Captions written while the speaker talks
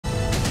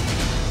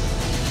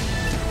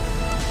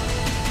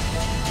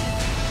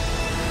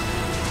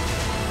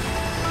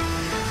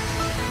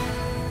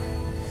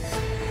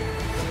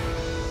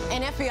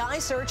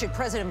FBI search at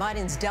President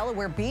Biden's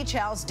Delaware beach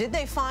house. Did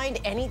they find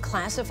any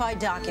classified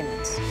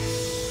documents?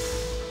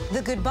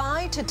 The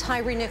goodbye to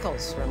Tyre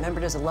Nichols,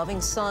 remembered as a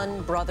loving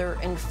son, brother,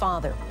 and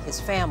father.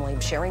 His family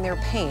sharing their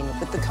pain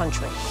with the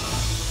country.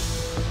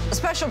 A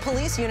special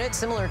police unit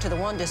similar to the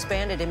one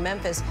disbanded in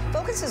Memphis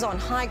focuses on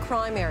high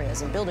crime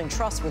areas and building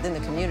trust within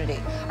the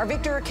community. Our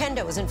Victor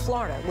Akendo is in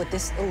Florida with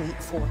this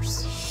elite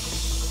force.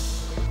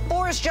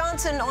 Boris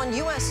Johnson on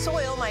U.S.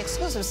 soil, my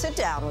exclusive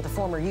sit-down with the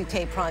former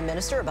UK Prime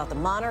Minister about the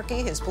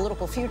monarchy, his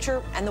political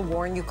future, and the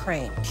war in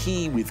Ukraine.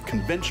 He, with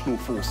conventional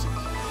forces,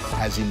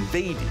 has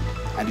invaded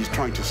and is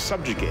trying to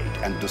subjugate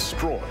and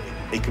destroy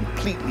a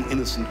completely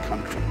innocent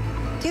country.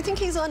 Do you think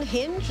he's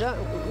unhinged?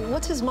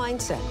 What's his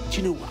mindset?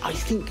 Do you know, I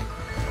think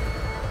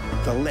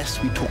the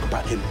less we talk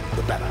about him,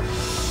 the better.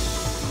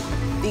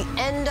 The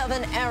end of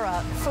an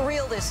era, for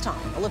real this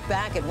time. A look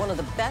back at one of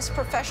the best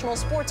professional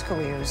sports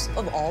careers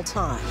of all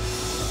time.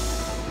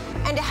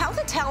 And how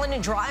the talent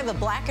and drive of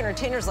black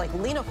entertainers like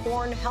Lena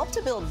Horne helped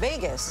to build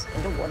Vegas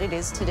into what it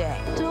is today.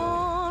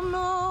 Don't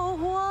know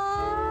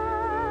why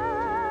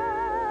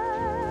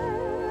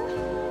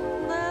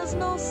there's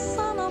no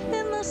sun up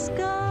in the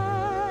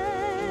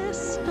sky,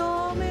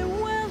 stormy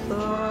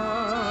weather.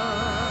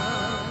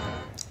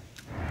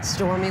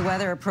 Stormy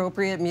weather,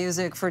 appropriate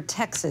music for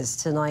Texas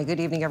tonight. Good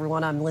evening,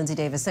 everyone. I'm Lindsay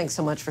Davis. Thanks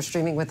so much for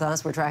streaming with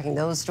us. We're tracking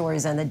those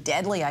stories and the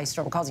deadly ice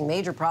storm causing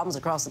major problems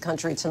across the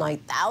country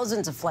tonight.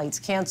 Thousands of flights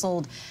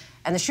canceled.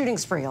 And the shooting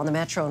spree on the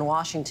metro in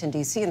Washington,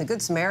 D.C., and the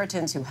Good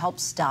Samaritans who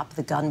helped stop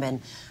the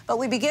gunman. But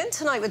we begin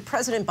tonight with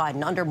President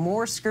Biden under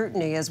more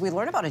scrutiny as we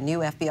learn about a new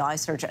FBI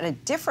search at a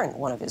different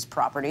one of his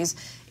properties.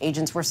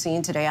 Agents were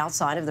seen today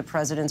outside of the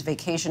president's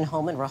vacation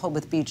home in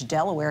Rehoboth Beach,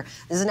 Delaware.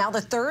 This is now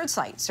the third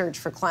site search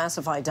for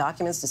classified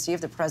documents to see if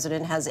the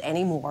president has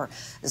any more.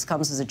 This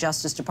comes as the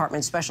Justice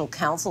Department special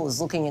counsel is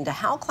looking into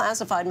how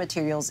classified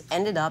materials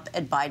ended up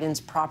at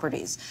Biden's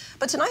properties.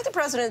 But tonight, the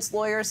president's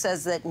lawyer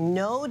says that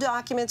no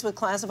documents with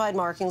classified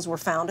markings were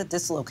found at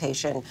this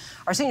location.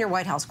 Our senior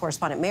White House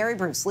correspondent Mary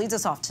Bruce leads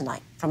us off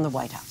tonight from the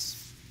White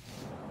House.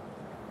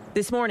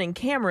 This morning,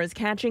 cameras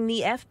catching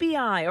the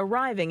FBI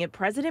arriving at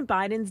President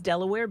Biden's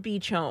Delaware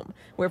beach home,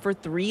 where for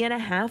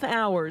 3.5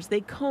 hours they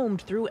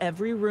combed through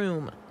every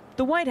room.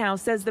 The White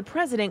House says the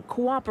president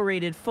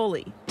cooperated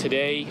fully.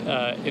 Today,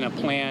 in a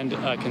planned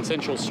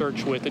consensual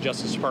search with the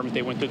Justice Department,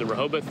 they went through the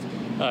Rehoboth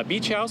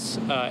beach house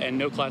and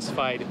no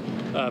classified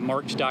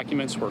marked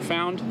documents were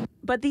found.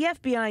 But the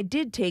FBI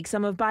did take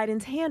some of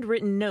Biden's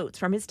handwritten notes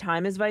from his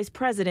time as vice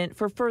president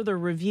for further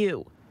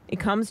review. It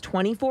comes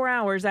 24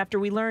 hours after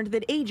we learned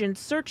that agents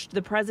searched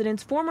the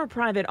president's former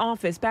private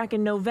office back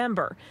in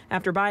November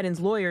after Biden's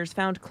lawyers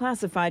found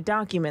classified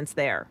documents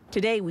there.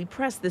 Today, we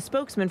pressed the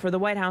spokesman for the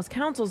White House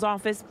counsel's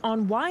office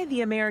on why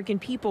the American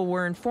people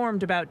were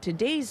informed about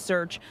today's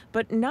search,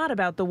 but not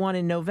about the one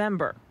in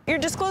November. You're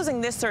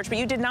disclosing this search, but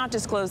you did not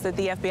disclose that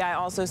the FBI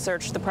also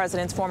searched the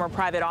president's former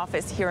private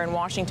office here in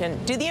Washington.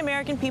 Do the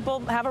American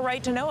people have a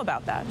right to know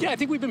about that? Yeah, I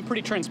think we've been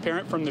pretty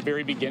transparent from the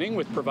very beginning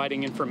with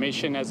providing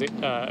information as it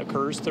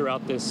occurs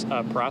throughout this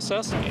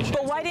process.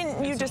 But why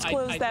didn't you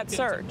disclose that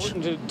search? It's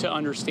important to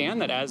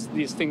understand that as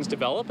these things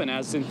develop and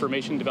as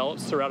information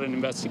develops throughout an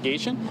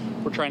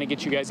investigation, we're trying to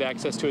get you guys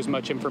access to as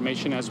much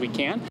information as we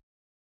can.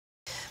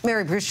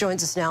 Mary Bruce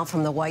joins us now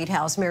from the White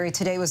House. Mary,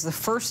 today was the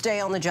first day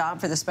on the job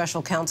for the special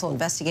counsel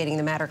investigating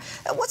the matter.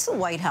 What's the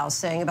White House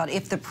saying about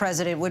if the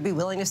president would be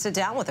willing to sit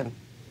down with him?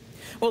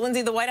 Well,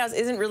 Lindsay, the White House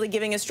isn't really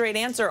giving a straight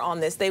answer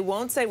on this. They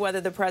won't say whether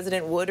the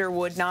president would or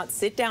would not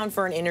sit down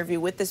for an interview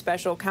with the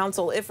special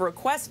counsel if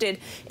requested.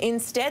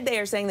 Instead, they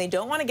are saying they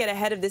don't want to get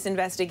ahead of this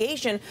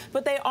investigation,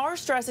 but they are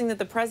stressing that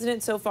the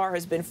president so far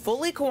has been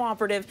fully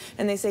cooperative,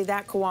 and they say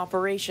that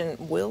cooperation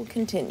will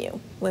continue.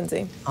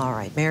 Lindsay. All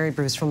right. Mary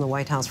Bruce from the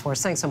White House for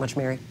us. Thanks so much,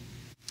 Mary.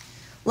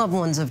 Loved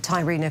ones of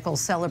Tyre Nichols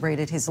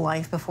celebrated his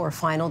life before a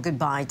final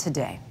goodbye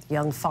today.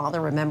 Young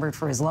father remembered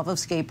for his love of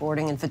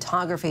skateboarding and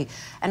photography,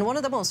 and one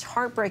of the most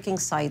heartbreaking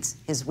sights,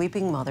 his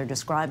weeping mother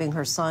describing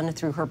her son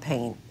through her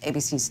pain.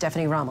 ABC's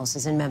Stephanie Ramos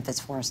is in Memphis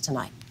for us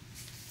tonight.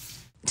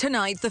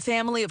 Tonight, the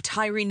family of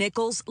Tyre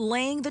Nichols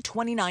laying the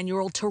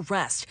 29-year-old to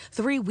rest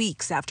 3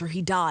 weeks after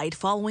he died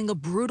following a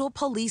brutal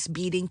police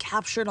beating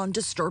captured on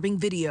disturbing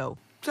video.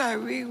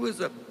 Tyre was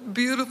a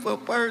beautiful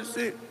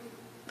person.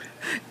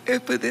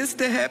 And for this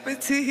to happen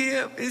to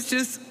him, it's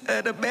just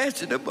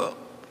unimaginable.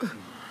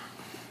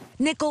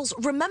 Nichols,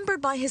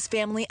 remembered by his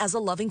family as a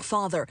loving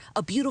father,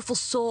 a beautiful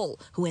soul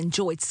who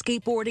enjoyed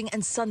skateboarding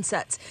and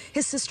sunsets.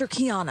 His sister,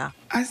 Kiana.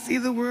 I see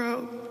the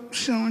world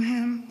showing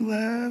him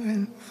love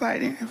and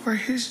fighting for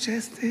his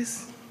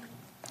justice.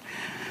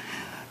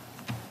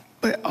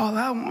 But all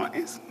I want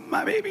is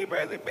my baby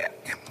brother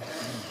back.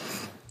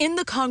 In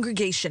the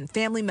congregation,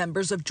 family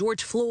members of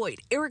George Floyd,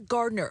 Eric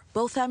Gardner,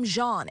 Botham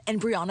Jean,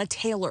 and Breonna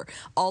Taylor,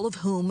 all of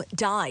whom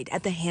died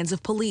at the hands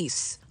of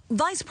police.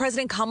 Vice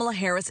President Kamala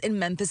Harris in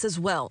Memphis as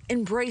well,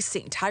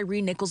 embracing Tyre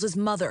Nichols'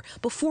 mother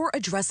before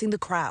addressing the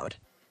crowd.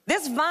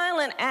 This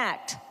violent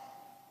act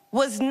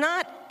was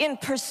not in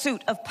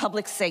pursuit of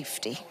public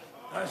safety.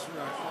 That's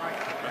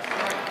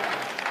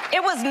right.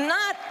 It was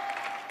not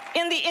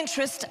in the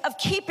interest of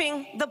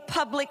keeping the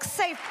public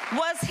safe?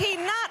 Was he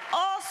not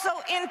also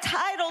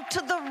entitled to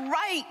the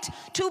right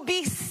to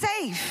be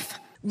safe?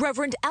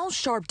 Reverend Al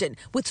Sharpton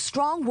with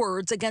strong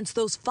words against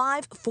those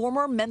 5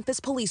 former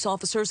Memphis police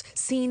officers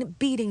seen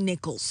beating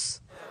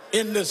Nichols.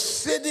 In the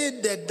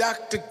city that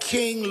Dr.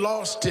 King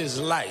lost his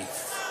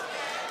life,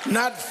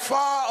 not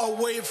far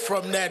away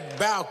from that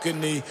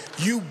balcony,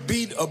 you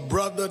beat a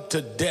brother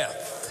to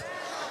death.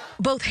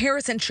 Both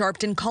Harris and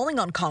Sharpton calling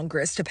on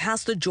Congress to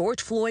pass the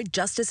George Floyd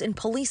Justice in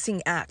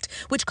Policing Act,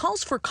 which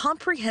calls for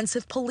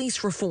comprehensive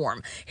police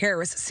reform.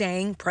 Harris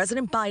saying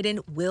President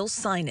Biden will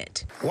sign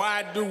it.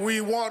 Why do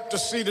we want to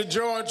see the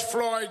George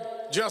Floyd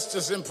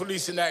Justice in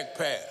Policing Act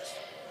passed?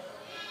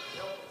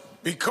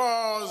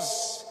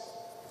 Because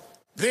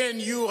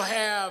then you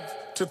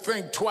have to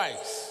think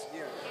twice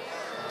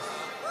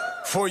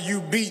before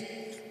you beat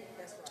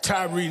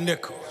Tyree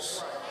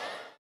Nichols.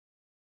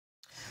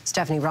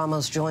 Stephanie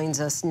Ramos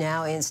joins us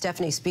now. And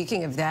Stephanie,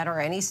 speaking of that, are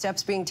any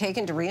steps being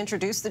taken to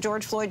reintroduce the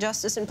George Floyd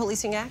Justice in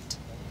Policing Act?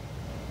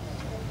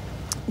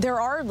 There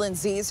are,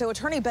 Lindsay. So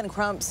Attorney Ben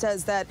Crump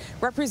says that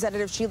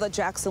Representative Sheila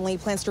Jackson Lee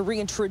plans to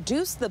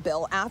reintroduce the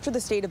bill after the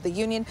State of the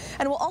Union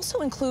and will also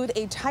include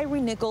a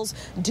Tyree Nichols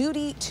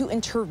duty to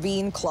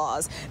intervene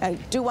clause. I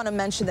do want to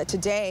mention that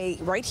today,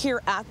 right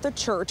here at the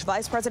church,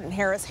 Vice President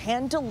Harris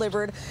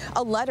hand-delivered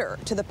a letter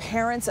to the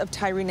parents of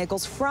Tyree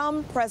Nichols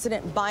from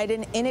President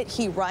Biden. In it,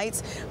 he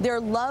writes, their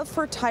love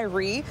for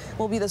Tyree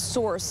will be the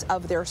source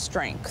of their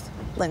strength.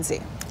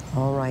 Lindsay.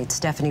 All right,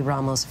 Stephanie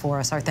Ramos for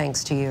us. Our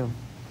thanks to you.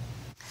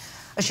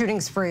 A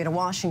shooting spree at a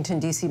Washington,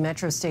 D.C.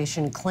 metro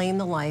station claimed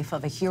the life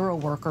of a hero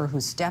worker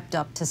who stepped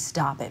up to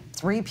stop it.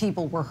 3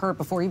 people were hurt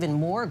before even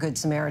more Good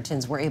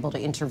Samaritans were able to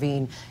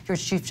intervene.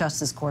 Here's Chief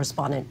Justice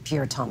correspondent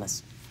Pierre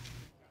Thomas.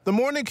 The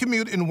morning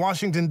commute in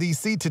Washington,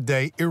 D.C.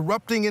 today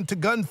erupting into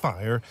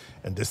gunfire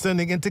and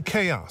descending into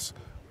chaos,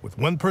 with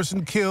 1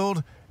 person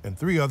killed and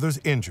 3 others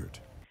injured.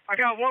 I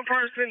got 1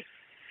 person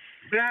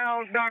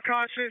down, not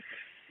conscious,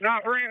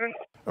 not breathing.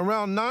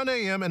 Around 9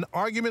 a.m., an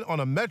argument on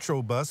a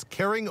metro bus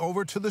carrying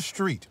over to the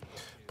street.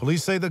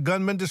 Police say the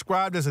gunman,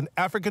 described as an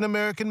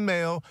African-American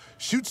male,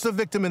 shoots the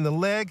victim in the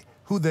leg,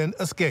 who then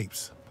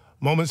escapes.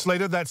 Moments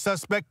later, that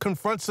suspect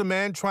confronts a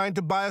man trying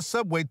to buy a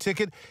subway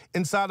ticket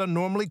inside a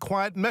normally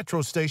quiet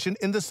metro station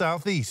in the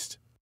southeast.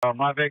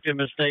 My victim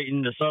is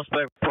stating the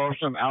suspect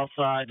approached him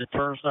outside the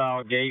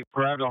turnstile gate,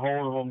 grabbed a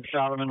hold of him,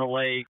 shot him in the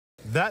leg.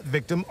 That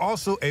victim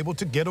also able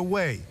to get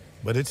away,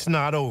 but it's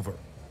not over.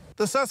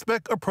 The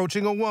suspect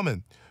approaching a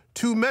woman,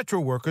 2 metro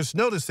workers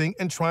noticing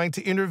and trying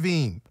to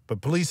intervene. But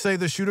police say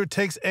the shooter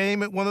takes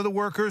aim at one of the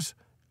workers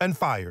and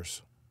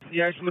fires. He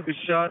actually was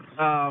shot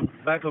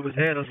back of his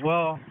head as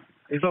well.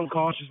 He's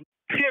unconscious.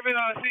 Giving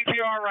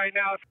CPR right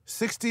now.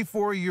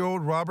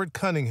 64-year-old Robert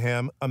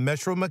Cunningham, a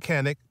metro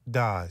mechanic,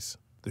 dies.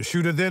 The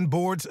shooter then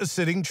boards a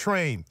sitting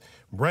train,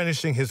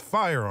 brandishing his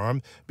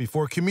firearm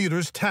before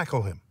commuters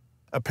tackle him,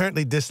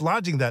 apparently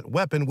dislodging that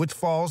weapon, which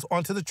falls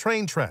onto the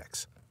train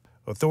tracks.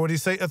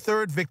 Authorities say a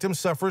 3rd victim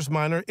suffers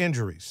minor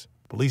injuries.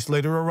 Police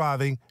later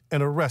arriving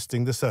and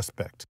arresting the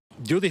suspect.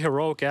 Due to the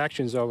heroic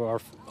actions of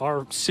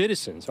our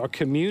citizens, our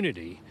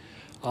community,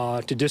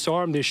 to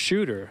disarm this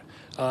shooter,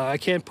 I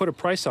can't put a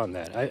price on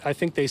that. I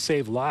think they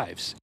save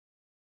lives.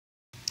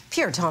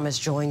 Pierre Thomas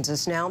joins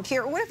us now.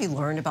 Pierre, what have you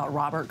learned about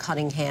Robert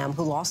Cunningham,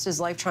 who lost his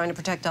life trying to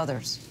protect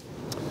others?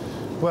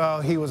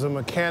 Well, he was a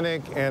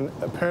mechanic and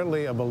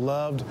apparently a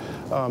beloved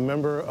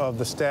member of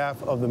the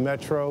staff of the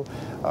Metro.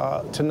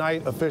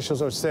 Tonight,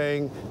 officials are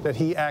saying that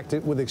he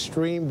acted with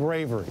extreme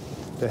bravery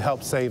to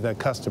help save that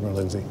customer,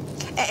 Lindsay.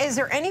 Is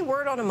there any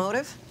word on a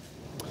motive?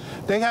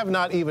 They have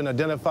not even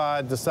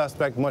identified the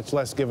suspect, much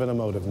less given a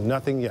motive.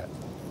 Nothing yet.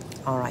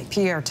 All right,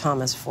 Pierre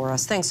Thomas for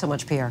us. Thanks so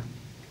much, Pierre.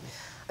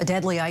 A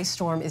deadly ice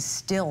storm is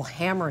still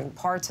hammering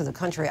parts of the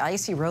country.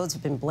 Icy roads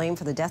have been blamed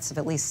for the deaths of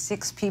at least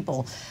 6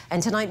 people.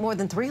 And tonight, more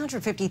than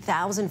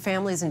 350,000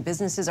 families and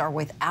businesses are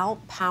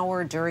without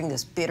power during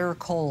this bitter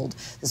cold.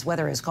 This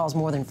weather has caused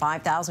more than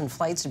 5,000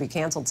 flights to be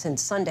canceled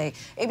since Sunday.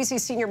 ABC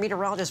senior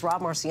meteorologist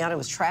Rob Marciano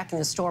is tracking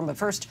the storm. But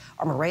first,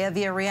 our Maria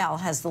Villarreal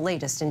has the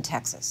latest in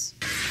Texas.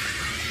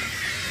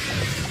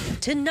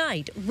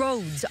 Tonight,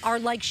 roads are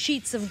like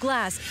sheets of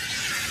glass.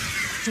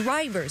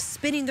 Drivers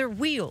spinning their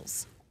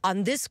wheels.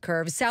 On this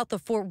curve south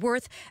of Fort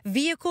Worth,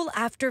 vehicle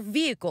after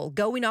vehicle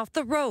going off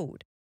the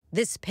road.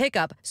 This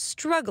pickup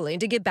struggling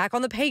to get back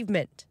on the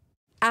pavement.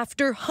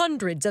 After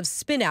hundreds of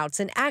spinouts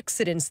and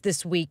accidents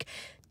this week,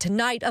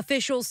 tonight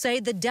officials say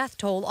the death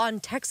toll on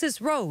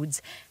Texas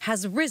roads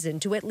has risen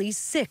to at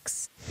least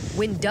 6.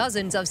 When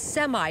dozens of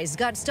semis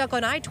got stuck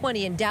on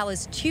I-20 in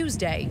Dallas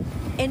Tuesday,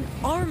 an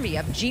army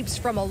of Jeeps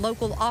from a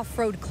local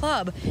off-road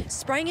club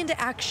sprang into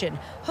action,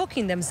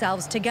 hooking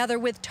themselves together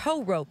with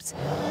tow ropes,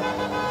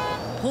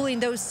 pulling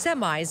those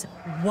semis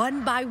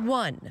one by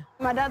one.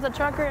 My dad's a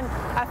trucker, and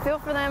I feel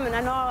for them, and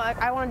I know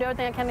I want to do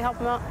everything I can to help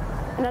them out.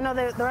 And I know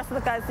the rest of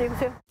the guys do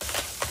too.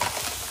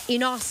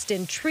 In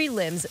Austin, tree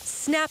limbs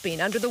snapping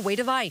under the weight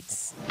of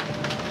ice.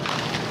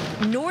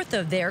 North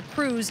of there,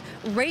 crews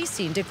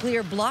racing to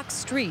clear blocked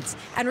streets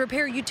and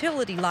repair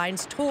utility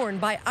lines torn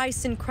by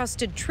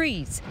ice-encrusted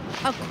trees.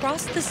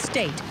 Across the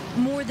state,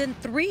 more than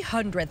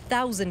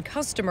 300,000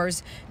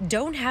 customers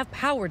don't have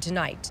power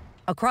tonight.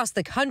 Across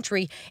the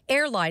country,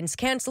 airlines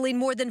canceling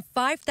more than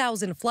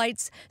 5,000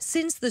 flights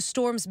since the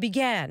storms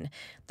began.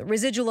 The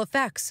residual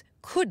effects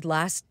could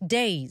last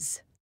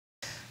days.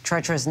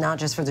 Treacherous not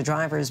just for the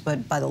drivers,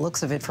 but by the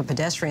looks of it, for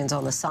pedestrians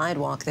on the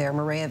sidewalk there.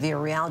 Maria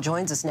Villarreal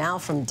joins us now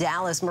from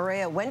Dallas.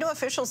 Maria, when do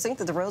officials think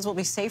that the roads will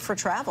be safe for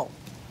travel?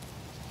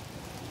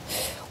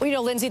 Well, you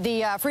know, Lindsay,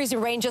 the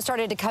freezing rain just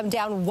started to come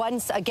down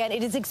once again.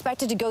 It is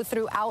expected to go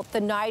throughout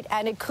the night,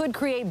 and it could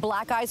create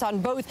black ice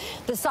on both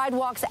the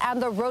sidewalks and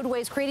the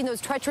roadways, creating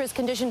those treacherous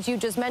conditions you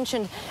just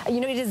mentioned. You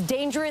know, it is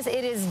dangerous,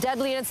 it is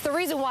deadly, and it's the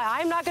reason why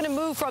I'm not going to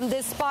move from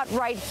this spot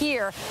right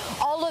here.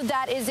 All of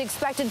that is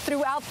expected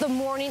throughout the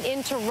morning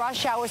into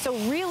rush hour. So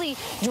really,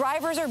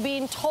 drivers are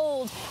being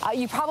told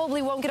you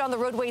probably won't get on the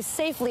roadways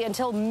safely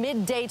until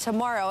midday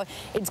tomorrow.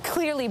 It's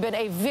clearly been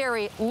a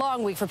very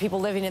long week for people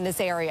living in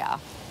this area.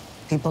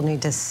 People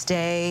need to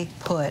stay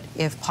put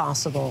if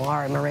possible. All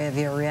right, Maria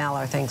Villarreal,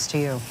 our thanks to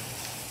you.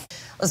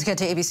 Let's get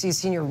to ABC's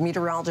senior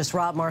meteorologist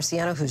Rob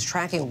Marciano, who's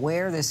tracking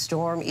where this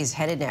storm is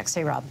headed next.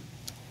 Hey, Rob.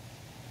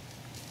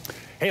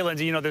 Hey,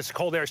 Lindsay, you know, this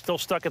cold air is still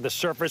stuck at the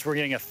surface. We're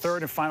getting a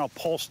third and final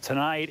pulse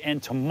tonight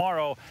and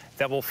tomorrow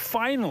that will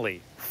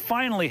finally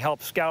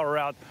help scour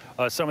out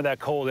some of that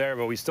cold air,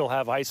 but we still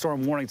have ice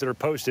storm warnings that are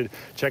posted.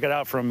 Check it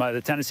out from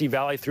the Tennessee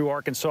Valley through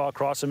Arkansas,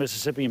 across the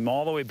Mississippi, and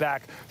all the way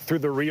back through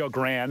the Rio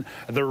Grande,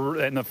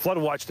 and the flood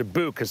watch to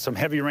boot because some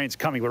heavy rain's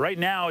coming. But right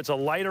now, it's a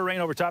lighter rain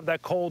over top of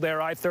that cold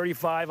air,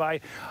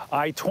 I-35,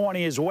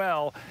 I-20 as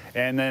well,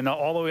 and then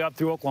all the way up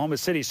through Oklahoma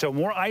City. So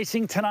more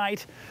icing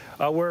tonight.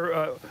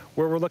 Where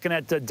we're looking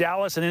at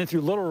Dallas and in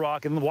through Little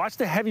Rock, and watch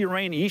the heavy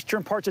rain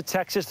eastern parts of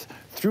Texas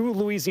through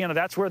Louisiana.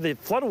 That's where the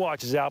flood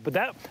watch is out, but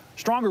that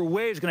stronger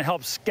wave is going to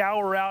help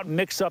scour out,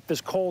 mix up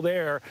this cold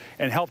air,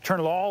 and help turn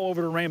it all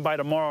over to rain by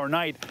tomorrow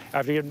night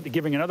after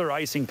giving another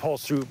icing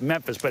pulse through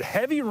Memphis. But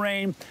heavy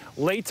rain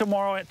late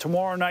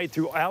tomorrow night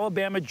through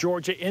Alabama,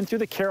 Georgia, in through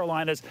the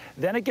Carolinas.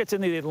 Then it gets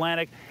into the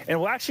Atlantic, and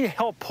will actually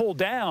help pull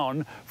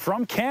down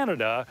from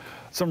Canada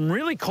some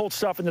really cold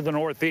stuff into the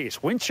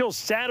Northeast. Wind chills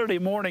Saturday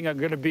morning are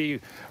going to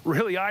be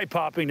really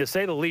eye-popping, to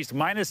say the least.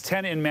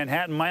 -10 in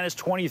Manhattan,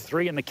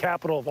 -23 in the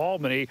capital of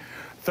Albany,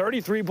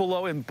 33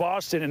 below in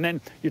Boston, and then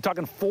you're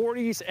talking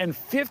 40s and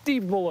 50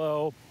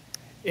 below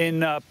in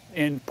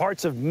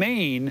parts of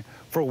Maine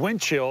for wind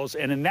chills.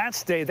 And in that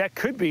state, that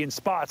could be in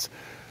spots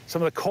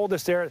some of the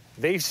coldest air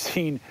they've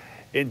seen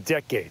in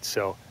decades.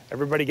 So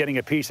everybody getting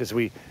a piece as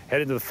we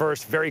head into the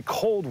first very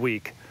cold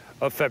week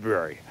of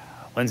February.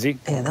 Lindsay?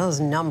 Yeah, those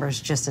numbers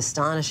just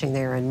astonishing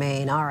there in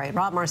Maine. All right,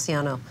 Rob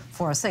Marciano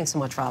for us. Thanks so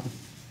much, Rob.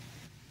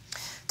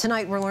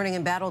 Tonight, we're learning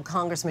embattled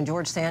Congressman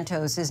George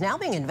Santos is now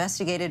being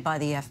investigated by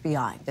the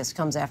FBI. This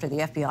comes after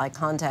the FBI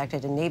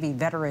contacted a Navy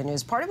veteran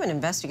as part of an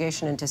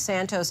investigation into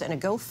Santos and a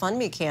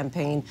GoFundMe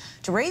campaign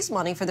to raise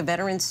money for the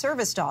veteran's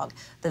service dog.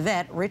 The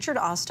vet, Richard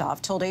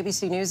Osthoff, told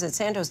ABC News that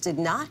Santos did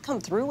not come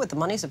through with the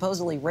money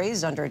supposedly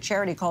raised under a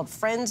charity called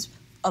Friends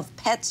of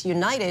Pets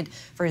United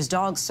for his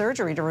dog's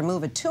surgery to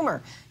remove a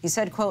tumor. He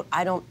said, quote,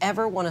 "I don't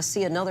ever want to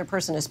see another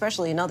person,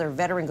 especially another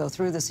veteran, go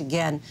through this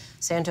again."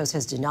 Santos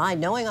has denied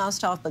knowing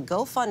Osthoff, but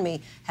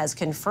GoFundMe has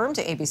confirmed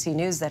to ABC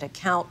News that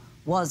account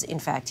was in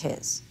fact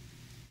his.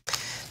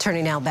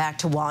 Turning now back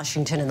to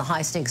Washington and the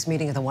high-stakes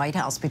meeting at the White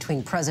House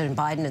between President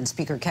Biden and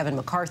Speaker Kevin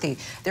McCarthy,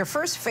 their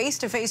first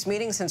face-to-face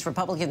meeting since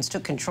Republicans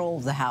took control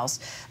of the House.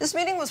 This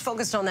meeting was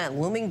focused on that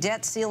looming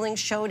debt ceiling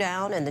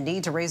showdown and the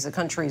need to raise the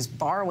country's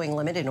borrowing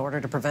limit in order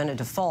to prevent a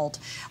default.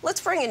 Let's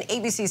bring in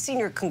ABC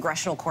senior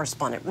congressional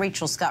correspondent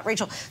Rachel Scott.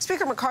 Rachel,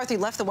 Speaker McCarthy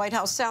left the White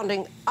House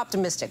sounding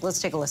optimistic. Let's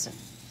take a listen.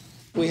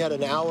 We had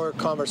an hour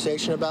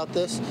conversation about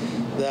this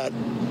that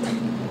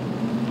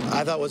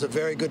I thought was a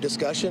very good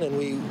discussion, and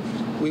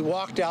we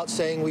walked out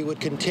saying we would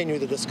continue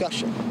the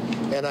discussion.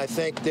 And I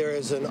think there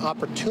is an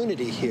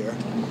opportunity here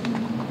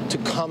to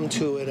come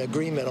to an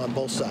agreement on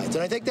both sides.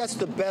 And I think that's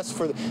the best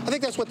I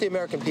think that's what the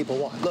American people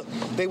want. Look,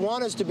 they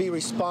want us to be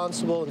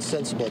responsible and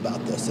sensible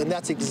about this, and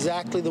that's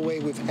exactly the way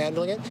we've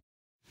handling it.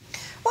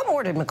 What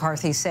more did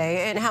McCarthy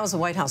say, and how is the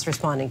White House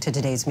responding to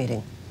today's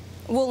meeting?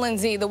 Well,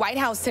 Lindsay, the White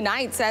House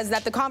tonight says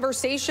that the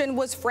conversation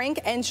was frank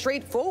and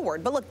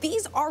straightforward. But look,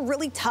 these are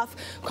really tough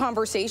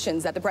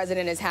conversations that the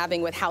president is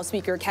having with House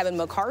Speaker Kevin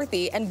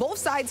McCarthy. And both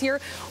sides here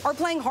are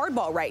playing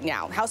hardball right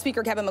now. House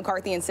Speaker Kevin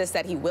McCarthy insists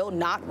that he will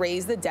not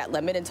raise the debt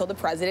limit until the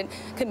president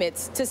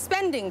commits to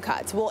spending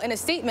cuts. Well, in a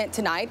statement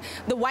tonight,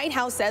 the White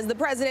House says the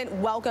president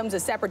welcomes a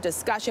separate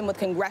discussion with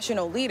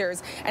congressional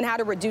leaders and how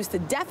to reduce the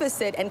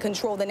deficit and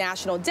control the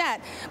national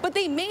debt. But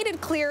they made it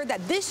clear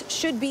that this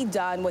should be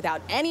done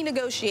without any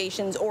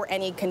negotiations or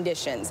any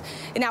conditions.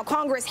 And now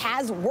Congress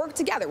has worked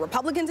together,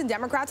 Republicans and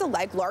Democrats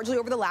alike, largely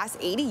over the last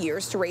 80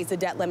 years to raise the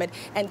debt limit.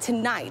 And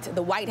tonight,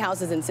 the White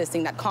House is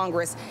insisting that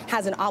Congress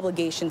has an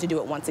obligation to do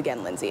it once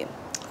again, Lindsay.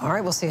 All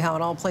right, we'll see how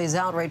it all plays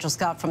out. Rachel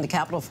Scott from the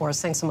Capitol for us.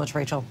 Thanks so much,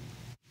 Rachel.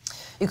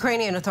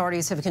 Ukrainian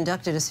authorities have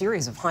conducted a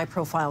series of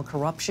high-profile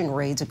corruption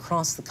raids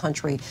across the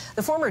country.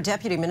 The former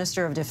deputy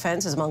minister of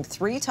defense is among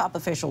 3 top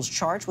officials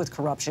charged with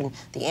corruption.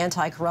 The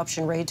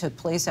anti-corruption raid took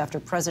place after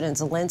President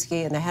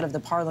Zelensky and the head of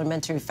the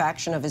parliamentary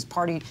faction of his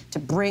party to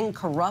bring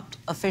corrupt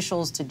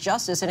officials to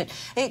justice. And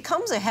it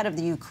comes ahead of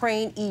the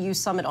Ukraine-EU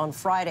summit on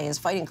Friday, as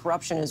fighting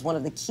corruption is one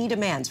of the key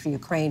demands for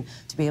Ukraine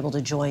to be able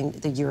to join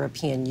the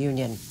European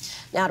Union.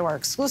 Now to our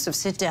exclusive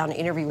sit-down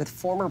interview with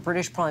former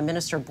British Prime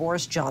Minister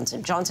Boris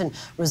Johnson. Johnson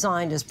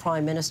resigned as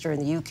Prime Minister in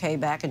the UK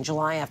back in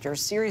July after a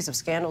series of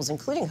scandals,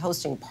 including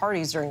hosting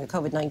parties during the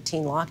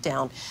COVID-19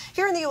 lockdown.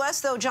 Here in the U.S.,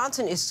 though,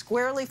 Johnson is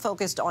squarely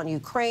focused on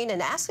Ukraine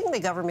and asking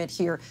the government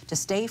here to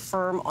stay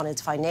firm on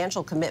its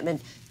financial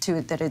commitment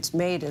that it's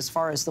made as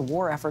far as the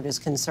war effort is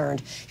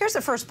concerned. Here's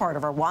the first part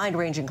of our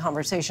wide-ranging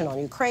conversation on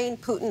Ukraine,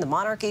 Putin, the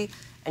monarchy,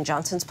 and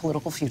Johnson's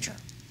political future.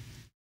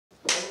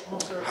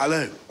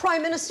 Hello.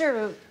 Prime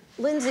Minister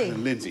Lindsay.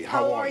 Lindsay,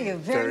 how are you?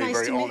 Very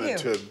nice to meet you.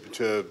 Honoured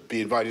to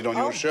be invited on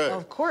your show.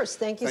 Of course.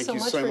 Thank you so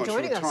much for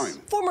joining us.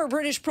 Time. Former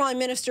British Prime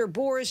Minister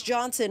Boris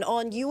Johnson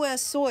on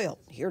U.S. soil,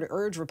 here to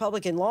urge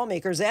Republican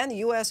lawmakers and the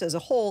U.S. as a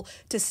whole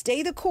to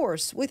stay the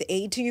course with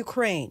aid to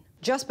Ukraine.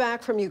 Just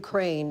back from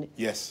Ukraine.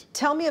 Yes.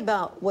 Tell me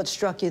about what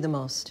struck you the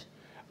most.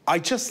 I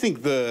just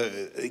think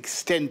the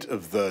extent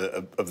of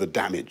the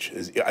damage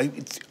is.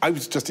 I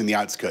was just in the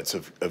outskirts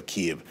of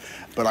Kiev,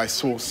 but I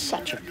saw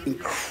such an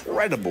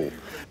incredible,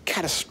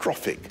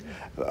 catastrophic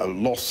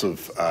loss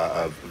of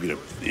the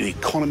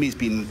economy's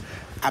been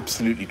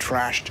absolutely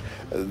trashed.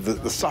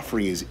 The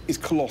suffering is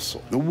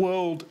colossal. The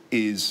world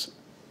is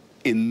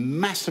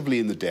massively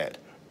in the debt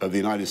of the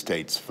United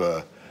States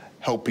for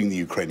helping the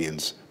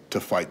Ukrainians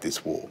to fight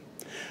this war.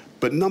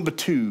 But number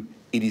 2,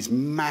 it is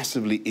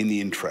massively in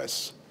the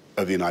interests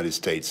of the United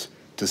States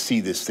to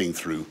see this thing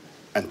through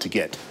and to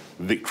get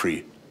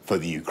victory for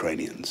the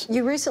Ukrainians.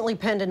 You recently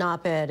penned an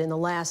op-ed, and the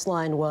last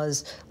line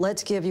was,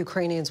 let's give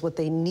Ukrainians what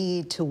they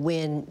need to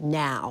win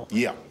now.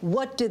 Yeah.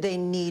 What do they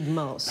need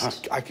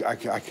most? I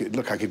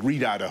could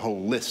read out a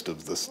whole list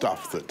of the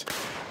stuff that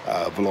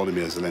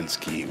Volodymyr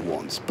Zelensky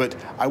wants, but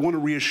I want to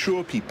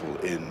reassure people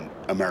in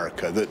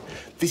America that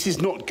this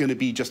is not going to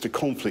be just a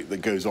conflict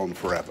that goes on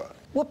forever.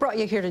 What brought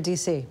you here to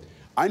D.C.?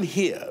 I'm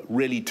here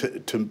really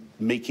to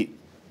make it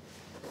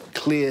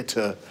clear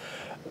to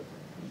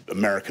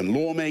American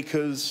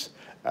lawmakers,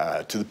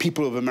 to the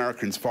people of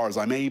America as far as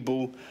I'm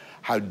able,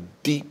 how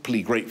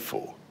deeply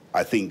grateful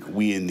I think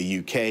we in the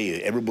UK,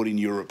 everybody in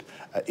Europe,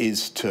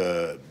 is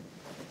to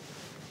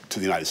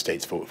the United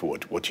States for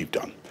what you've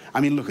done.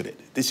 I mean, look at it.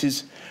 This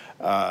is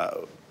a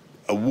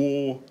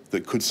war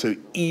that could so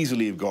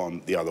easily have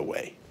gone the other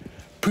way.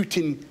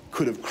 Putin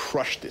could have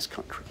crushed this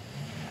country.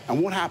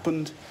 And what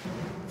happened?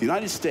 The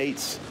United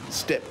States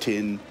stepped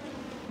in,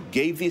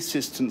 gave the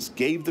assistance,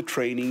 gave the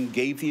training,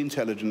 gave the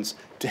intelligence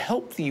to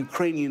help the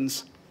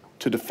Ukrainians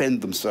to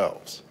defend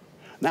themselves.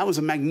 And that was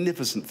a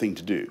magnificent thing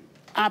to do,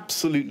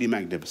 absolutely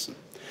magnificent.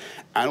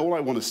 And all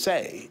I want to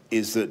say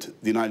is that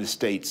the United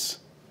States,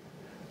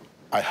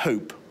 I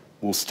hope,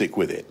 will stick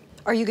with it.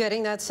 Are you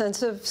getting that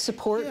sense of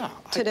support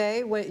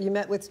today when you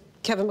met with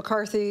Kevin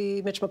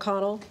McCarthy, Mitch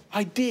McConnell?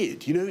 I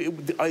did. You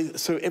know,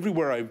 so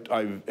everywhere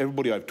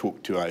everybody I've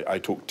talked to, I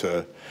talked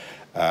to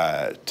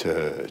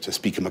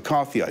Speaker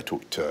McCarthy, I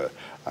talked to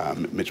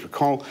Mitch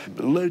McConnell,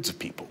 loads of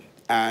people,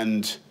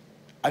 and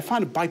I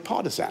find a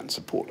bipartisan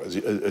support,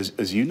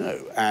 as you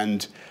know.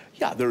 And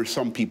yeah, there are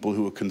some people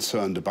who are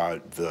concerned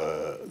about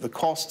the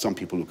cost, some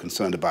people who are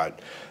concerned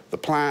about the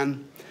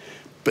plan,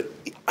 but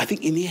I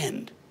think in the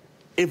end,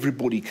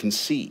 everybody can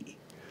see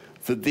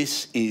that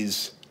this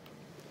is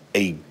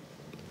an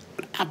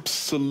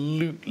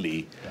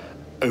absolutely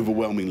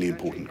overwhelmingly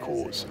important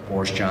cause.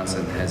 Boris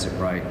Johnson has it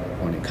right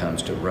when it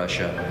comes to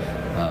Russia,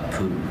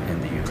 Putin,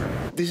 and the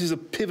Ukraine. This is a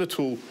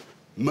pivotal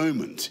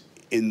moment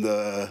in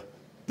the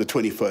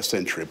 21st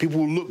century. People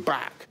will look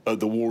back at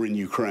the war in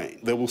Ukraine.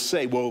 They will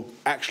say, well,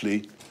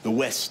 actually, the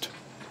West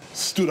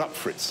stood up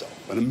for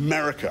itself, and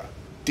America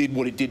did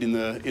what it did in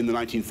the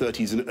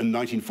 1930s and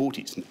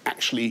 1940s, and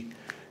actually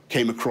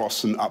came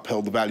across and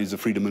upheld the values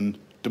of freedom and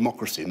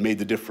democracy and made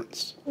the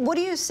difference. What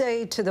do you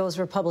say to those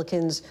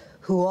Republicans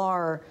who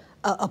are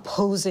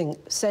opposing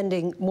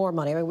sending more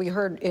money? I mean, we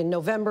heard in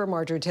November,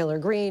 Marjorie Taylor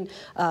Greene,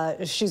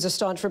 she's a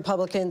staunch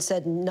Republican,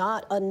 said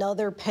not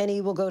another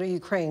penny will go to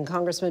Ukraine.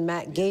 Congressman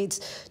Matt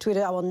Gaetz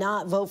tweeted, I will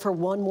not vote for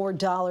 $1 more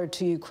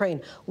to Ukraine.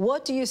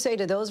 What do you say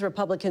to those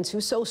Republicans who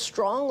so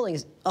strongly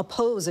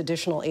oppose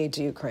additional aid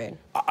to Ukraine?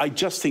 I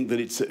just think that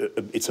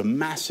it's a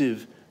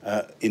massive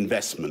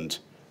investment.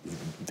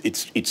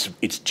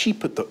 It's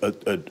cheap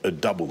at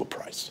double the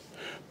price.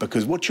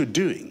 Because what you're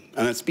doing,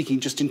 and I'm speaking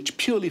just in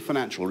purely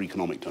financial or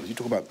economic terms, you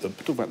talk about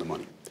the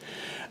money.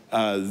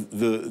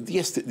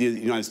 Yes, the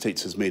United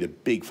States has made a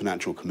big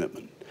financial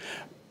commitment,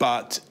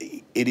 but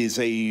it is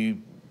a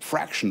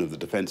fraction of the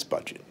defense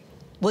budget.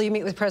 Will you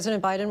meet with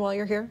President Biden while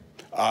you're here?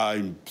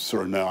 I'm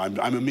a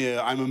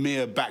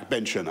mere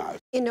backbencher now.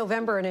 In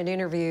November, in an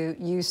interview,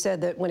 you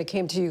said that when it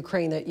came to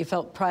Ukraine, that you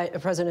felt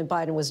President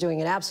Biden was doing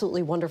an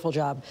absolutely wonderful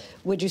job.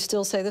 Would you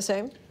still say the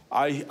same?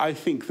 I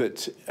think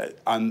that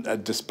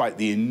despite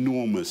the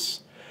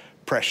enormous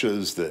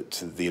pressures that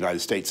the United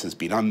States has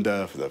been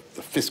under, the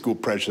fiscal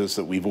pressures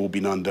that we've all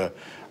been under,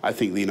 I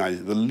think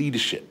the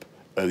leadership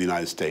of the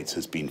United States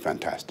has been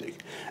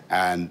fantastic.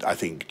 And I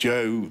think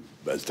Joe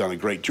has done a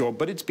great job,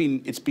 but it's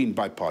been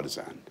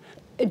bipartisan.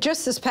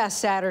 Just this past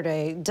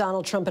Saturday,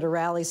 Donald Trump at a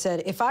rally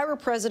said, if I were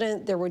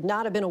president, there would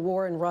not have been a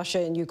war in Russia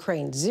and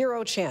Ukraine.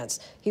 Zero chance.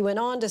 He went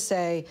on to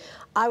say,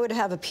 I would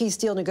have a peace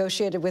deal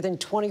negotiated within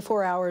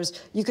 24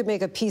 hours. You could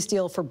make a peace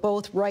deal for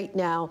both right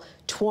now,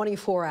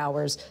 24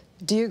 hours.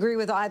 Do you agree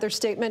with either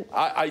statement?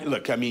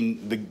 Look, I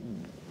mean,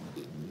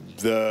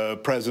 the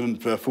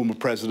president, former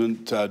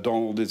president,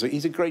 Donald,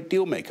 he's a great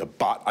deal maker,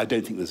 but I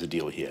don't think there's a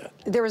deal here.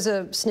 There was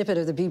a snippet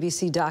of the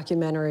BBC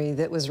documentary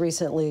that was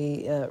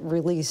recently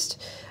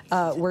released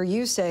where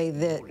you say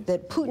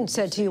that Putin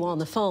said to you on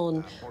the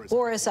phone,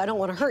 Boris, I don't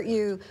want to hurt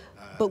you,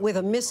 but with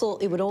a missile,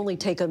 it would only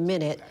take a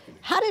minute.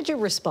 How did you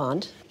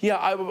respond? Yeah,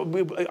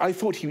 I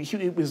thought he was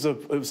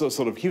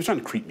trying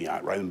to creep me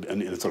out, right,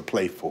 in a sort of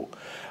playful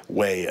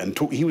way, and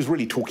he was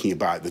really talking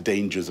about the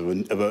dangers of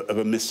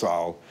a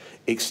missile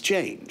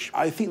exchange.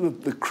 I think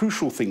that the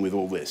crucial thing with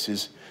all this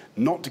is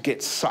not to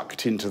get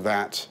sucked into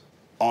that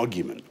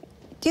argument.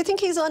 Do you think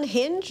he's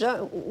unhinged?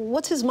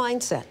 What's his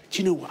mindset?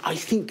 Do you know, I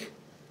think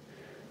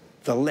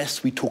the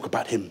less we talk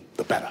about him,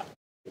 the better.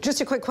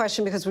 Just a quick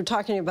question, because we've been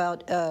talking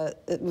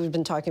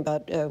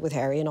about with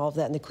Harry and all of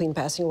that and the Queen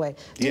passing away.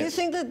 Do you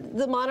think that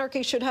the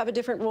monarchy should have a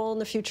different role in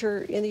the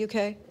future in the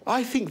UK?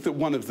 I think that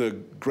one of the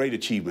great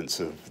achievements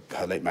of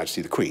Her late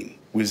Majesty the Queen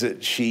was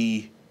that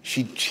she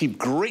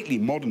greatly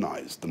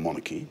modernized the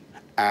monarchy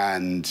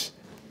and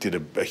did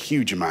a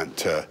huge amount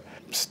to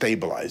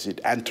stabilize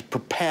it and to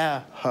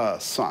prepare her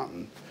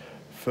son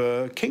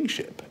for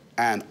kingship.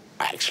 And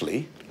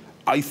actually,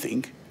 I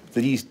think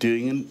that he's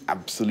doing an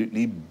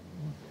absolutely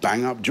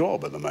bang-up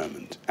job at the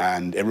moment,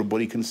 and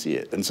everybody can see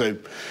it. And so,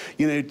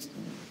 you know,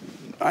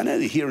 I know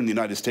that here in the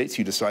United States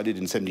you decided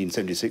in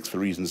 1776, for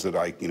reasons that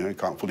I,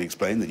 can't fully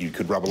explain, that you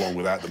could rub along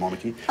without the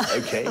monarchy.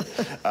 Okay,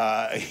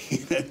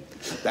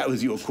 that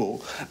was your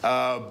call.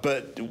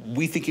 But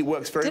we think it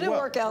works very well. Didn't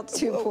work out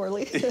too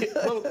poorly.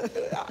 Well,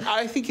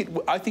 I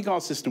think our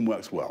system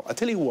works well. I'll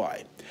tell you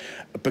why.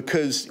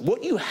 Because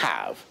what you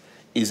have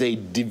is a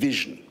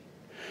division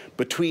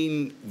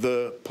between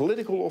the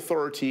political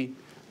authority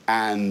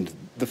and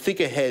the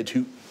figurehead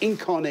who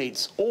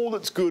incarnates all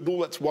that's good, all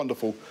that's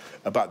wonderful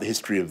about the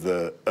history of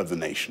the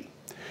nation.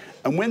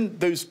 And when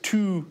those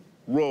two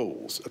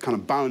roles are kind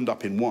of bound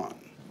up in one,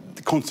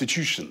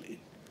 constitutionally,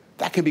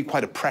 that can be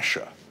quite a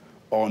pressure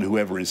on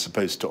whoever is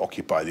supposed to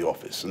occupy the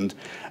office.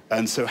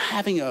 And so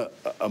having a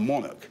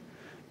monarch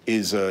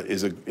is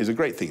a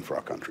great thing for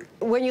our country.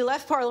 When you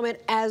left Parliament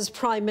as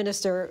Prime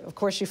Minister, of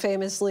course, you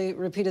famously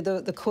repeated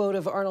the quote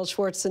of Arnold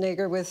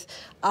Schwarzenegger with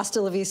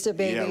 "Hasta la vista,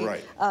 baby." Yeah,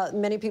 right.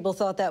 Many people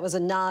thought that was a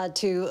nod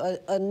to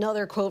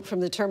another quote from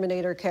the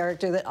Terminator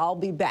character, that "I'll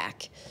be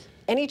back."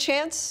 Any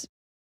chance?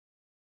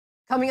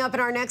 Coming up in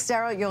our next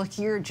hour, you'll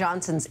hear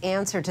Johnson's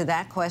answer to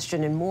that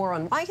question and more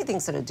on why he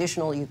thinks that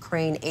additional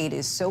Ukraine aid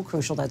is so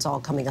crucial. That's all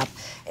coming up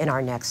in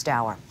our next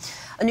hour.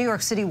 A New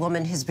York City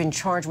woman has been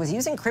charged with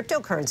using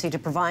cryptocurrency to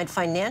provide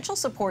financial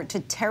support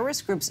to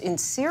terrorist groups in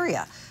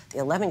Syria. The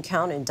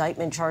 11-count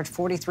indictment charged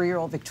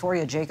 43-year-old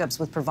Victoria Jacobs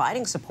with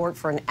providing support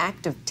for an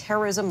act of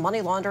terrorism,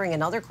 money laundering,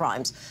 and other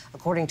crimes.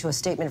 According to a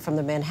statement from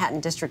the Manhattan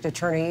District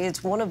Attorney,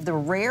 it's one of the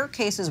rare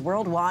cases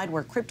worldwide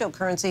where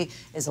cryptocurrency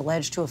is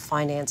alleged to have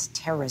financed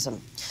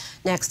terrorism.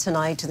 Next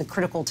tonight, to the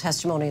critical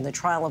testimony in the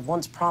trial of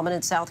once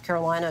prominent South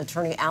Carolina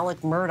attorney Alec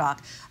Murdaugh,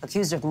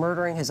 accused of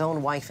murdering his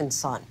own wife and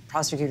son.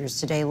 Prosecutors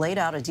today laid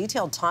out a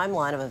detailed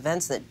timeline of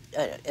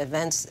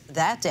events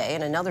that day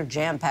and another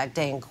jam-packed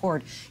day in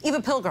court.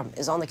 Eva Pilgrim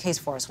is on the case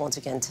for us once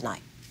again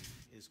tonight.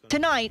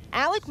 Tonight,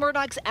 Alec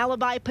Murdaugh's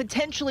alibi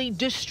potentially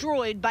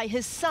destroyed by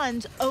his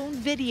son's own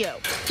video.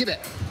 Get back.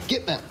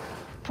 Get back.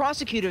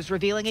 Prosecutors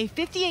revealing a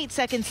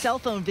 58-second cell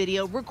phone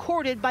video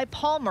recorded by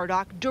Paul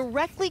Murdaugh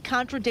directly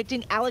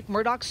contradicting Alec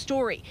Murdaugh's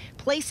story,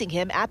 placing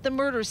him at the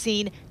murder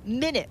scene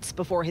minutes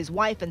before his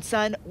wife and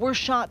son were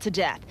shot to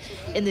death.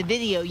 In the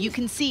video, you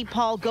can see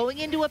Paul going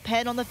into a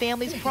pen on the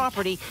family's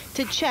property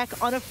to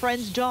check on a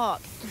friend's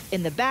dog.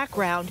 In the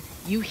background,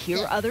 you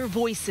hear other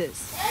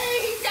voices.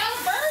 Hey, he's got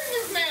a bird in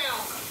his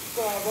mouth.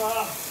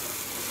 Bubba.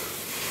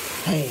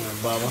 Hey,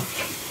 Bubba.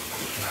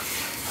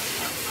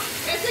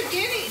 It's a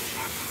guinea.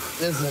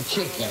 This is a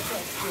chicken.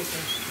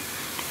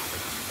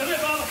 Come here,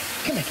 Bubba.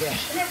 Come here,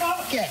 Cash. Come here,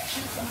 Bubba. Cash.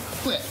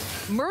 Quit.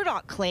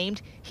 Murdaugh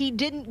claimed he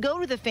didn't go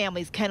to the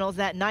family's kennels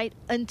that night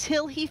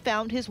until he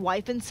found his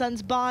wife and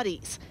son's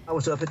bodies. I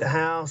was up at the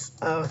house.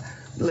 I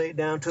laid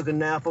down, took a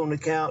nap on the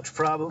couch,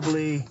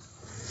 probably,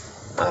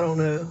 I don't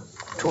know,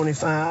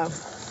 25,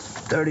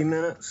 30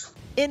 minutes.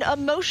 In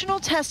emotional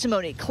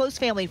testimony, close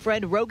family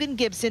friend Rogan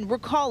Gibson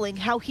recalling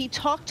how he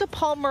talked to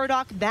Paul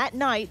Murdaugh that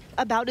night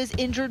about his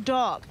injured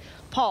dog.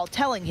 Paul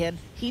telling him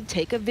he'd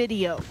take a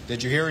video.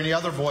 Did you hear any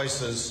other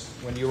voices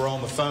when you were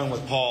on the phone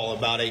with Paul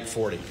about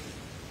 8:40?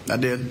 I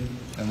did.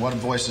 And what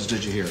voices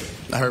did you hear?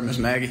 I heard Miss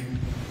Maggie.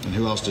 And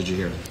who else did you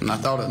hear? And I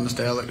thought it was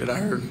Mr. Alec that I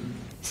heard.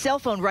 Cell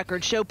phone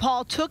records show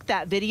Paul took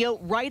that video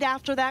right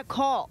after that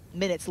call.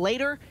 Minutes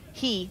later,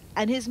 he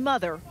and his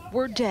mother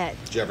were dead.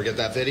 Did you ever get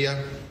that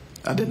video?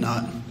 I did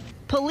not.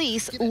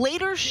 Police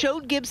later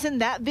showed Gibson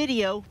that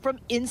video from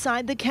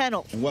inside the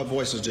kennel. And what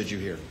voices did you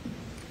hear?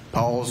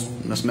 Paul's,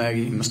 Miss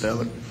Maggie, Mr.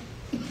 Alec.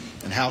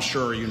 And how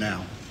sure are you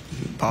now?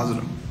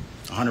 Positive.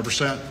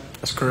 100%?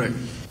 That's correct.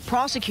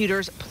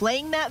 Prosecutors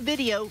playing that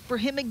video for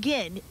him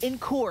again in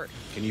court.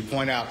 Can you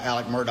point out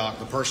Alec Murdaugh,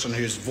 the person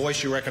whose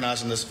voice you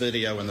recognize in this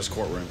video in this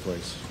courtroom,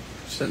 please?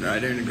 Sitting right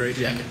there in a gray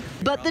jacket.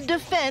 But the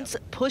defense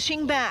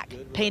pushing back,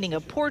 painting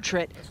a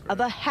portrait of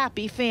a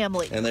happy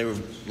family. And they were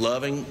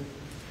loving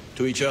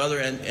to each other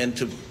and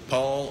to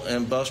Paul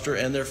and Buster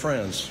and their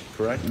friends,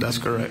 correct? That's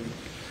correct.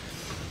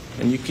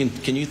 And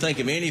can you think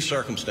of any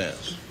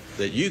circumstance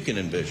that you can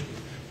envision,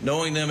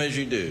 knowing them as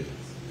you do,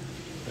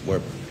 where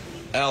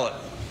Alec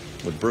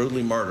would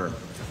brutally murder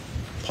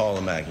Paul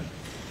and Maggie?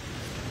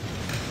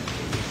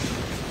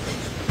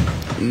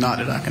 Not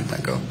that I can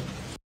think of.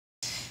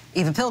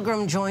 Eva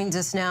Pilgrim joins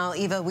us now.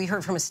 Eva, we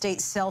heard from a state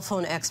cell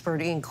phone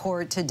expert in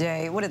court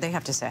today. What did they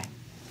have to say?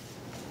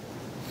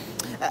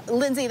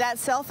 Lindsay, that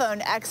cell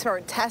phone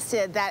expert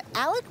tested that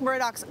Alec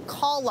Murdaugh's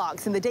call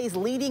logs in the days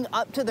leading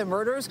up to the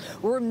murders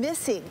were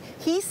missing.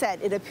 He said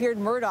it appeared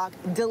Murdaugh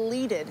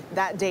deleted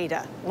that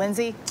data.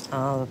 Lindsay?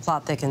 Oh, the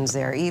plot thickens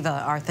there.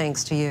 Eva, our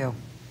thanks to you.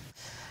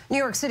 New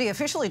York City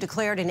officially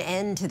declared an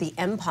end to the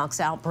Mpox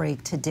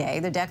outbreak today.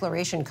 The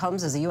declaration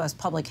comes as the U.S.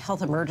 public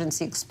health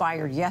emergency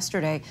expired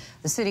yesterday.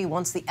 The city,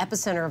 once the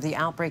epicenter of the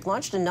outbreak,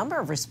 launched a number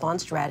of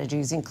response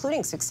strategies,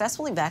 including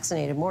successfully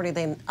vaccinated more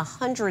than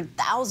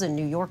 100,000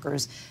 New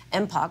Yorkers.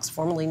 Mpox,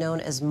 formerly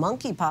known as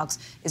monkeypox,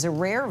 is a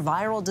rare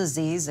viral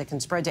disease that can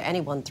spread to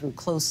anyone through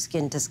close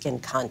skin-to-skin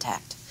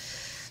contact.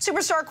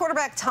 Superstar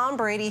quarterback Tom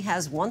Brady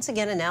has once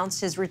again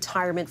announced his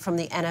retirement from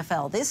the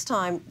NFL, this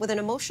time with an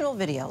emotional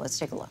video. Let's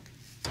take a look.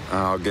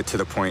 I'll get to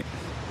the point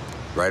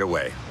right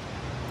away.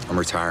 I'm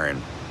retiring.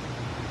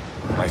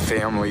 My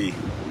family,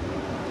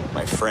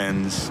 my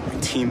friends, my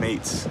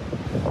teammates,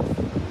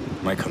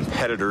 my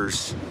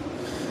competitors.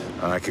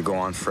 I could go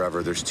on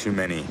forever. There's too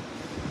many.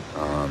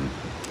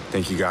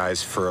 Thank you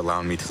guys for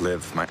allowing me to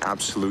live my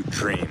absolute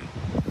dream.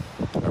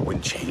 I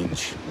wouldn't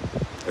change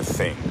a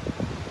thing.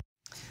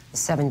 The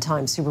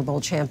seven-time Super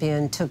Bowl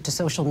champion took to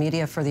social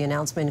media for the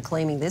announcement,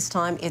 claiming this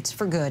time it's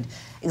for good.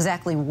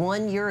 Exactly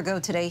 1 year ago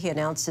today, he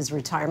announced his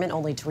retirement,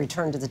 only to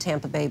return to the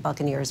Tampa Bay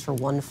Buccaneers for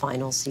one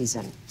final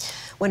season.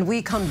 When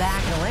we come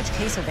back, an alleged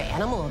case of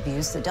animal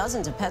abuse. The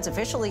dozens of pets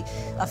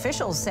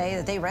officials say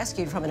that they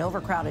rescued from an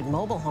overcrowded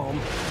mobile home.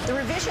 The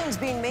revisions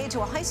being made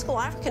to a high school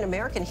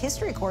African-American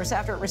history course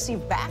after it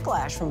received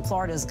backlash from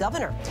Florida's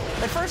governor.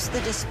 But first, the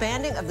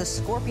disbanding of the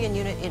Scorpion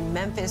unit in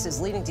Memphis is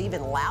leading to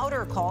even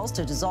louder calls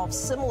to dissolve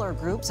similar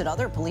groups at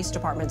other police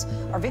departments.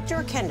 Our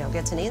Victor Kendo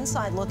gets an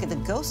inside look at the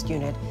Ghost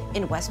unit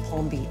in West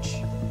Palm Beach.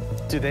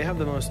 Do they have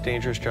the most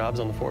dangerous jobs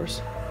on the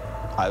force?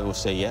 I will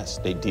say yes.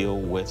 They deal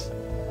with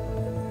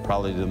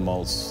probably the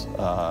most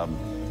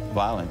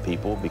violent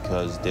people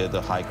because they're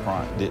the high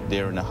crime.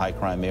 They're in the high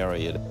crime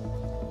area.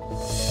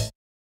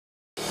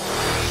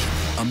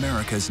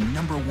 America's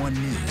 #1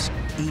 news,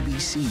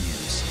 ABC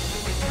News.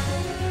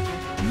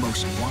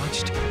 Most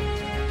watched,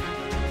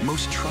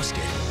 most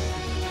trusted,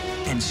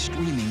 and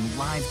streaming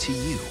live to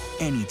you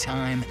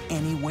anytime,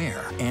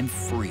 anywhere, and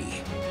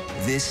free.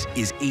 This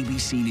is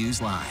ABC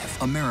News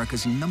Live,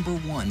 America's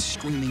 #1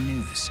 streaming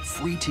news,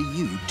 free to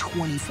you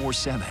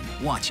 24/7.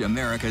 Watch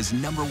America's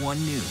 #1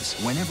 news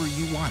whenever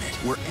you want it,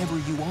 wherever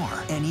you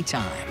are,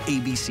 anytime.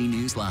 ABC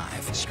News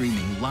Live,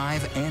 streaming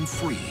live and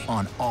free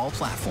on all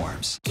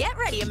platforms. Get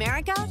ready,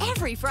 America,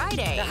 every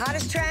Friday. The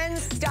hottest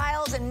trends,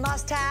 styles, and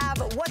must-have.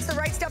 What's the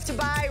right stuff to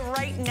buy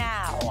right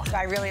now?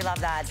 I really love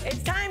that.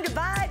 It's time to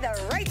buy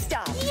the right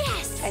stuff.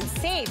 Yes! And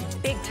save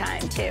big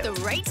time, too. The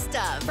right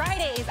stuff.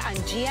 Fridays on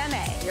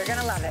GMA. You're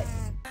gonna love it.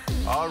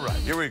 All right,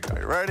 here we go.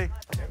 You ready?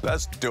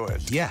 Let's do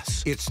it.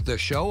 Yes, it's the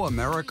show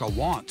America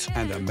wants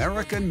and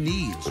America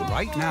needs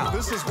right now.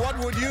 This is What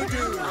Would You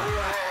Do?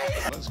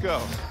 Let's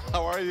go.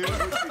 How are you?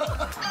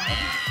 How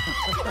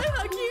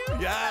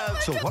cute.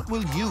 Yes. So what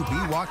will you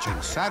be watching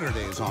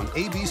Saturdays on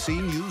ABC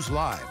News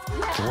Live?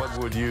 What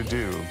would you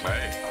do?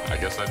 Hey, I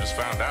guess I just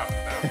found out.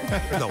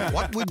 The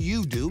What Would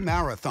You Do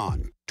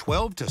Marathon,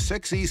 12 to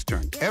 6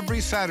 Eastern, every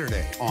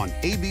Saturday on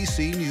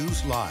ABC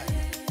News Live.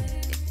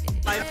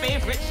 My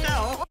favorite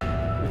show.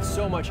 With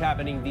so much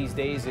happening these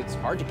days, it's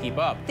hard to keep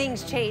up.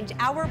 Things change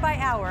hour by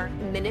hour,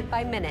 minute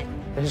by minute.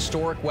 The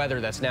historic weather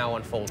that's now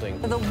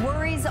unfolding. The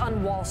worries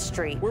on Wall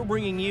Street. We're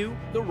bringing you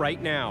the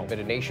Right Now. But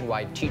a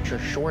nationwide teacher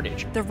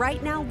shortage. The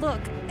Right Now look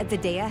at the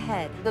day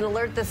ahead. An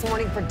alert this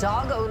morning for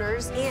dog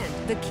owners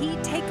and the key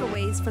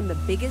takeaways from the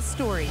biggest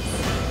stories.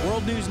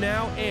 World News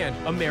Now and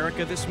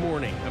America This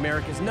Morning,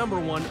 America's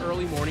 #1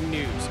 early morning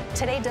news.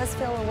 Today does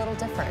feel a little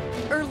different.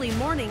 Early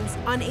mornings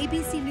on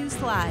ABC News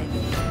Live.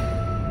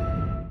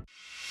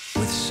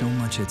 With so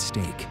much at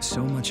stake,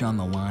 so much on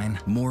the line,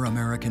 more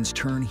Americans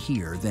turn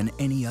here than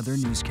any other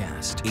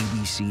newscast.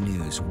 ABC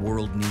News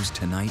World News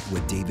Tonight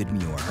with David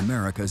Muir,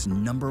 America's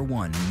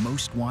 #1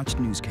 most watched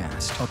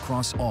newscast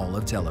across all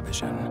of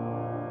television.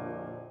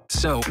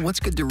 So, what's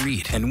good to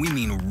read? And we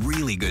mean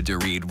really good to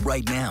read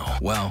right now.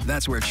 Well,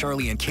 that's where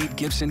Charlie and Kate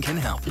Gibson can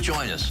help.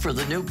 Join us for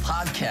the new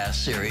podcast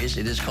series.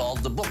 It is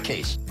called The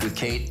Bookcase with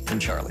Kate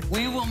and Charlie.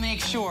 We will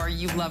make sure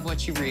you love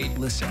what you read.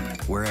 Listen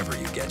wherever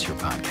you get your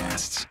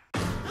podcasts.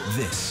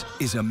 This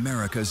is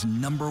America's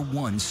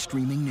 #1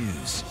 streaming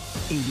news.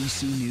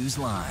 ABC News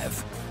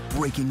Live.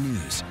 Breaking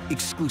news,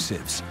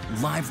 exclusives,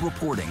 live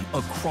reporting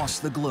across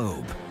the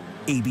globe.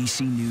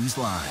 ABC News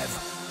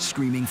Live.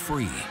 Streaming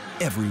free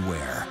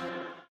everywhere.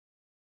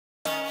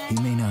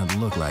 He may not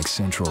look like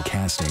central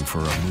casting for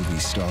a movie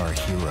star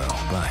hero,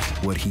 but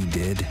what he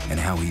did and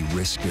how he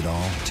risked it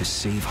all to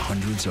save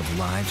hundreds of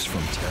lives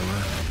from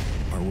terror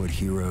are what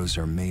heroes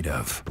are made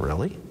of.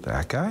 Really?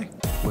 That guy?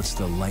 What's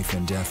the life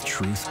and death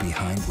truth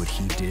behind what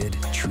he did?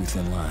 Truth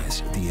and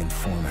Lies, The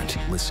Informant.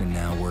 Listen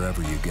now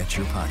wherever you get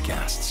your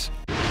podcasts.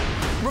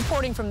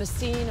 Reporting from the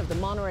scene of the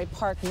Monterey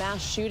Park mass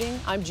shooting,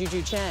 I'm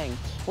Juju Chang.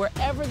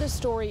 Wherever the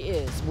story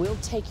is, we'll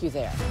take you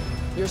there.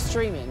 You're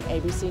streaming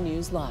ABC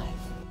News Live.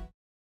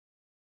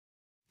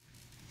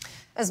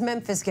 As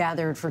Memphis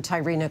gathered for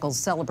Tyree Nichols'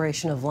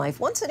 celebration of life,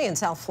 one city in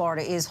South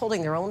Florida is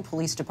holding their own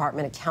police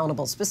department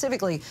accountable,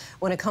 specifically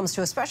when it comes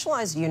to a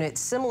specialized unit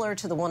similar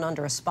to the one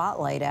under a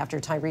spotlight after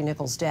Tyree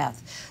Nichols'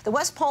 death. The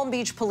West Palm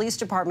Beach Police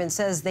Department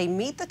says they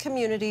meet the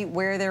community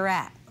where they're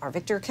at. Our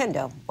Victor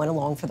Kendo went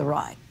along for the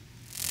ride.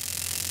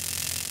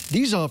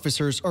 These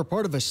officers are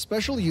part of a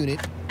special unit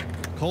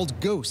called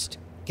GHOST,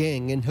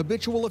 Gang and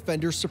Habitual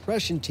Offender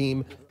Suppression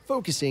Team,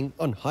 focusing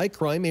on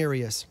high-crime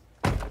areas.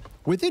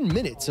 Within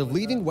minutes of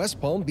leaving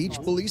West Palm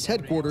Beach Police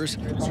Headquarters,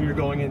 So you're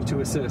going in to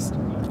assist?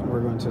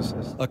 We're going to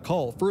assist. a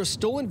call for a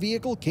stolen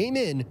vehicle came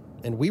in,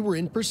 and we were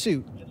in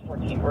pursuit.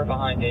 14, we're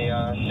behind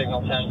a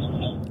signal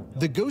 10.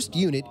 The GHOST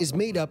unit is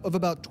made up of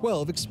about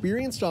 12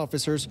 experienced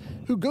officers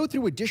who go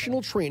through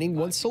additional training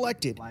once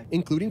selected,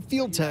 including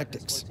field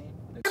tactics.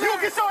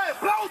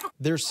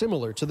 They're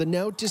similar to the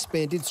now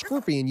disbanded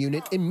Scorpion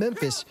unit in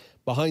Memphis,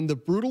 behind the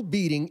brutal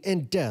beating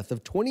and death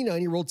of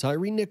 29-year-old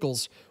Tyree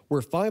Nichols,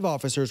 where 5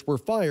 officers were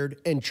fired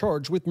and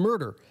charged with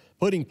murder,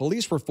 putting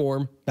police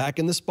reform back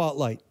in the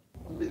spotlight.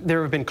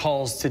 There have been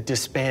calls to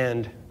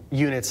disband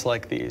units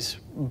like these,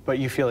 but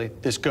you feel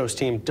like this GHOST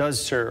team does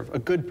serve a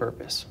good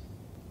purpose.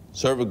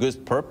 Serve a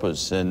good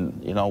purpose,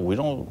 and you know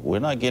we're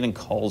not getting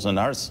calls in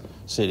our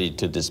city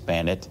to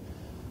disband it.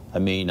 I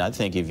mean, I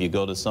think if you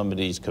go to some of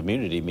these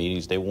community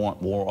meetings, they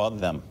want more of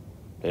them.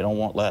 They don't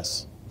want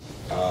less.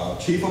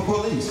 Chief of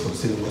Police for the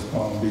City of West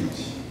Palm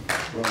Beach.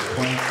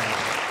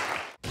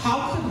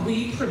 How could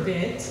we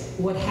prevent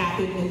what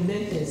happened in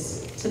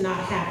Memphis to not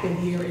happen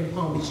here in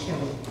Palm Beach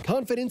County?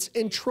 Confidence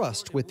and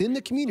trust within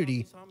the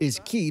community is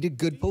key to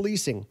good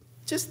policing.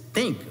 Just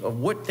think of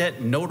what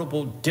that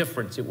notable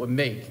difference it would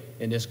make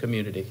in this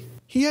community.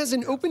 He has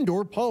an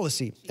open-door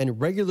policy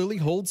and regularly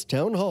holds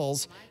town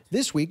halls,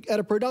 this week at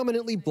a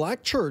predominantly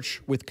black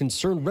church with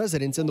concerned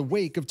residents in the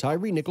wake of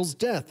Tyree Nichols'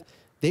 death.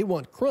 They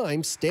want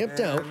crime stamped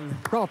out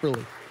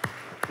properly.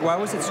 Why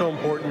was it so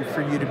important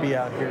for you to be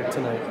out here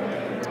tonight?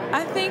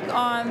 I think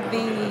on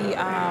the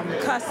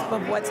cusp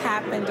of what's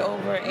happened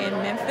over in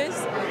Memphis,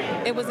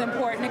 it was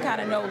important to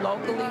kind of know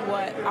locally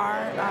what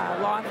our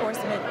law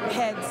enforcement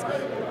heads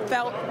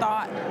felt,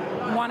 thought,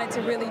 wanted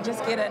to really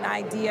just get an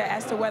idea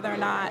as to whether or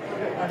not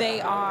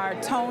they are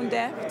tone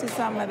deaf to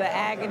some of the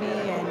agony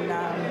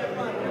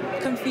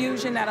and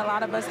confusion that a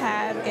lot of us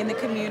have in the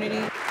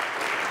community.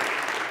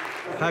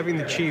 Having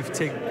the chief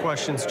take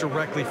questions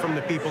directly from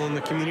the people in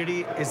the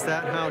community, is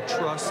that how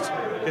trust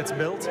gets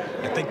built?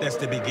 I think that's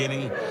the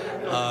beginning.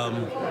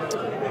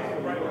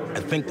 I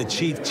think the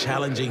chief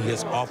challenging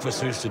his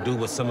officers to do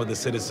what some of the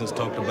citizens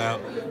talked about,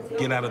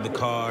 get out of the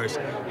cars,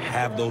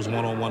 have those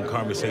one-on-one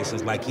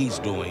conversations like he's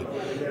doing.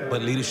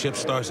 But leadership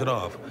starts it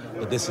off,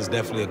 but this is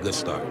definitely a good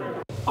start.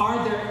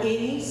 Are there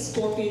any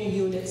Scorpion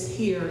units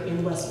here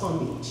in West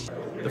Palm Beach?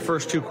 The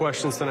first 2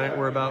 questions tonight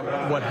were about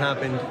what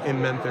happened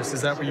in Memphis.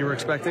 Is that what you were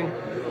expecting?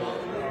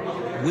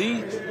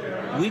 We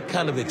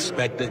kind of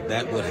expected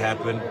that would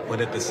happen,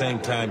 but at the same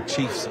time,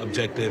 Chief's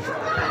objective,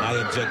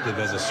 my objective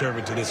as a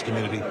servant to this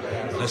community,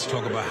 let's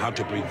talk about how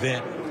to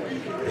prevent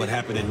what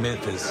happened in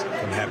Memphis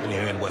from happening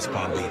here in West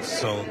Palm Beach.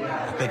 So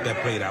I think that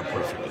played out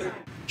perfectly.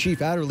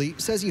 Chief Adderley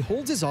says he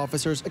holds his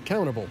officers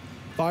accountable,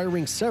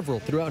 firing several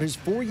throughout his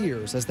 4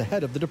 years as the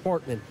head of the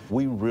department.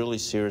 We really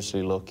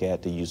seriously look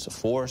at the use of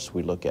force,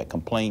 we look at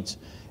complaints,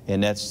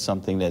 and that's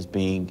something that's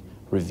being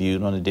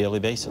reviewed on a daily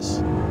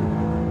basis.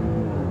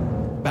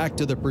 Back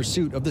to the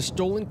pursuit of the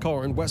stolen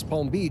car in West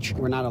Palm Beach.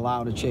 We're not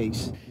allowed to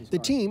chase. The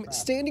team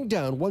standing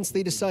down once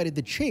they decided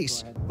the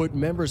chase put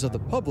members of the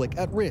public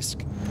at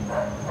risk.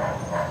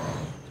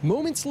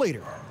 Moments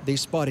later, they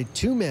spotted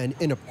 2 men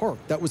in a park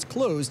that was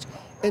closed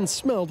and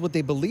smelled what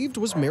they believed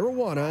was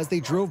marijuana as they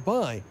drove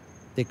by.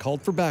 They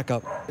called for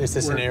backup. Is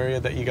this an area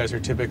that you guys are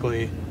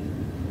typically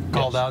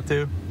called out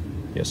to?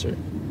 Yes, sir.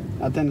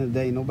 At the end of the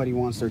day, nobody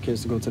wants their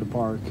kids to go to the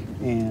park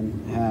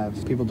and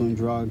have people doing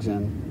drugs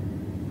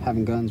and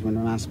having guns when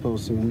they're not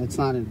supposed to, and it's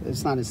not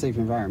a safe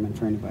environment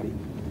for anybody.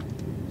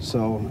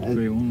 So at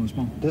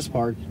this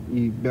park,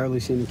 you barely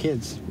see any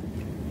kids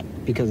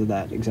because of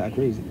that exact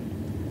reason,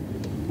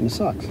 and it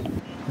sucks.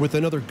 With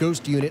another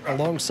ghost unit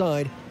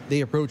alongside,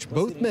 they approach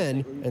both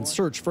men and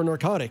search for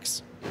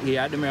narcotics. He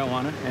had the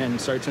marijuana, and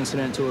search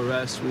incident to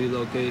arrest. We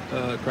locate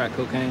crack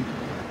cocaine.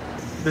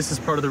 This is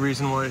part of the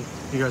reason why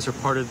you guys are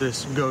part of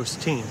this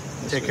ghost team.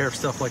 Take care of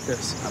stuff like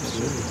this.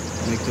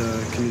 Absolutely. Make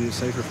the community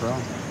safer for all,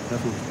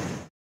 definitely.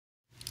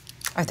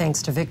 Our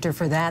thanks to Victor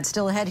for that.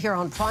 Still ahead here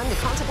on Prime, the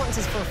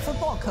consequences for a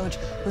football coach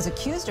who's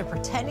accused of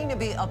pretending to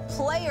be a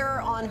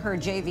player on her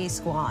JV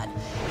squad.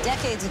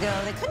 Decades ago,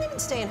 they couldn't even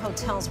stay in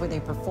hotels where they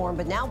performed,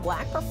 but now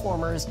black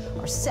performers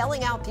are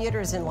selling out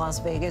theaters in Las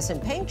Vegas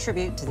and paying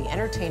tribute to the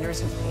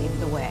entertainers who paved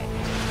the way.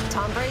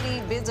 Tom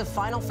Brady bids a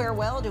final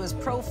farewell to his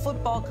pro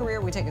football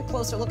career. We take a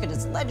closer look at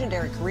his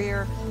legendary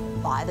career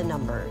by the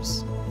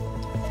numbers.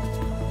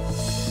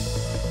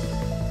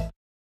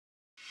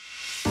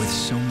 With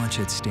so much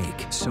at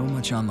stake, so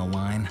much on the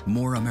line,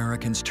 more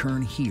Americans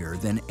turn here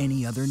than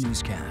any other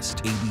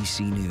newscast.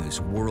 ABC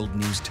News World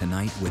News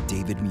Tonight with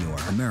David Muir,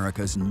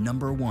 America's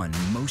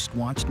 #1 most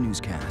watched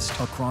newscast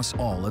across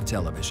all of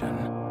television.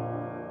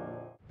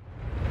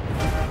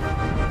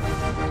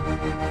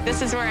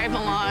 This is where I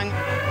belong.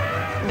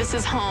 This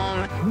is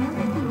home.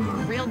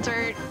 Real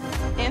dirt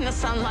in the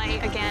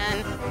sunlight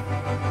again.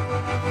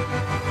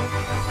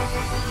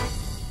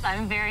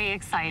 I'm very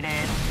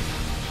excited.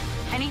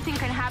 Anything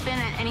could happen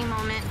at any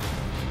moment.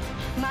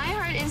 My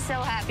heart is so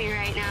happy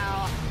right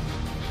now.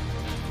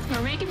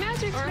 We're making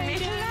magic. We're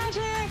making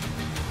magic.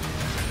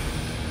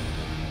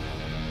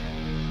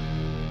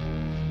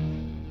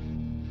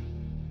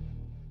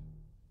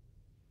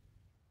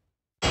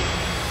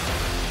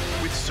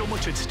 With so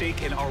much at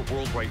stake in our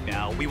world right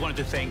now, we wanted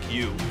to thank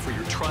you for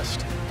your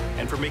trust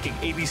and for making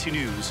ABC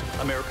News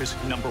America's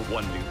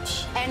 #1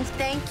 news. And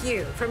thank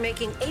you for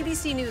making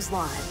ABC News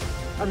Live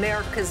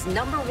America's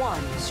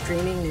 #1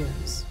 streaming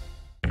news.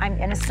 I'm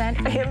innocent.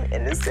 I am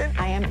innocent.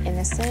 I am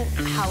innocent.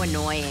 How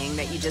annoying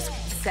that you just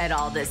said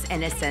all this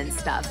innocent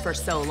stuff for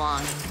so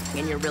long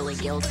and you're really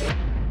guilty.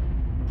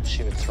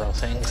 She would throw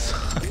things.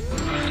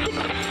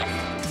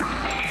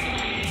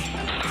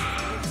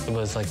 It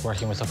was like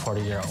working with a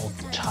 40-year-old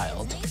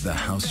child. The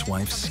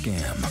housewife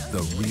scam,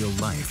 the real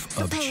life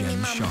of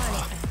Jen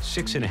Shaw.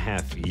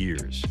 6.5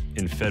 years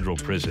in federal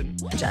prison.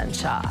 Jen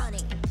Shaw,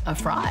 a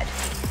fraud.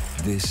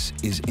 This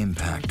is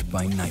Impact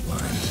by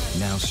Nightline,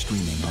 now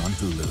streaming on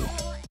Hulu.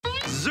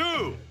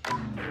 Zoo!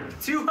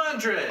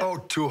 200! Oh,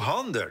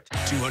 200.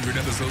 200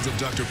 episodes of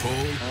Dr. Pol.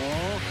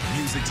 Oh.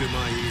 Music to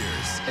my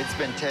ears. It's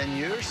been 10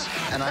 years,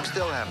 and I'm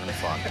still having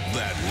fun.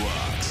 That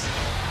rocks.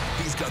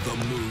 He's got the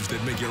moves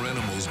that make your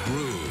animals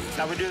groove.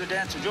 Now we do the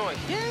dance of joy.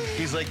 Yay.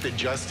 He's like the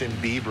Justin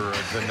Bieber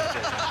of the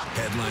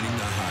Headlining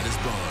the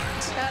hottest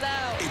barns. Shout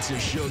out. It's a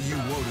show you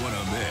won't want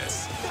to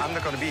miss. I'm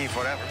not going to be here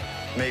forever.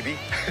 Maybe.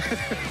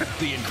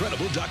 The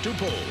Incredible Dr.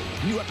 Pol.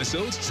 New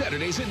episodes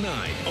Saturdays at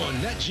 9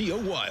 on Nat Geo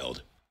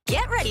Wild.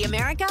 Get ready,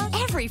 America,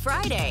 every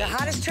Friday. The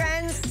hottest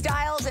trends,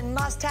 styles, and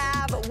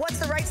must-have. What's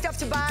the right stuff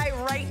to buy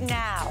right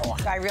now?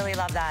 I really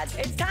love that.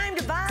 It's time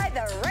to buy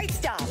the right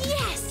stuff.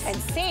 Yes. And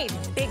save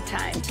big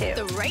time, too.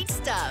 The right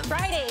stuff.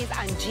 Fridays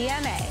on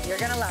GMA. You're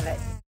going to love it.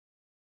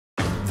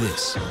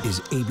 This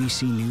is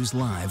ABC News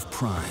Live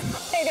Prime.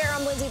 Hey there,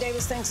 I'm Lindsay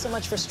Davis. Thanks so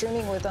much for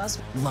streaming with us.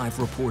 Live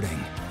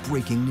reporting,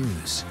 breaking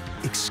news,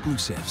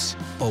 exclusives,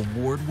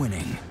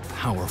 award-winning,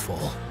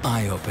 powerful,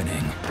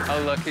 eye-opening. How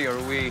lucky are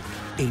we?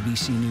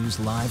 ABC News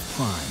Live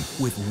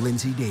Prime with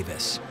Lindsay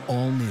Davis.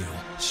 All new,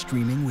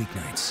 streaming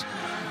weeknights.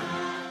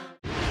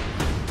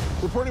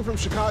 Reporting from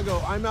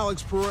Chicago, I'm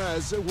Alex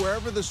Perez.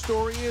 Wherever the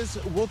story is,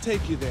 we'll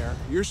take you there.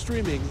 You're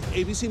streaming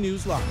ABC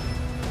News Live.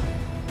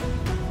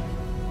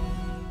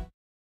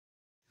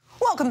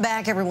 Welcome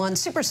back, everyone.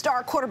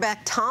 Superstar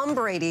quarterback Tom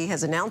Brady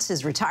has announced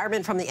his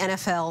retirement from the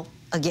NFL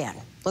again.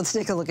 Let's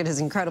take a look at his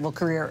incredible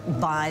career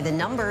by the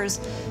numbers.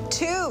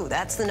 2,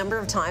 that's the number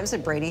of times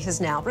that Brady has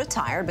now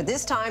retired, but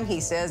this time he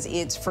says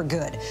it's for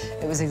good.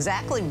 It was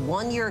exactly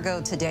 1 year ago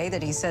today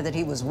that he said that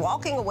he was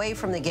walking away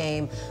from the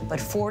game,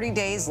 but 40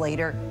 days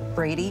later,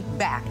 Brady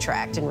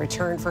backtracked and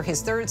returned for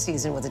his 3rd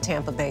season with the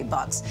Tampa Bay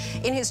Bucks.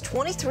 In his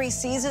 23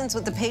 seasons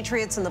with the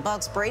Patriots and the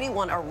Bucks, Brady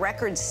won a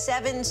record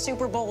 7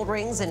 Super Bowl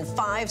rings and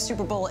 5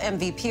 Super Bowl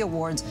MVP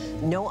awards.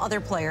 No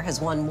other player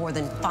has won more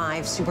than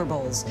 5 Super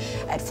Bowls.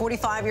 At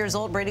 45 years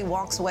old, Brady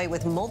walks away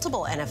with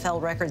multiple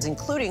NFL records,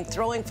 including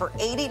throwing for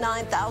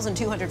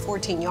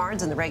 89,214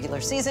 yards in the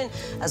regular season,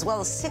 as well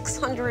as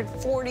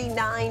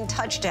 649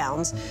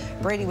 touchdowns.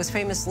 Brady was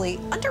famously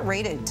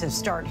underrated to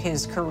start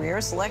his career,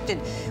 selected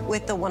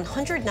with the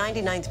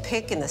 199th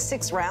pick in the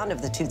 6th round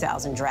of the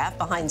 2000 draft,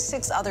 behind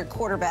 6 other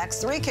quarterbacks,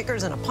 3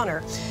 kickers, and a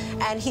punter.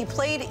 And he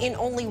played in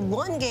only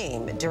 1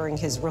 game during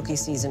his rookie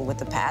season with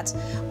the Pats.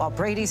 While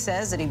Brady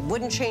says that he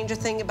wouldn't change a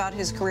thing about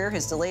his career,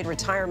 his delayed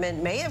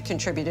retirement may have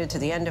contributed to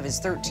the end of his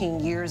 13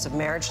 years of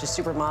marriage to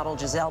supermodel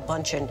Gisele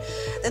Bündchen.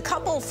 The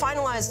couple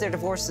finalized their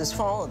divorce this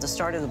fall at the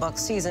start of the Bucs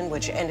season,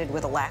 which ended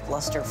with a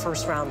lackluster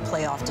first-round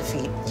playoff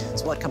defeat.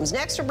 So what comes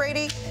next for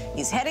Brady?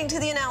 He's heading to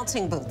the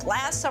announcing booth.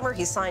 Last summer,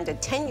 he signed a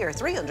 10-year,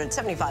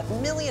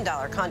 $375 million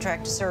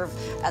contract to serve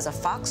as a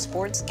Fox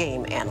Sports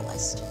game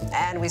analyst.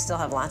 And we still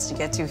have lots to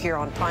get to here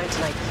on Prime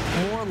tonight.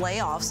 More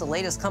layoffs, the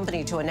latest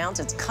company to announce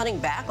it's cutting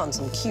back on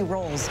some key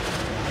roles.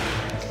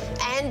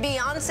 And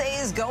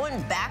Beyonce is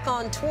going back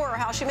on tour,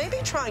 how she may be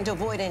trying to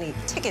avoid any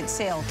ticket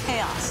sale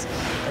chaos.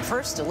 But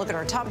first, a look at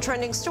our top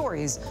trending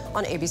stories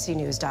on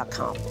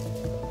abcnews.com.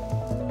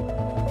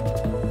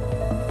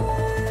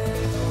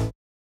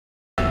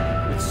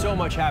 So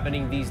much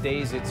happening these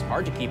days, it's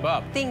hard to keep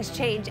up. Things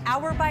change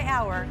hour by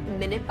hour,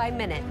 minute by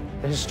minute.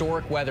 The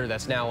historic weather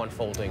that's now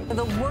unfolding.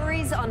 The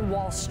worries on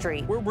Wall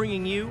Street. We're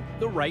bringing you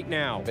the Right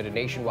Now. But a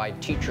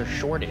nationwide teacher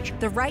shortage.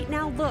 The Right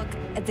Now look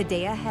at the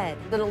day ahead.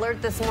 An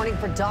alert this morning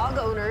for dog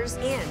owners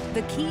and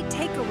the key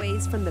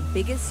takeaways from the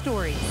biggest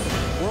stories.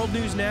 World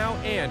News Now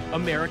and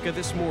America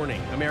This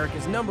Morning,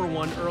 America's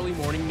 #1 early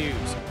morning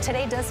news.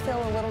 Today does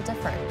feel a little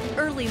different.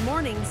 Early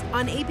mornings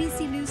on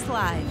ABC News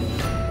Live.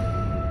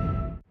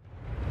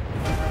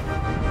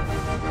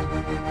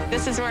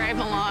 This is where I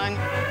belong.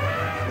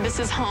 This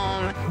is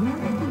home.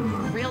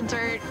 Real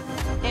dirt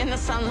in the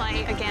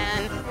sunlight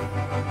again.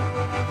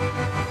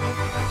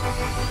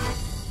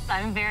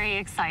 I'm very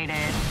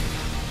excited.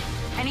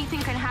 Anything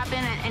could happen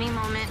at any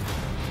moment.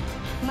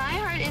 My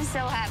heart is so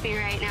happy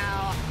right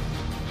now.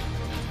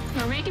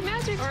 We're making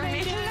magic. We're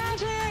making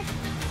magic.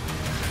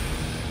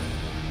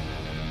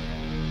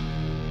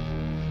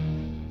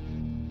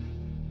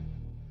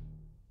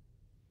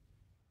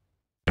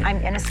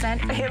 I'm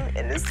innocent. I am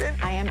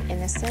innocent. I am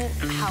innocent.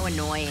 How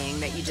annoying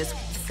that you just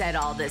said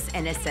all this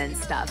innocent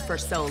stuff for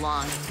so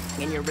long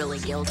and you're really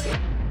guilty.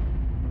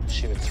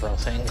 She would throw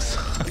things.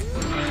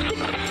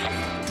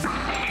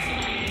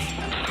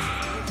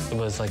 It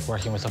was like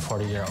working with a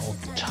 40-year-old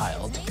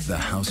child. The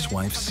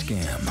housewife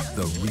scam,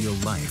 the real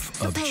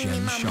life of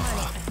Jen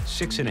Shaw.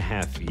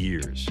 6.5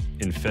 years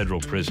in federal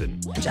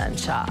prison. Jen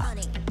Shaw,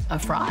 a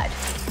fraud.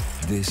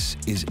 This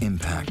is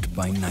Impact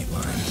by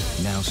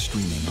Nightline, now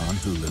streaming on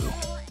Hulu.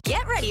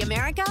 Get ready,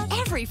 America,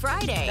 every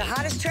Friday. The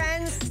hottest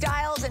trends,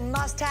 styles, and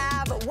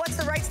must-have. What's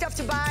the right stuff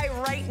to buy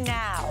right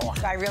now?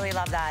 I really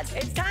love that.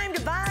 It's time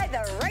to buy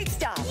the right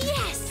stuff.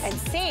 Yes! And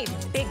save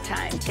big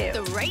time, too.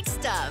 The right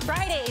stuff.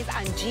 Fridays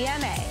on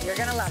GMA. You're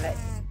gonna love it.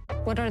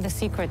 What are the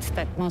secrets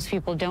that most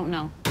people don't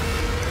know?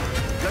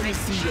 Let me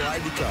see your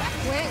ID card.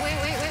 Wait.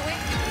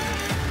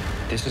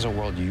 This is a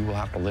world you will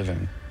have to live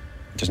in.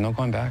 There's no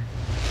going back.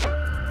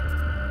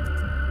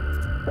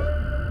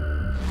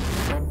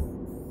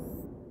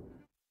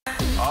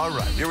 All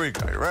right, here we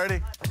go. You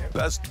ready?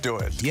 Let's do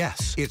it.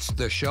 Yes, it's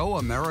the show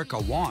America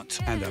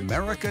wants and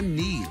America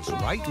needs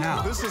right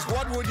now. This is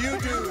What Would You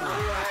Do?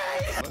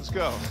 Let's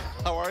go.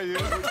 How are you?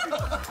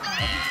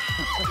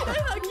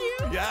 How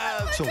cute.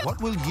 Yes. So what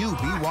will you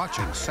be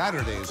watching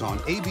Saturdays on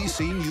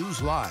ABC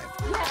News Live?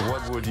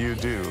 What would you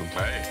do?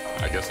 Hey,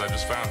 I guess I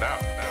just found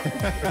out.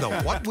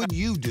 The What Would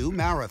You Do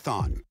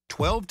Marathon,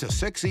 12 to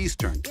 6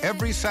 Eastern,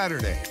 every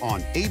Saturday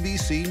on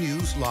ABC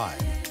News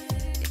Live.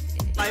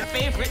 My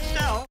favorite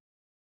show.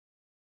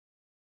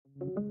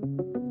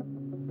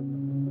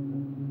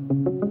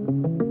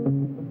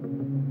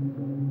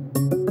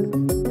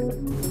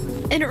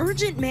 An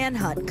urgent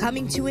manhunt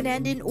coming to an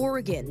end in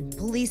Oregon.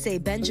 Police say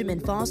Benjamin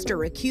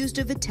Foster, accused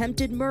of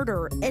attempted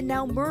murder and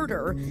now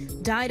murder,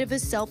 died of a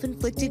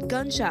self-inflicted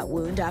gunshot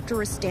wound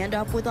after a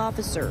standoff with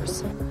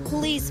officers.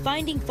 Police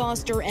finding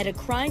Foster at a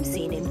crime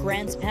scene in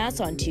Grants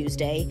Pass on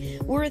Tuesday,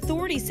 where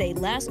authorities say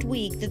last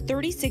week the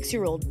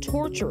 36-year-old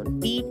tortured,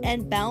 beat,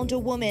 and bound a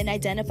woman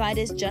identified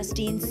as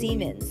Justine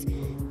Siemens.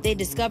 They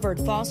discovered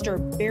Foster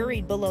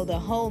buried below the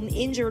home,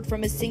 injured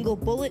from a single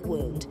bullet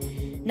wound.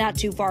 Not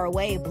too far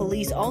away,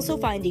 police also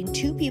finding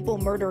 2 people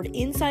murdered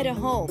inside a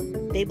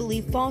home. They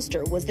believe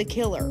Foster was the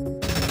killer.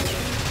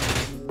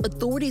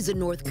 Authorities in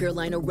North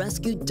Carolina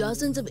rescued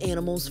dozens of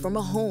animals from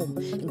a home,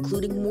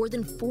 including more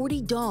than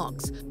 40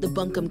 dogs. The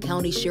Buncombe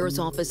County Sheriff's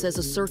Office says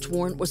a search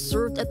warrant was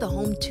served at the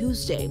home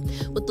Tuesday,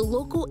 with the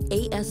local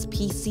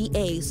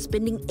ASPCA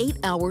spending 8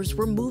 hours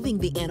removing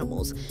the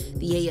animals.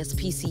 The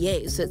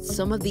ASPCA said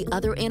some of the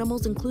other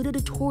animals included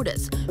a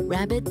tortoise,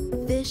 rabbit,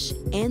 fish,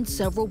 and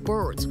several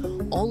birds,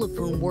 all of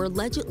whom were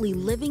allegedly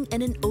living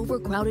in an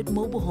overcrowded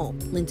mobile home.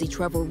 Lindsay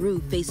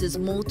Trevor-Rue faces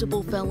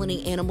multiple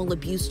felony animal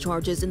abuse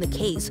charges in the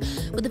case,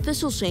 with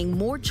officials saying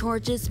more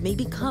charges may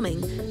be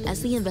coming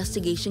as the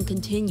investigation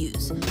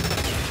continues.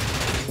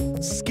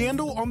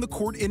 Scandal on the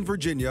court in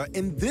Virginia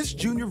in this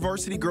junior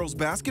varsity girls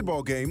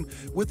basketball game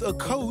with a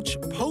coach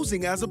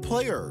posing as a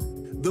player.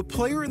 The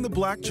player in the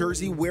black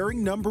jersey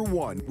wearing number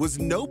 1 was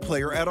no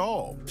player at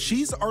all.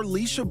 She's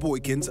Arlisha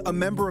Boykins, a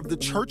member of the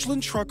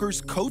Churchland Truckers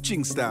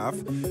coaching staff.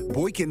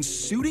 Boykins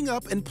suiting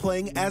up and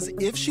playing as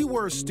if she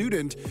were a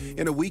student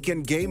in a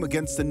weekend game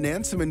against the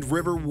Nansemond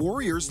River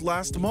Warriors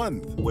last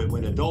month.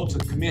 When adults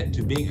commit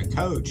to being a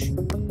coach,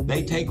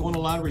 they take on a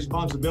lot of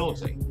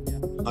responsibility.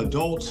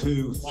 Adults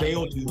who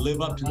fail to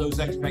live up to those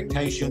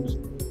expectations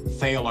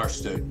fail our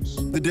students.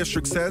 The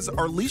district says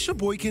Arlisha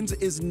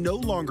Boykins is no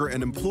longer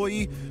an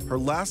employee. Her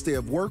last day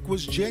of work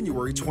was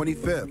January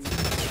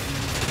 25th.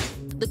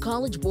 The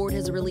College Board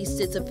has released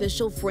its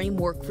official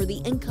framework for the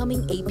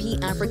incoming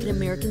AP African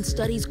American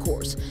Studies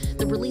course.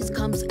 The release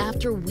comes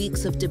after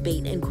weeks of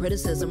debate and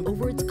criticism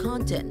over its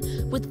content,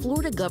 with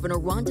Florida Governor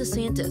Ron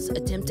DeSantis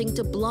attempting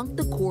to block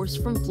the course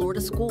from Florida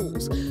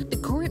schools. The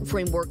current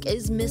framework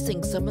is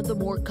missing some of the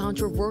more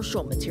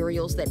controversial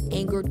materials that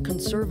angered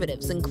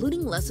conservatives,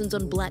 including lessons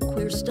on Black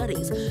queer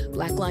studies,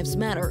 Black Lives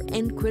Matter,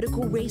 and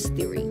critical race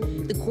theory.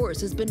 The course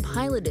has been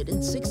piloted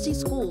in 60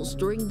 schools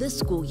during this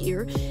school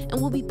year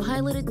and will be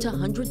piloted to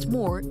hundreds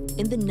more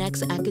in the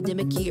next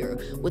academic year,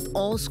 with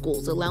all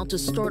schools allowed to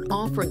start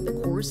offering the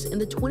course in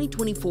the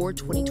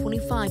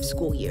 2024-2025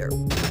 school year.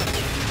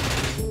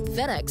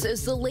 FedEx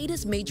is the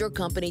latest major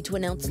company to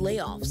announce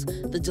layoffs.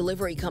 The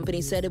delivery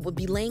company said it would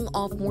be laying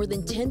off more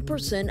than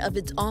 10% of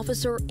its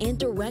officer and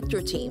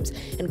director teams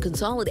and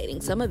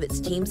consolidating some of its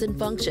teams and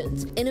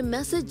functions. In a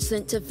message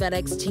sent to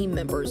FedEx team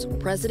members,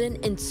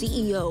 President and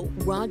CEO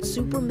Raj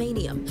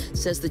Subramaniam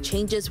says the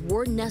changes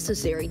were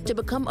necessary to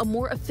become a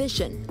more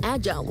efficient,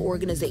 agile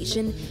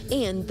organization,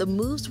 and the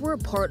moves were a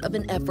part of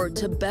an effort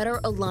to better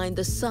align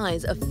the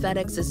size of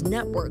FedEx's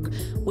network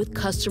with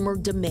customer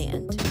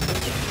demand.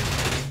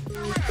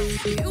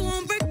 You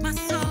won't break my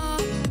soul.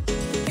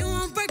 You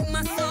won't break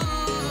my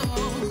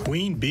soul.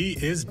 Queen Bee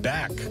is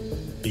back.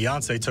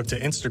 Beyonce took to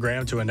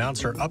Instagram to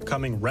announce her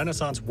upcoming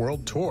Renaissance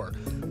World Tour,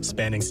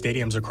 spanning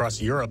stadiums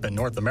across Europe and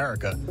North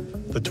America.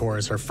 The tour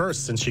is her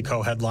first since she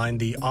co-headlined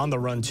the On the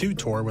Run 2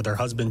 tour with her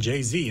husband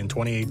Jay-Z in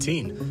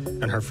 2018,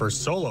 and her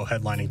first solo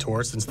headlining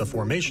tour since the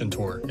Formation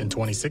Tour in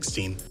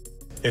 2016.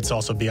 It's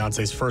also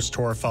Beyonce's first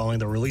tour following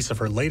the release of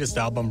her latest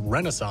album,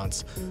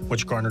 Renaissance,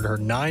 which garnered her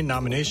 9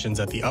 nominations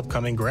at the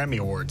upcoming Grammy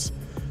Awards.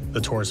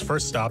 The tour's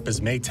first stop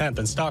is May 10th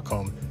in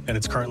Stockholm, and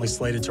it's currently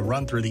slated to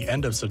run through the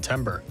end of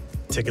September.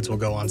 Tickets will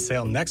go on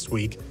sale next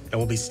week and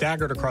will be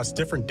staggered across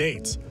different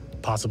dates,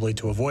 possibly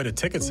to avoid a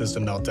ticket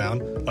system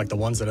meltdown like the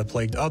ones that have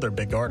plagued other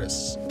big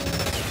artists.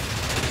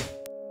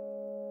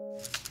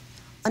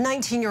 A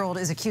 19-year-old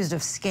is accused of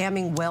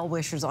scamming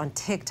well-wishers on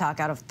TikTok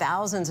out of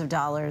thousands of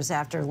dollars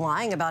after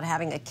lying about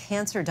having a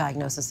cancer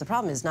diagnosis. The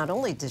problem is not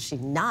only does she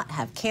not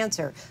have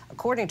cancer,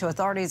 according to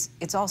authorities,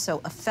 it's also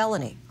a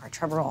felony. Our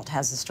Trevor Ault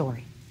has the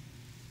story.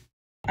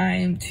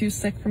 I'm too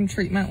sick from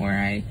treatment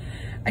where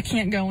I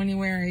can't go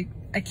anywhere.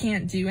 I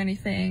can't do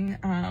anything.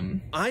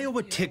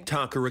 Iowa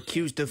TikToker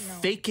accused of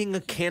faking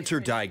a cancer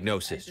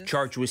diagnosis,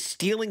 charged with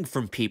stealing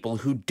from people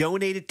who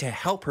donated to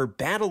help her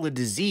battle a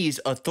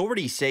disease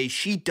authorities say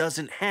she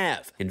doesn't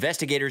have.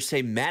 Investigators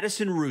say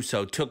Madison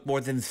Russo took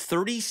more than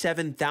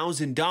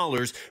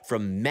 $37,000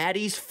 from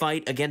Maddie's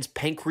fight against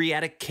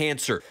pancreatic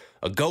cancer.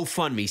 A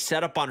GoFundMe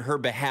set up on her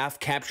behalf,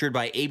 captured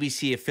by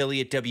ABC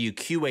affiliate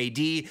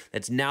WQAD,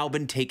 that's now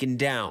been taken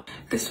down.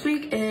 This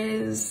week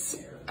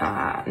is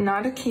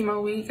not a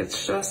chemo week,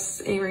 it's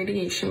just a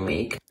radiation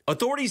week.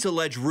 Authorities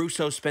allege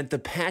Russo spent the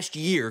past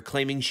year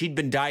claiming she'd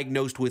been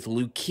diagnosed with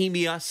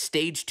leukemia,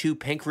 stage 2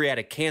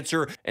 pancreatic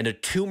cancer, and a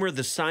tumor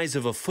the size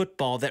of a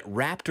football that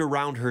wrapped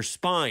around her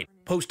spine.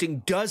 Posting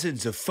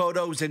dozens of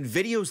photos and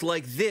videos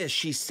like this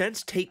she's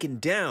since taken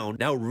down,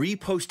 now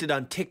reposted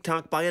on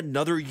TikTok by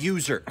another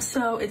user.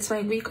 So it's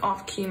my week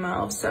off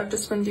chemo, so I've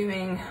just been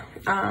doing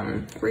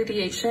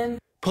radiation.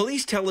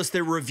 Police tell us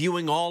they're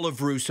reviewing all of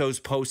Russo's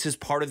posts as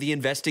part of the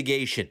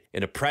investigation.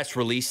 In a press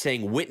release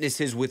saying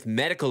witnesses with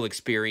medical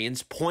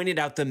experience pointed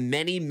out the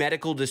many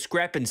medical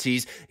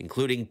discrepancies,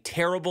 including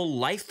terrible,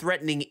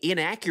 life-threatening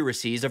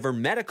inaccuracies of her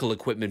medical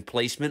equipment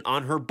placement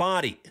on her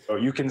body. So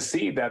you can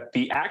see that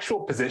the actual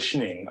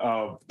positioning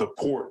of the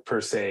port, per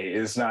se,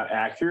 is not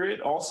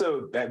accurate.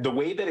 Also, that the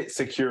way that it's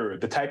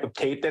secured, the type of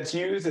tape that's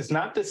used, is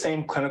not the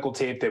same clinical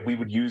tape that we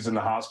would use in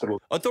the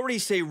hospital.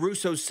 Authorities say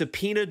Russo's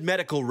subpoenaed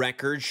medical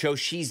records show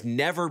she's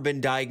never been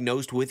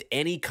diagnosed with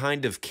any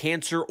kind of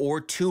cancer or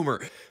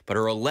tumor, but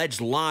her alleged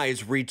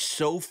lies reached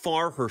so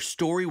far her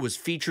story was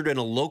featured in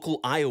a local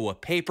Iowa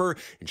paper,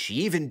 and she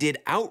even did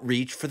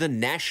outreach for the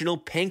National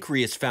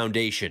Pancreas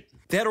Foundation.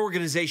 That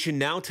organization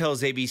now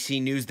tells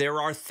ABC News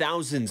there are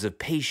thousands of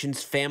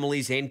patients,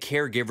 families, and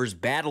caregivers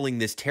battling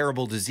this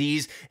terrible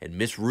disease, and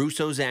Ms.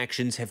 Russo's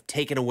actions have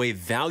taken away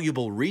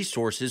valuable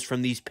resources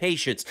from these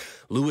patients.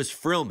 Louis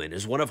Frillman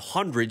is one of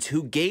hundreds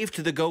who gave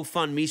to the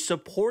GoFundMe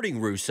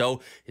supporting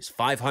Russo. His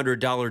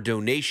 $500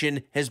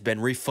 donation has been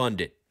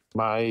refunded.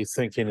 My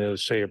thinking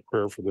is say a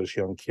prayer for this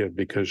young kid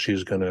because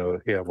she's going to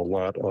have a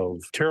lot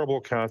of terrible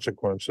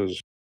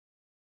consequences.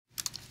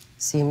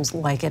 Seems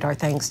like it. Our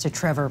thanks to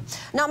Trevor.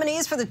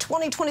 Nominees for the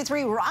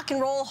 2023 Rock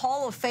and Roll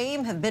Hall of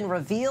Fame have been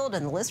revealed,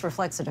 and the list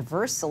reflects a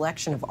diverse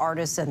selection of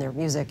artists and their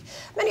music.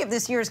 Many of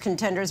this year's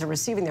contenders are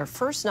receiving their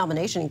first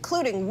nomination,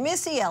 including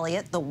Missy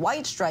Elliott, the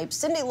White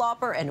Stripes, Cyndi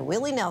Lauper, and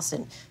Willie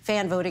Nelson.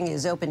 Fan voting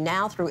is open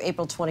now through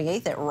April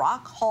 28th at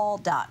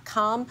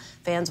rockhall.com.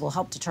 Fans will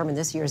help determine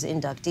this year's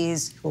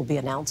inductees, who will be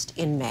announced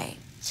in May.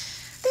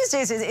 These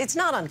days, it's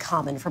not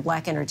uncommon for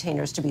black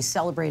entertainers to be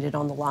celebrated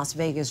on the Las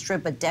Vegas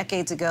Strip, but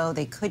decades ago,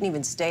 they couldn't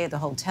even stay at the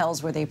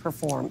hotels where they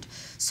performed.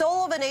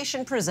 Soul of a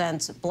Nation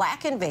presents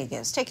Black in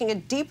Vegas, taking a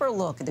deeper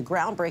look at the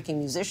groundbreaking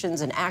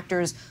musicians and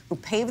actors who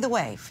paved the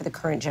way for the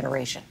current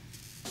generation.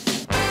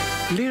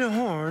 Lena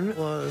Horne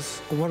was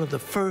one of the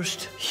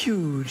first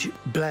huge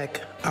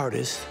black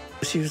artists.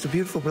 She was a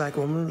beautiful black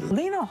woman.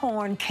 Lena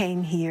Horne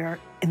came here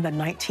in the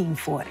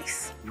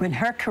 1940s when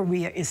her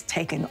career is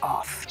taking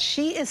off.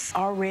 She is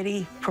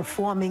already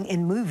performing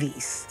in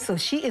movies, so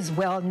she is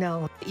well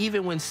known.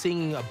 Even when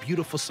singing a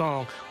beautiful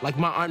song like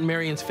my Aunt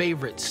Marion's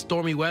favorite,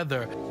 Stormy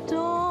Weather.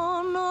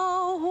 Don't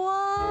know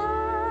why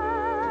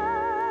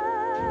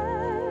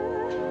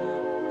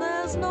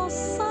there's no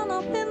sun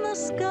up in the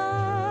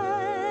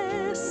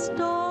sky,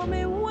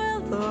 stormy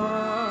weather.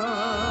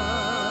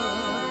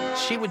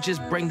 She would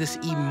just bring this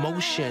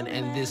emotion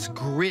and this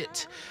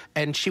grit,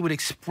 and she would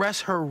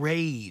express her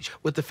rage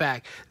with the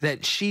fact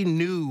that she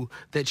knew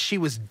that she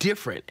was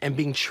different and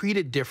being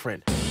treated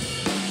different.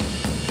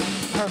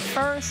 Her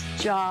first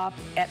job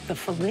at the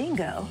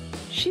Flamingo,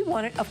 she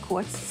wanted, of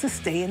course, to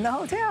stay in the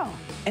hotel.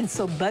 And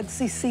so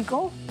Bugsy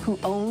Siegel, who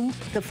owned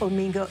the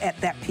Flamingo at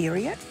that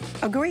period,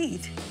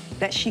 agreed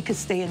that she could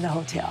stay in the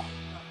hotel.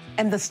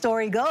 And the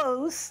story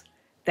goes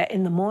that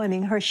in the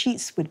morning, her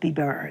sheets would be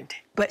burned.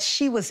 But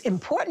she was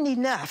important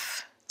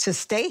enough to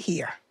stay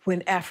here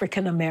when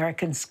African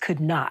Americans could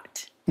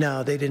not.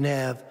 Now, they didn't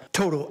have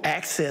total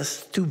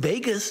access to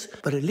Vegas,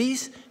 but at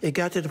least it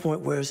got to the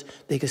point where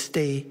they could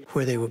stay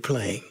where they were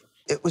playing.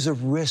 It was a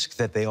risk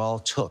that they all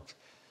took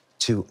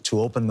to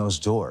open those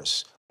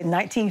doors. In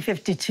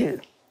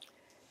 1952,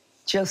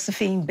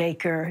 Josephine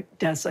Baker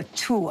does a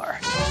tour.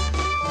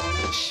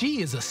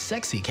 She is a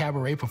sexy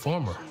cabaret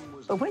performer.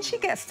 But when she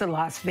gets to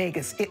Las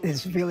Vegas, it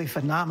is really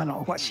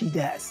phenomenal what she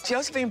does.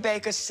 Josephine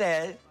Baker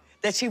said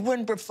that she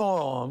wouldn't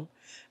perform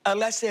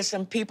unless there's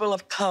some people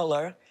of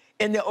color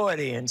in the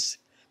audience,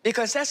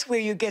 because that's where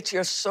you get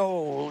your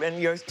soul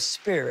and your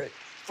spirit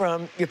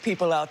from your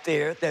people out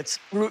there that's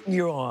rooting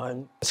you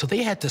on. So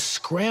they had to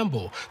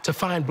scramble to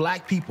find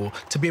black people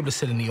to be able to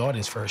sit in the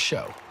audience for her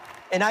show.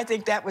 And I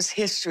think that was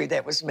history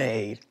that was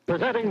made.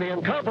 Presenting the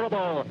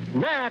incomparable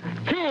Nat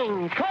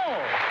King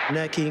Cole.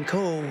 Nat King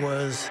Cole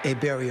was a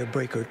barrier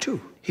breaker,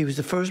 too. He was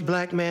the first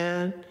black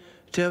man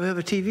to ever have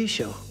a TV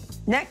show.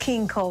 Nat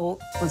King Cole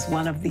was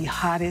one of the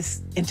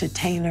hottest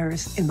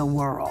entertainers in the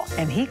world,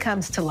 and he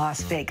comes to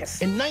Las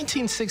Vegas. In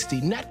 1960,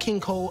 Nat King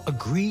Cole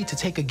agreed to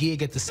take a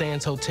gig at the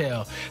Sands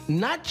Hotel,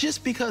 not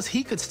just because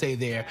he could stay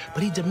there,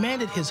 but he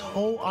demanded his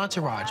whole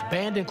entourage,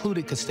 band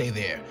included, could stay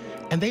there,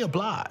 and they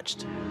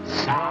obliged.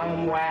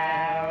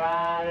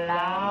 Somewhere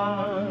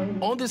along.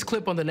 On this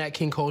clip on the Nat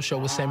King Cole Show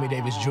with Sammy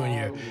Davis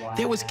Jr.,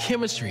 there was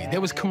chemistry,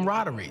 there was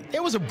camaraderie,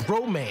 there was a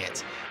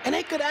bromance, and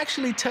they could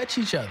actually touch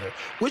each other,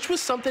 which was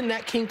something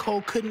Nat King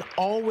Cole couldn't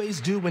always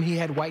do when he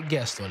had white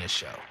guests on his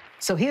show.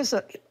 So here's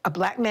a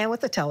black man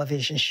with a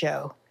television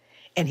show,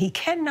 and he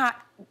cannot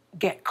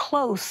get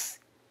close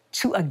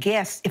to a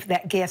guest if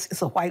that guest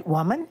is a white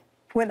woman.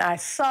 When I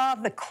saw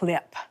the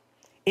clip,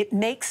 it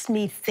makes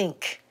me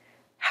think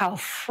how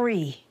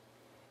free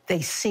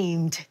they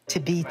seemed to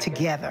be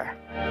together.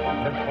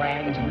 The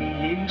friends we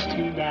used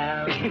to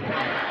know.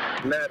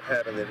 Nat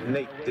had an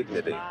innate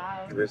dignity.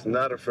 He was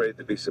not afraid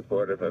to be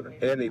supportive of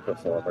any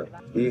performer.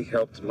 He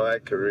helped my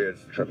career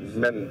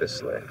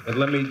tremendously. But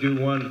let me do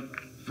one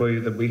for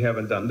you that we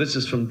haven't done. This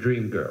is from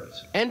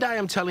Dreamgirls. And I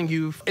Am Telling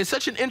You, it's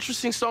such an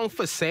interesting song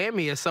for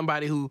Sammy as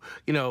somebody who,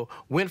 you know,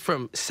 went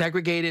from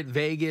segregated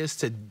Vegas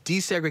to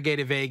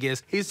desegregated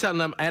Vegas. He's telling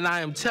them, and I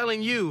am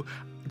telling you,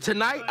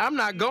 tonight, I'm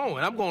not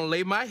going. I'm going to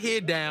lay my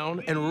head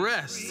down and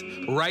rest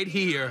right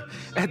here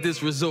at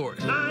this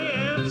resort. I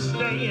am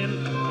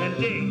staying and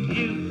dig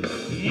you.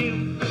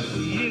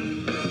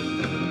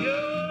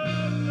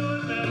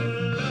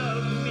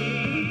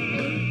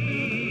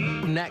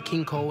 Nat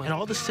King Cole and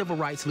all the civil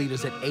rights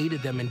leaders that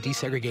aided them in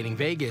desegregating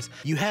Vegas,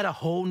 you had a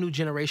whole new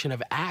generation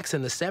of acts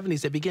in the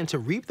 70s that began to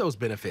reap those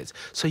benefits.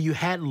 So you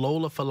had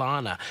Lola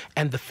Falana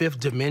and The Fifth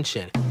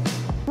Dimension.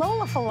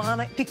 Lola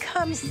Falana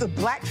becomes the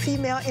black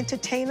female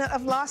entertainer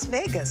of Las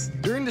Vegas.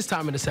 During this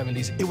time in the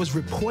 70s, it was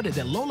reported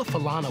that Lola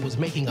Falana was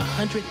making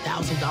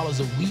 $100,000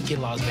 a week in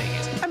Las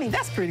Vegas. I mean,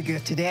 that's pretty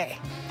good today.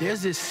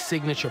 There's this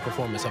signature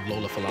performance of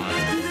Lola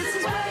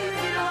Falana.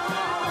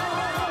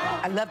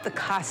 I love the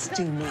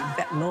costuming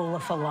that Lola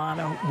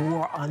Falana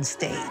wore on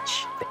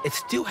stage. It's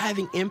still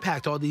having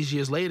impact all these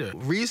years later.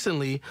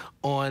 Recently,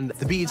 on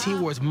the BET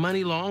Awards,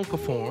 Money Long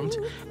performed,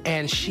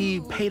 and she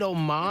paid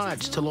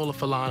homage to Lola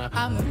Falana.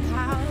 I'm a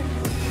power.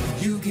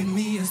 You give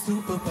me a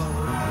Super Bowl.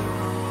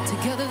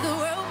 Together the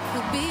world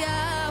could be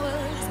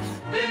ours.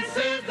 This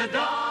is the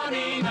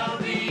dawning of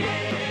the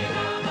age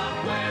of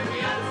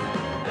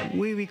Aquarius.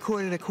 We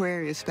recorded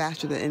Aquarius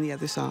faster than any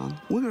other song.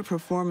 We were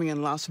performing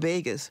in Las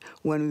Vegas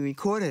when we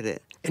recorded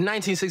it. In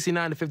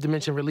 1969, the Fifth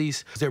Dimension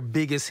released their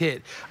biggest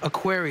hit,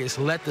 Aquarius,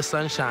 Let the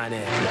Sunshine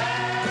In.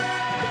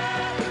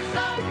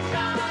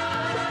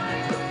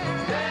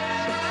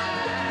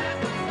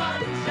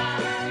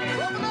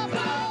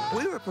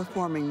 We were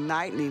performing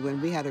nightly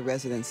when we had a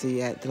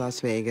residency at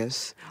Las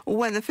Vegas.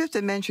 When the Fifth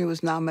Dimension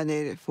was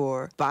nominated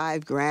for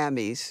 5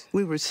 Grammys,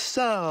 we were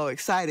so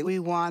excited. We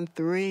won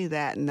 3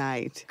 that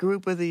night.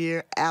 Group of the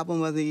Year,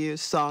 Album of the Year,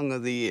 Song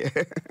of the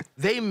Year.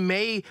 They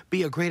may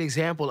be a great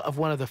example of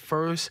one of the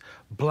first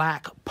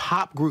black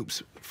pop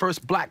groups,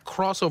 first black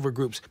crossover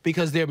groups,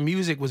 because their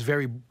music was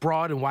very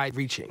broad and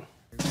wide-reaching.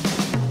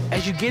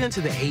 As you get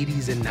into the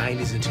 80s and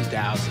 90s and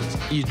 2000s,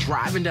 you're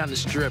driving down the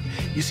Strip,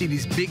 you see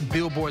these big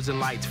billboards and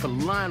lights for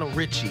Lionel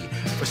Richie,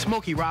 for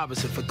Smokey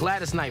Robinson, for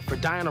Gladys Knight, for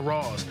Diana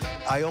Ross.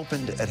 I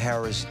opened at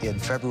Harrah's in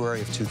February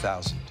of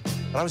 2000.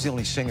 But I was the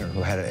only singer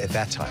who had, at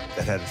that time,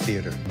 that had a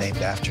theater named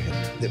after him.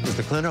 It was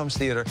the Clint Holmes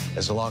Theater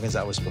as long as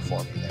I was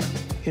performing there.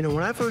 You know,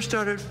 when I first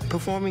started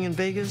performing in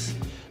Vegas,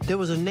 there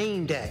was a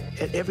name tag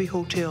at every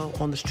hotel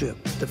on the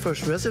Strip. The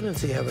first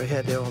residency I ever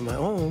had there on my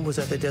own was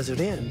at the Desert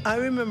Inn. I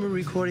remember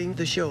recording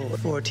the show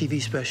for a TV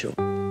special.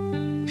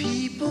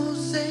 People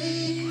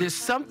say there's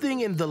something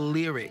in the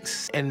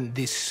lyrics and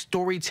the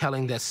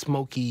storytelling that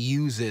Smokey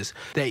uses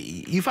that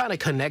you find a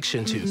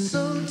connection to.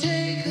 So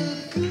take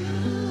a good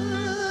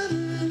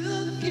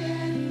look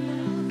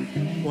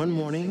at One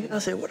morning, I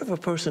said, what if a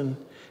person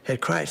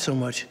had cried so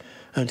much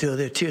until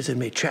their tears had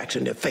made tracks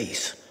in their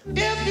face?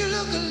 If you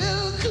look a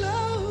little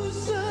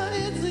closer,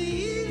 it's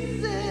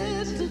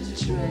easy to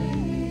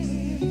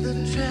trace the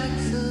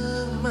tracks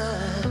of my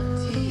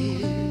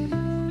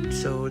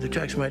tears. So The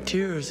Tracks of My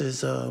Tears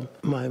is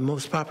my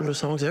most popular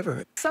songs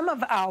ever. Some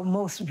of our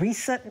most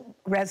recent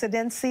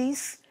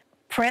residencies,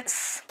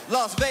 Prince.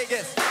 Las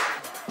Vegas,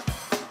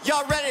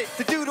 y'all ready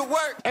to do the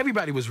work?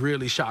 Everybody was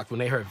really shocked when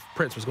they heard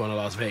Prince was going to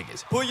Las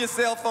Vegas. Pull your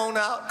cell phone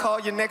out, call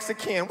your next of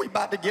kin. We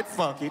about to get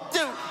funky. 2,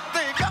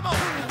 3, come on.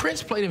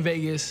 Prince played in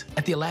Vegas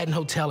at the Aladdin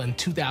Hotel in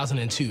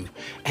 2002,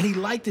 and he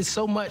liked it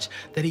so much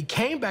that he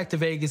came back to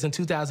Vegas in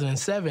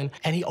 2007,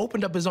 and he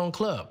opened up his own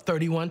club,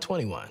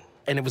 3121,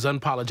 and it was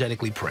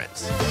unapologetically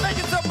Prince. Thank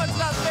you so much,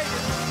 Las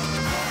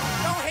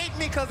Vegas. Don't hate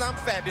me because I'm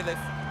fabulous.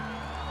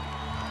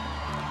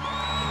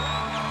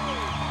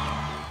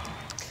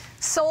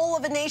 Soul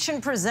of a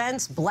Nation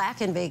presents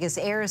Black in Vegas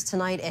airs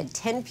tonight at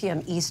 10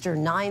 p.m.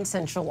 Eastern, 9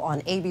 Central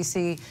on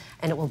ABC,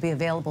 and it will be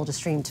available to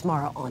stream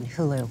tomorrow on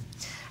Hulu.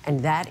 And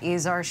that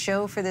is our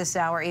show for this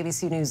hour.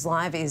 ABC News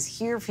Live is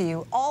here for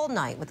you all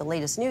night with the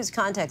latest news,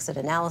 context, and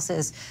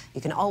analysis.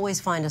 You can always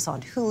find us on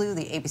Hulu,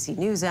 the ABC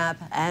News app,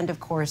 and, of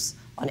course,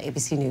 on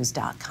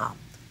abcnews.com.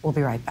 We'll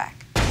be right back.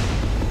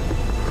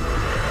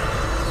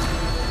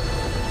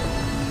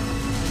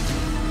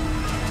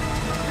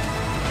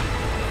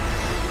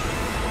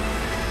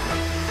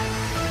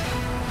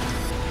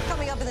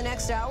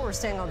 Hour, we're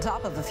staying on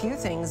top of a few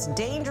things: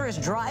 dangerous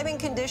driving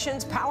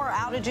conditions, power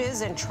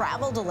outages, and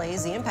travel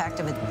delays, the impact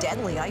of a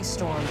deadly ice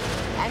storm.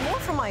 And more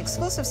from my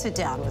exclusive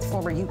sit-down with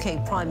former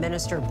UK Prime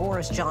Minister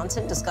Boris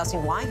Johnson,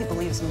 discussing why he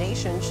believes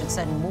nations should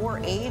send more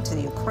aid to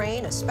the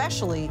Ukraine,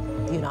 especially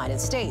the United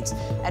States,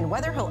 and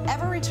whether he'll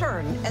ever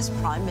return as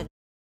Prime Minister.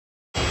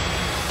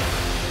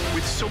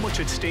 With so much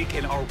at stake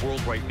in our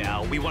world right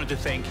now, we wanted to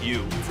thank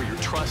you for your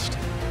trust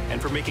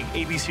and for making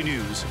ABC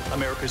News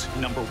America's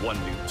 #1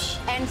 news.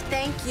 And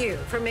thank you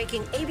for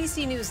making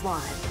ABC News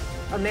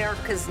Live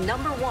America's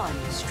 #1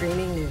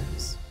 streaming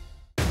news.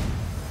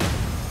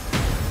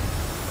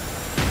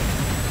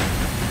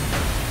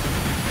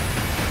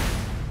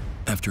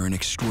 After an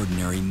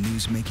extraordinary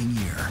news-making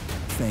year,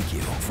 thank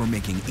you for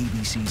making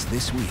ABC's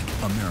This Week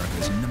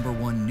America's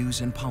 #1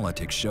 news and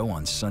politics show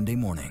on Sunday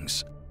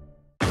mornings.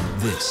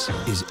 This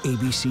is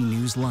ABC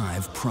News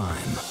Live Prime.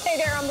 Hey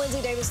there, I'm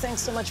Lindsay Davis.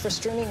 Thanks so much for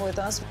streaming with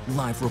us.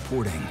 Live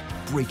reporting,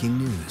 breaking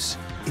news,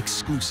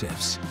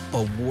 exclusives,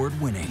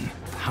 award-winning,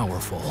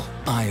 powerful,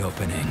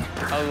 eye-opening.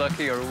 How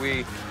lucky are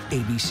we?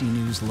 ABC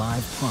News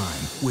Live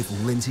Prime with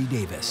Lindsay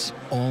Davis.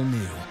 All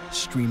new,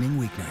 streaming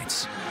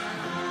weeknights.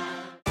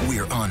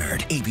 We're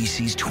honored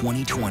ABC's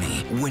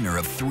 2020 winner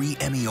of 3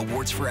 Emmy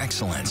Awards for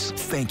Excellence.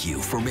 Thank you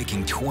for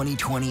making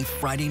 2020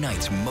 Friday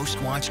night's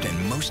most watched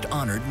and most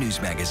honored news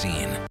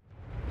magazine.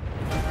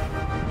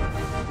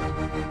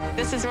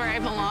 This is where I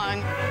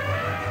belong.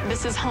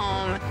 This is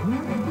home.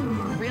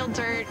 Real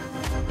dirt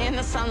in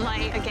the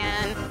sunlight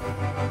again.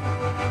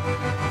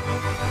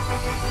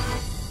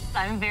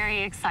 I'm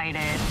very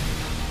excited.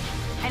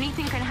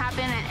 Anything could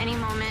happen at any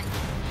moment.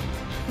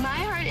 My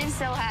heart is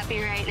so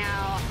happy right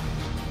now.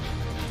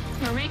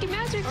 We're making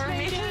magic. We're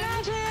making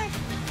magic.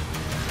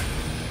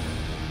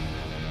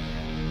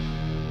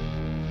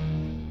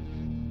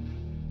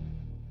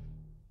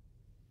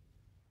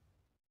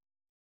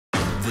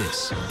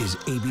 This is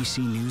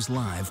ABC News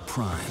Live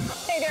Prime.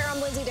 Hey there,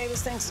 I'm Lindsay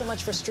Davis. Thanks so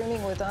much for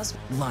streaming with us.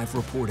 Live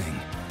reporting,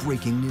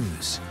 breaking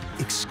news,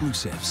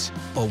 exclusives,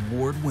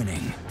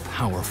 award-winning,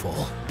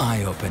 powerful,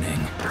 eye-opening.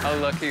 How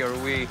lucky are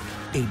we?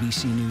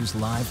 ABC News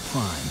Live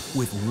Prime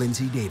with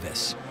Lindsay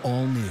Davis.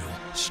 All new,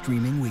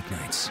 streaming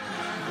weeknights.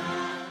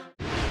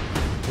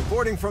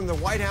 Reporting from the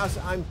White House,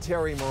 I'm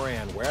Terry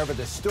Moran. Wherever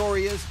the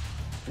story is,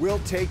 we'll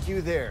take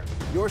you there.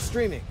 You're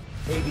streaming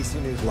ABC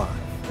News Live.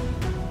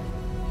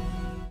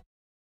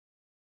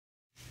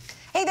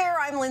 Hey there,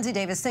 I'm Lindsay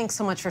Davis. Thanks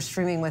so much for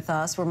streaming with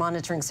us. We're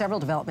monitoring several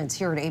developments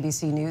here at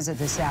ABC News at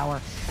this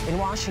hour. In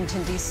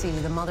Washington, D.C.,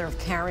 the mother of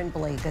Karen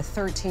Blake, a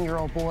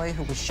 13-year-old boy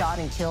who was shot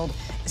and killed,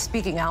 is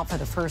speaking out for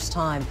the first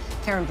time.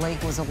 Karen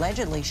Blake was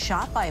allegedly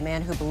shot by a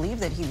man who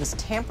believed that he was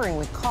tampering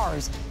with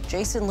cars.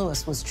 Jason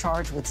Lewis was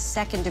charged with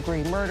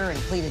second-degree murder and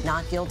pleaded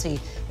not guilty.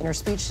 In her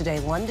speech today,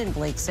 London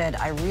Blake said,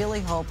 "I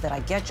really hope that I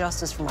get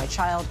justice for my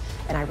child,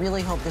 and I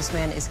really hope this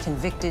man is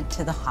convicted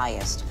to the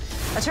highest."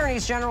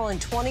 Attorneys general in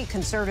 20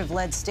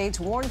 conservative-led states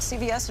warned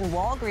CVS and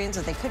Walgreens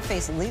that they could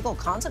face legal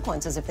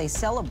consequences if they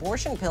sell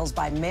abortion pills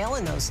by mail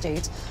in those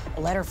states.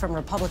 A letter from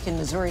Republican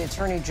Missouri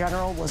Attorney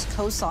General was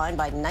co-signed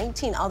by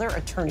 19 other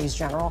attorneys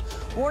general,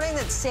 warning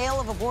that sale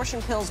of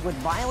abortion pills would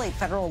violate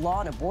federal law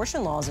and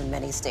abortion laws in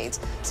many states.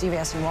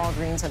 CVS and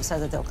Walgreens have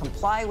said that they'll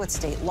comply with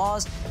state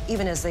laws,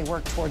 even as they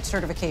work toward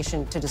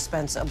certification to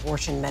dispense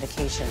abortion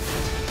medication.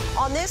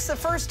 On this, the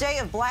first day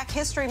of Black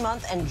History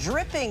Month, and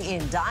dripping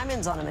in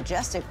diamonds on a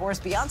majestic horse,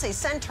 Beyoncé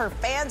sent her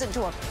fans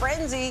into a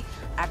frenzy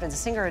after the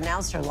singer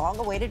announced her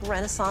long-awaited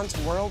Renaissance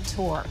World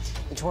Tour.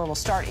 The tour will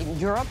start in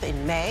Europe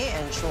in May,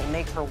 and she'll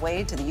make her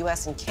way to the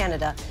U.S. and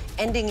Canada,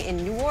 ending in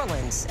New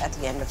Orleans at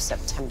the end of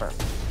September.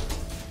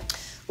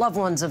 Loved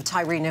ones of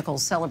Tyre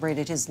Nichols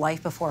celebrated his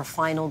life before a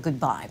final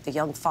goodbye. The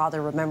young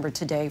father remembered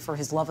today for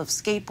his love of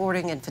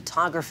skateboarding and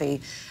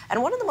photography.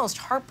 And one of the most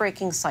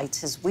heartbreaking sights,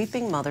 his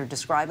weeping mother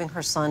describing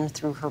her son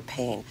through her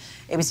pain.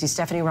 ABC's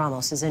Stephanie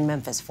Ramos is in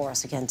Memphis for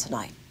us again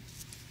tonight.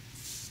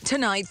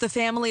 Tonight, the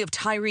family of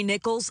Tyre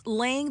Nichols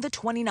laying the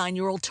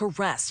 29-year-old to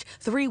rest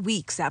 3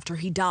 weeks after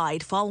he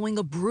died following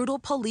a brutal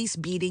police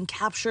beating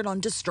captured on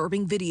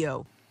disturbing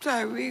video.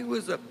 Tyre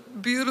was a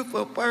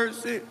beautiful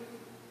person.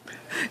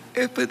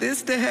 And for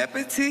this to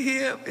happen to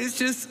him is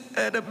just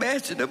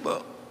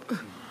unimaginable.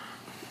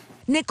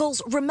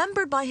 Nichols,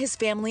 remembered by his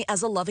family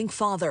as a loving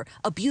father,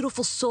 a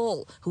beautiful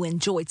soul who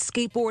enjoyed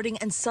skateboarding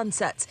and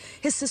sunsets.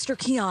 His sister,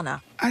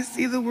 Kiana. I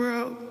see the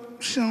world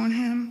showing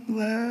him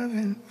love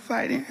and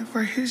fighting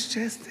for his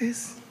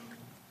justice.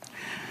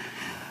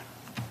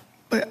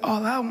 But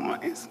all I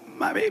want is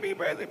my baby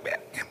brother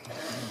back.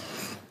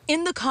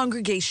 In the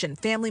congregation,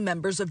 family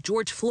members of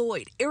George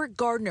Floyd, Eric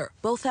Gardner,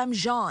 Botham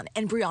Jean,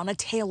 and Breonna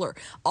Taylor,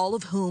 all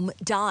of whom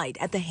died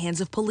at the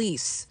hands of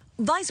police.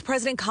 Vice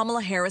President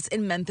Kamala Harris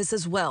in Memphis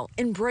as well,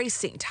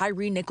 embracing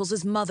Tyre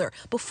Nichols' mother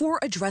before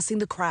addressing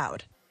the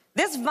crowd.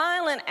 This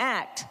violent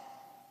act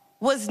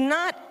was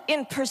not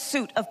in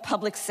pursuit of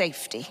public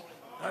safety.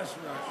 That's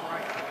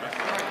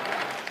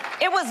right.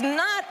 It was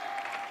not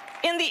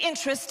in the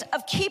interest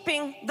of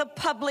keeping the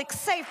public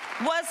safe.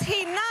 Was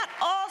he not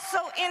also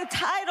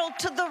entitled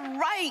to the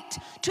right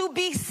to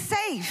be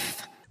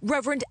safe?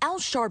 Reverend Al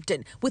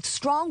Sharpton with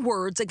strong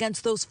words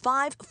against those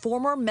 5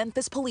 former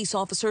Memphis police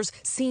officers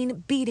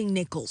seen beating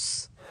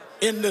Nichols.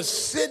 In the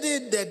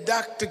city that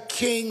Dr.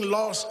 King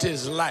lost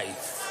his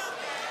life,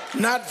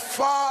 not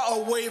far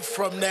away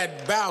from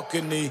that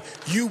balcony,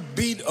 you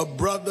beat a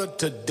brother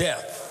to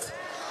death.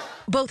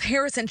 Both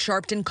Harris and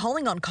Sharpton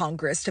calling on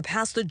Congress to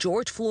pass the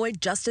George Floyd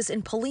Justice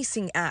in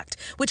Policing Act,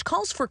 which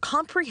calls for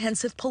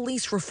comprehensive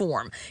police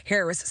reform.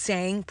 Harris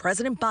saying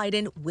President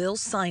Biden will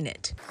sign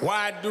it.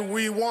 Why do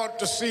we want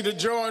to see the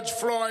George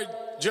Floyd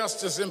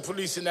Justice in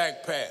Policing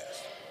Act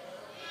passed?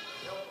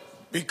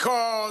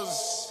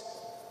 Because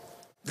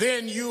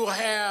then you'll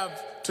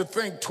have to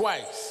think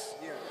twice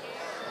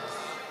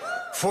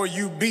before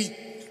you beat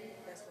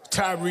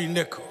Tyre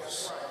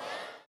Nichols.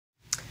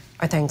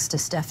 Our thanks to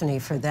Stephanie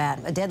for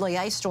that. A deadly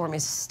ice storm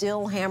is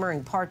still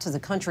hammering parts of the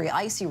country.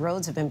 Icy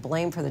roads have been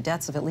blamed for the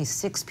deaths of at least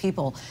 6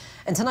 people.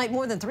 And tonight,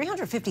 more than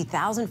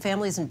 350,000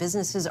 families and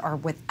businesses are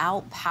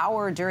without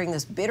power during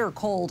this bitter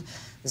cold.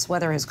 This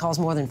weather has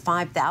caused more than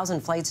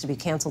 5,000 flights to be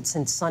canceled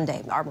since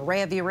Sunday. Our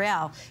Maria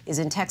Villarreal is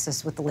in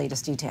Texas with the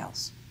latest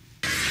details.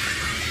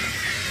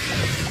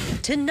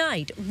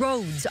 Tonight,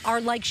 roads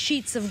are like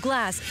sheets of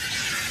glass.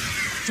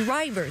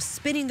 Drivers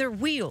spinning their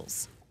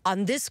wheels.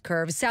 On this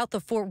curve south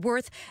of Fort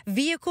Worth,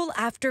 vehicle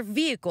after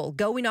vehicle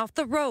going off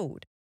the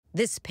road.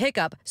 This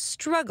pickup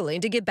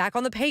struggling to get back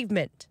on the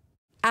pavement.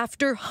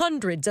 After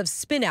hundreds of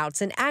spinouts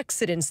and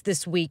accidents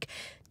this week,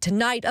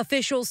 tonight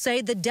officials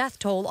say the death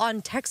toll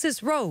on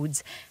Texas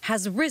roads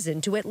has risen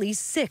to at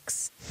least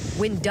 6.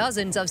 When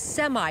dozens of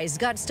semis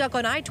got stuck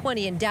on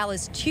I-20 in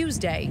Dallas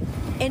Tuesday,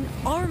 an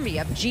army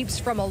of Jeeps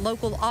from a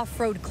local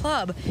off-road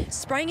club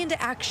sprang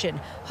into action,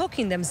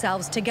 hooking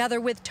themselves together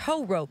with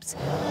tow ropes,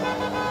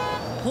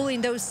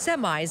 pulling those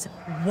semis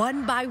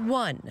one by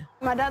one.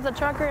 My dad's a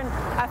trucker, and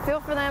I feel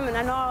for them, and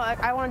I know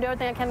I want to do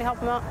everything I can to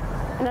help them out.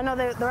 And I know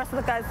the rest of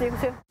the guys do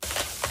too.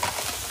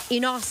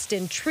 In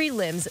Austin, tree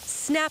limbs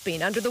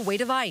snapping under the weight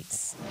of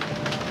ice.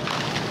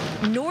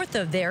 North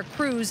of there,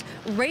 crews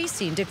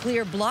racing to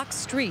clear blocked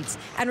streets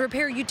and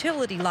repair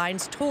utility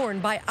lines torn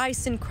by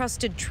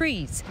ice-encrusted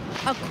trees.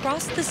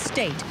 Across the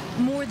state,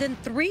 more than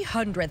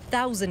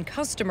 300,000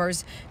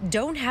 customers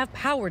don't have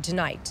power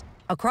tonight.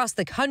 Across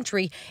the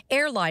country,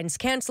 airlines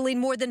canceling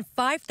more than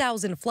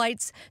 5,000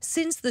 flights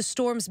since the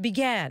storms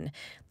began.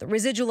 The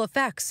residual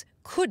effects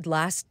could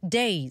last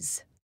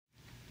days.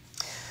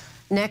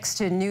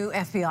 Next, a new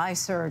FBI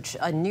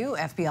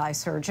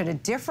search at a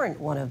different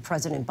one of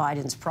President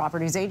Biden's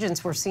properties.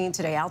 Agents were seen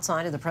today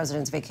outside of the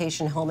president's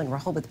vacation home in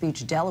Rehoboth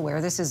Beach,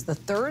 Delaware. This is the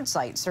third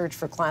site search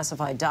for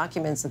classified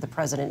documents that the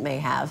president may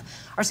have.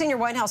 Our senior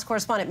White House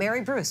correspondent Mary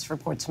Bruce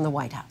reports from the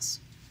White House.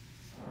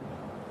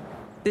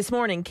 This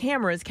morning,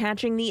 cameras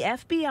catching the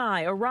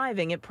FBI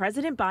arriving at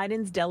President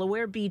Biden's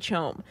Delaware beach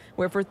home,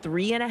 where for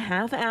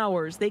 3.5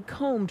 hours they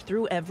combed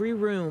through every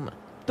room.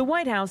 The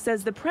White House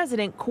says the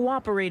president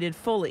cooperated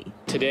fully.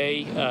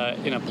 Today,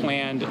 in a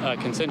planned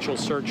consensual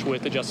search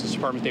with the Justice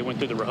Department, they went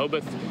through the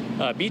Rehoboth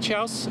beach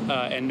house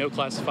and no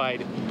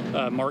classified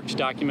marked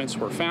documents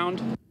were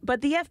found.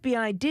 But the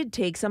FBI did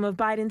take some of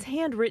Biden's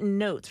handwritten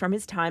notes from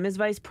his time as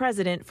vice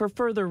president for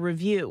further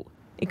review.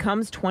 It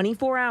comes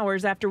 24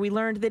 hours after we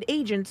learned that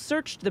agents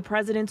searched the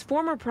president's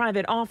former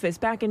private office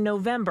back in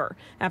November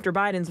after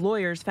Biden's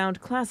lawyers found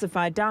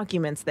classified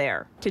documents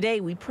there. Today,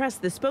 we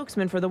pressed the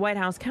spokesman for the White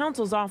House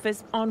counsel's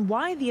office on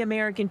why the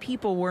American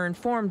people were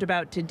informed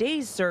about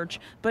today's search,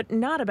 but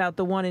not about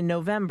the one in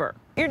November.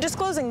 You're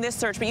disclosing this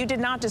search, but you did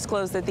not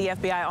disclose that the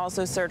FBI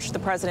also searched the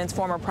president's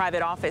former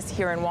private office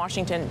here in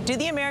Washington. Do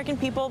the American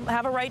people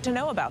have a right to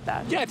know about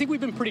that? Yeah, I think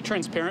we've been pretty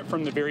transparent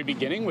from the very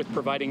beginning with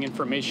providing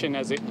information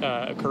as it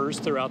occurs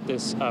throughout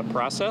this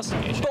process.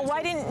 But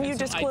why didn't you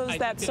disclose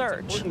that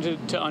search? It's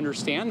important to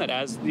understand that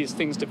as these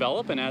things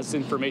develop and as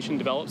information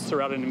develops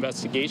throughout an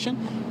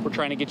investigation, we're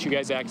trying to get you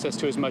guys access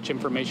to as much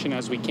information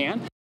as we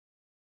can.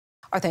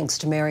 Our thanks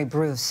to Mary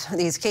Bruce.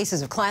 These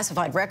cases of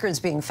classified records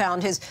being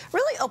found has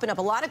really opened up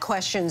a lot of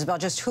questions about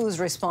just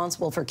who's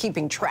responsible for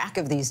keeping track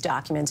of these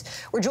documents.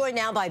 We're joined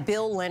now by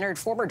Bill Leonard,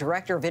 former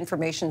Director of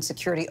Information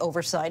Security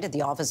Oversight at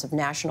the Office of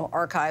National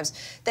Archives.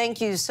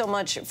 Thank you so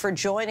much for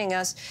joining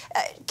us.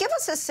 Give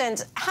us a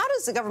sense, how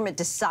does the government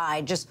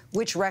decide just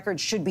which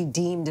records should be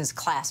deemed as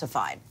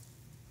classified?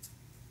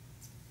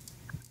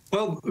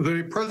 Well,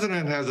 the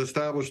president has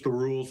established the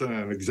rules in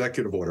an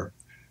executive order.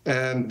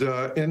 And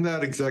in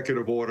that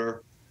executive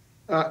order,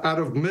 out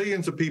of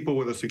millions of people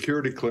with a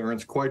security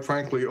clearance, quite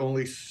frankly,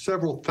 only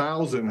several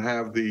thousand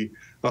have the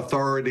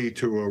authority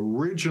to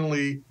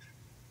originally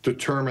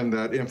determine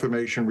that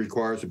information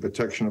requires the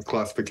protection of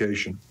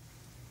classification.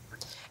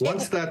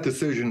 Once that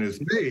decision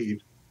is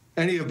made,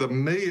 any of the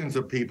millions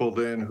of people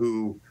then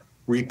who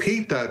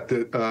repeat that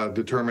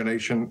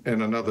determination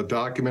in another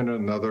document,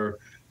 another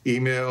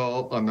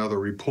email, another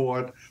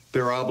report,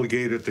 they're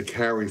obligated to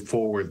carry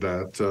forward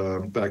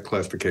that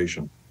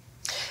classification.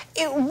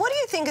 What do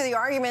you think of the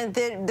argument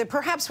that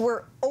perhaps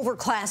we're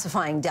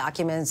overclassifying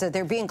documents, that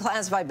they're being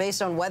classified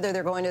based on whether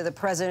they're going to the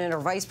president or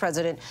vice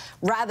president,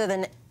 rather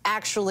than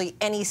actually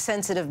any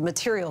sensitive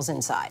materials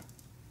inside?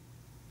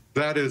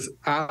 That is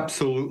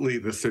absolutely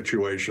the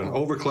situation.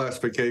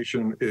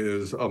 Overclassification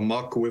is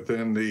amok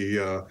within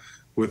the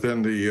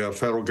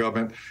federal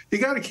government. You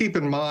got to keep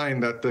in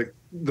mind that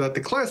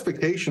the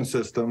classification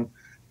system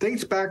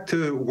dates back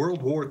to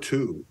World War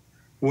II,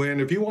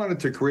 when if you wanted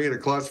to create a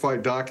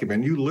classified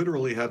document, you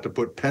literally had to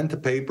put pen to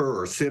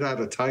paper or sit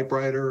at a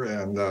typewriter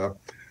and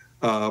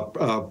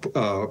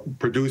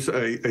produce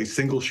a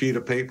single sheet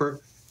of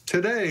paper.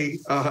 Today,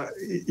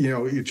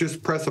 you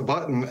just press a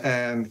button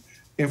and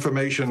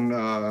information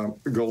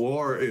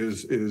galore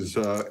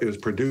is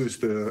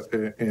produced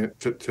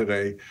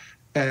today,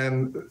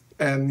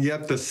 and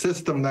yet the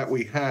system that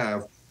we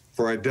have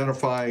for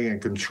identifying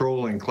and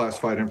controlling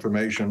classified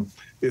information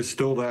is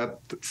still that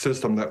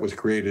system that was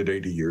created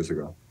 80 years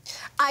ago.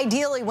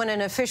 Ideally, when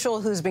an official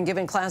who's been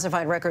given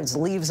classified records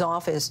leaves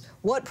office,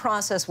 what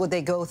process would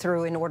they go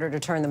through in order to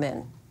turn them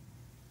in?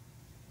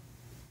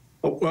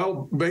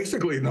 Well,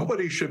 basically,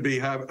 nobody should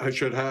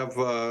have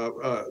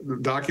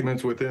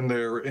documents within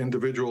their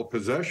individual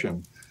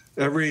possession.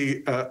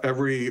 Every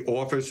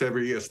office,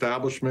 every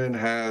establishment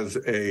has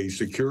a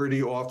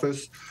security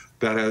office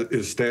that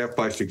is staffed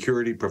by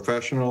security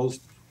professionals.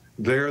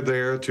 They're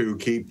there to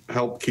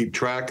help keep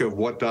track of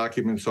what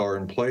documents are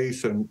in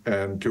place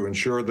and to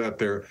ensure that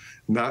they're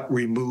not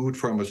removed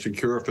from a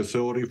secure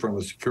facility, from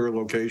a secure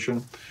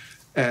location.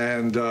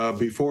 And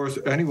before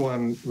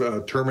anyone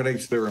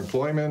terminates their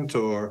employment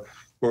or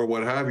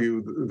what have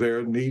you,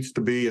 there needs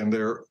to be and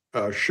there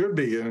should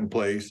be in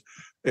place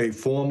a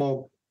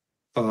formal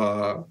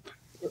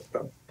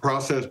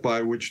process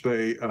by which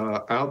they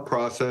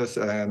out-process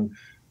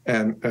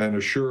and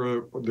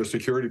assure the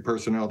security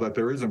personnel that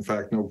there is, in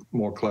fact, no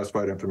more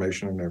classified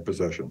information in their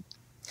possession.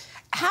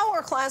 How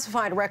are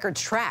classified records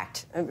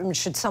tracked?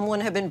 Should someone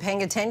have been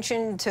paying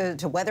attention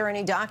to whether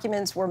any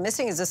documents were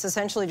missing? Is this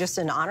essentially just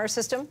an honor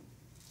system?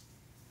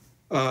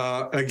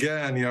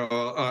 Again,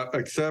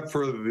 except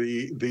for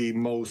the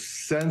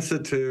most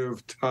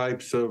sensitive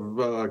types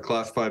of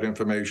classified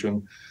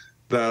information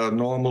that are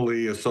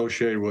normally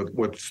associated with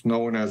what's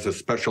known as a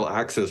special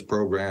access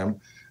program,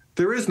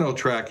 there is no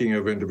tracking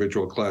of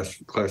individual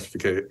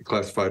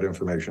classified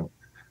information.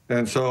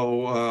 And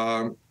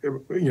so,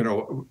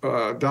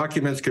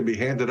 documents can be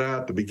handed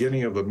out at the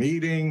beginning of a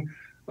meeting.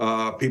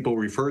 People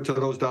refer to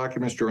those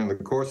documents during the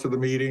course of the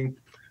meeting.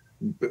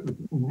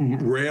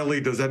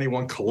 Rarely does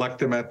anyone collect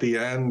them at the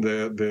end.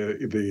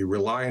 The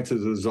reliance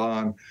is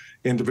on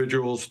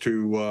individuals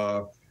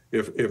to,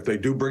 if they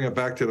do bring it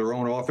back to their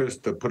own office,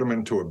 to put them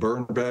into a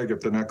burn bag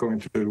if they're not going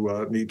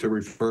to need to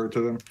refer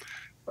to them.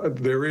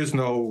 There is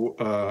no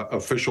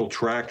official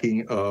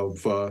tracking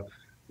of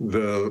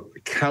the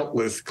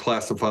countless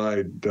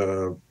classified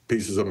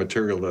pieces of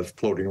material that's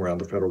floating around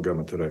the federal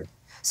government today.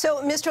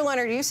 So, Mr.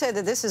 Leonard, you said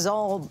that this is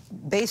all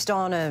based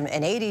on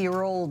an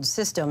 80-year-old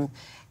system.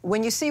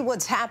 When you see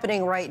what's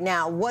happening right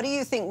now, what do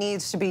you think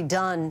needs to be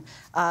done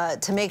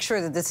to make sure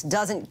that this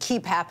doesn't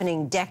keep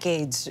happening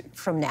decades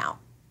from now?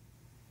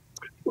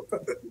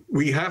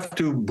 We have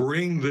to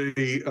bring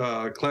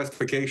the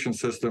classification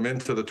system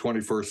into the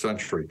 21st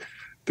century.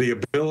 The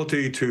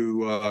ability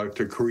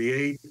to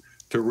create,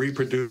 to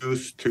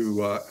reproduce,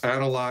 to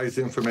analyze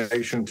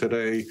information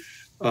today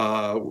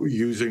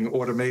using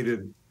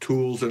automated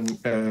tools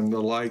and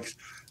the likes,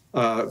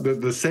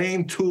 the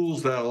same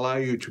tools that allow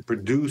you to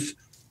produce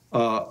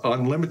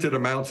unlimited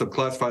amounts of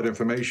classified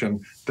information,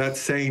 that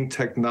same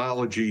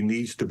technology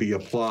needs to be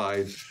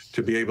applied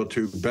to be able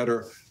to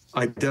better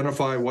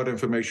identify what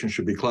information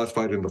should be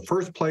classified in the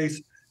first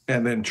place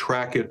and then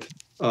track it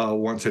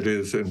once it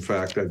is, in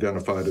fact,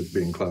 identified as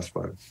being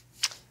classified.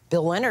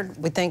 Bill Leonard,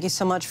 we thank you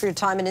so much for your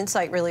time and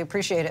insight. Really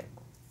appreciate it.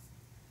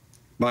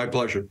 My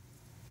pleasure.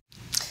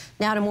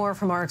 Now to more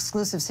from our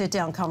exclusive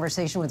sit-down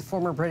conversation with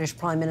former British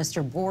Prime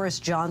Minister Boris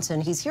Johnson.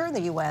 He's here in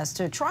the U.S.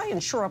 to try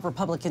and shore up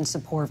Republican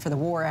support for the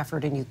war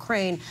effort in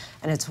Ukraine,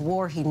 and it's a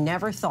war he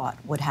never thought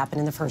would happen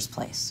in the first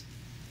place.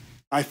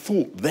 I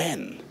thought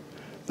then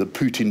that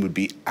Putin would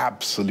be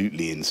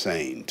absolutely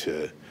insane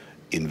to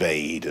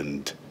invade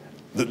and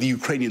that the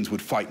Ukrainians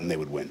would fight and they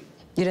would win.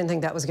 You didn't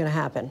think that was going to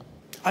happen?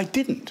 I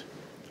didn't.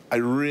 I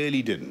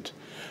really didn't.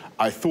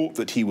 I thought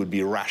that he would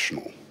be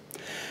rational.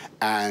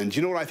 And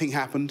you know what I think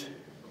happened?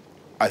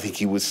 I think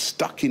he was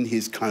stuck in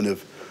his kind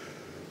of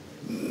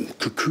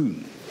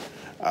cocoon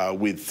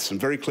with some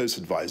very close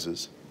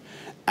advisors,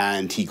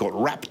 and he got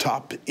wrapped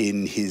up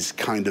in his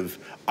kind of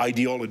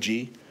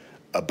ideology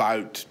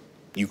about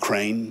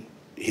Ukraine,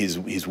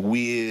 his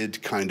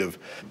weird kind of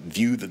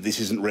view that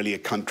this isn't really a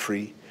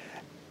country,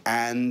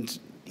 and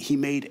he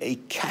made a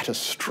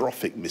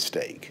catastrophic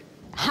mistake.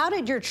 How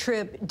did your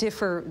trip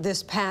differ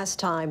this past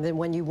time than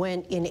when you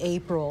went in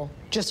April,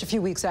 just a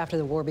few weeks after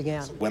the war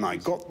began? When I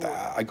got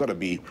there, I got to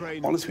be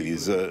honest with you,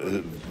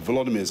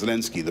 Volodymyr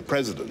Zelensky, the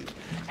president,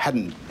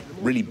 hadn't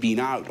really been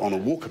out on a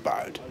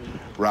walkabout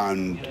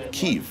around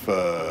Kyiv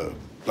for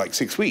like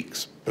 6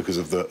 weeks because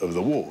of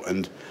the war.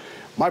 And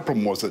my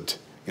problem was that,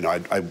 you know,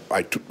 I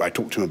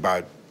talked to him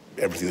about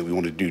everything that we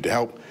wanted to do to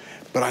help,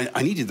 but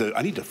I needed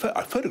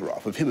a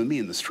photograph of him and me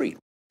in the street.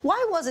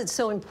 Why was it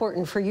so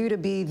important for you to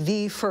be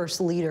the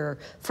first leader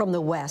from the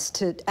West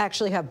to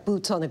actually have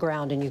boots on the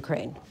ground in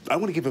Ukraine? I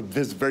want to give a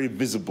very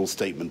visible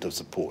statement of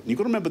support. And you've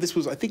got to remember, this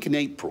was, I think, in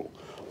April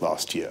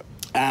last year.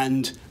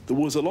 And there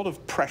was a lot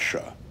of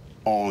pressure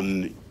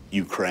on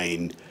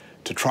Ukraine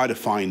to try to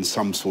find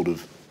some sort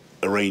of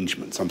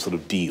arrangement, some sort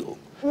of deal.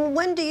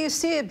 When do you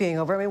see it being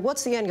over? I mean,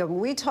 what's the end game?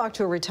 We talked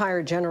to a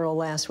retired general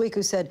last week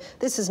who said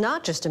this is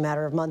not just a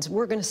matter of months.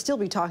 We're going to still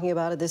be talking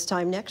about it this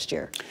time next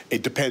year.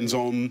 It depends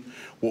on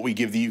what we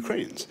give the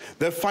Ukrainians.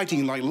 They're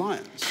fighting like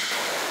lions.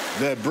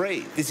 They're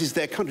brave. This is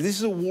their country. This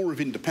is a war of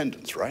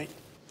independence, right?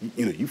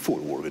 You know, you fought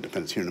a war of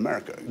independence here in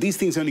America. These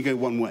things only go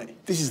one way.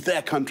 This is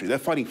their country. They're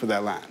fighting for their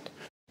land.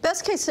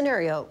 Best case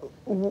scenario,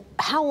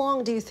 how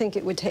long do you think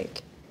it would take?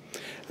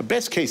 A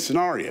best case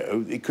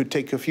scenario, it could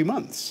take a few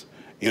months.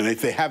 You know,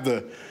 if they have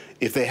the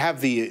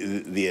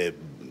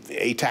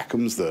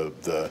ATACMS,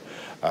 the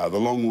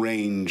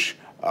long-range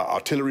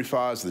artillery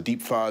fires, the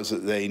deep fires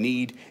that they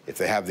need, if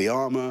they have the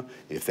armor,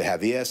 if they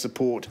have the air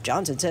support.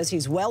 Johnson says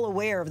he's well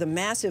aware of the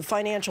massive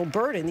financial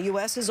burden the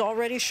U.S. has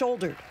already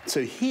shouldered.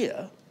 So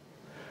here,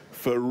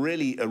 for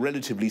really a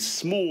relatively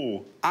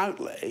small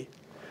outlay,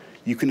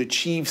 you can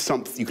achieve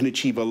something. You can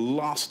achieve a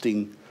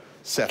lasting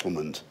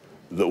settlement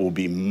that will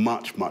be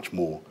much, much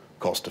more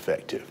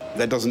cost-effective.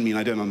 That doesn't mean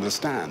I don't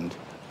understand,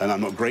 and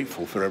I'm not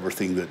grateful for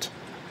everything that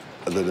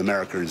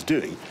America is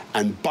doing.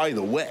 And by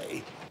the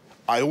way,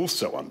 I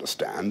also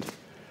understand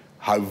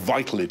how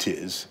vital it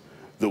is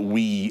that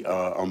we,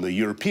 on the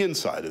European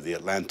side of the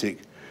Atlantic,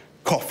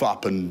 cough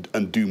up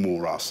and do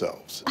more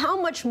ourselves. How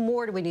much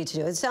more do we need to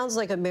do? It sounds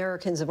like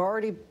Americans have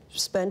already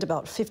spent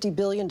about $50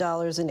 billion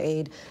in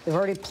aid. They've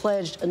already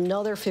pledged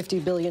another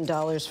 $50 billion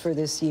for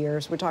this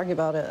year. So we're talking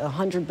about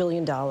 $100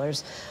 billion.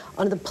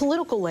 On the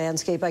political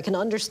landscape, I can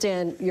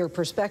understand your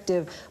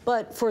perspective,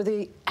 but for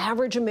the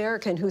average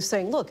American who's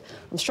saying, look,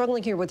 I'm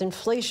struggling here with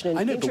inflation and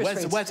interest rates. I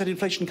know, but where's that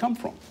inflation come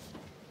from?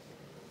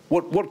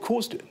 What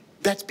caused it?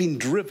 That's been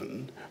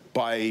driven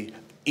by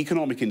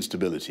economic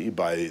instability,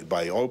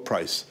 by oil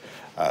price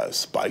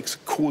spikes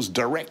caused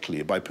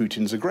directly by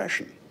Putin's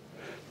aggression.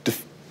 To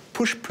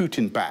push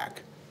Putin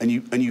back, and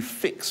you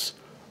fix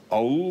a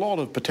lot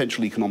of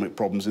potential economic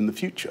problems in the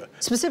future.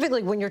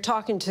 Specifically, when you're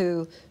talking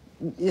to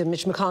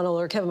Mitch McConnell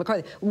or Kevin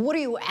McCarthy, what are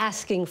you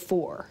asking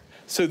for?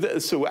 So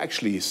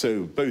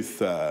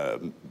both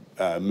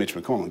Mitch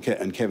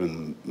McConnell and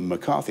Kevin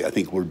McCarthy, I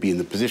think, will be in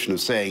the position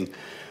of saying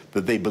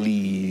that they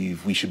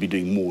believe we should be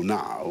doing more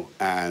now,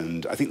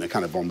 and I think they're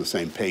kind of on the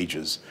same page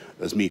as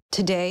me.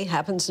 Today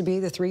happens to be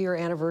the 3-year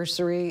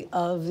anniversary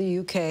of the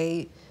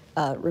UK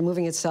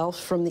removing itself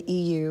from the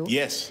EU.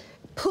 Yes.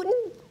 Putin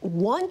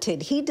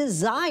wanted, he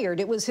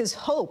desired, it was his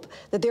hope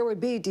that there would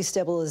be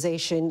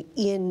destabilization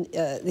in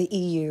the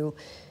EU.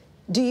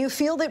 Do you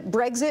feel that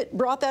Brexit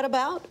brought that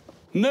about?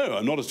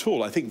 No, not at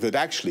all. I think that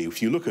actually,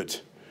 if you look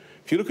at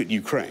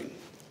Ukraine,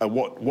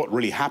 what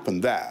really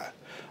happened there,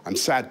 I'm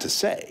sad to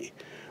say,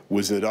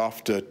 was that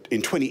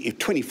in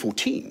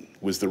 2014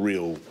 was the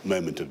real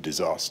moment of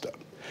disaster,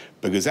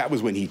 because that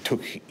was when he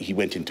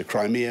went into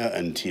Crimea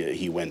and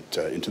he went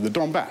into the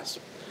Donbass,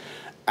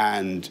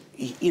 and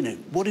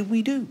what did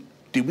we do?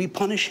 Did we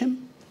punish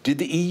him? Did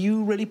the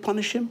EU really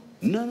punish him?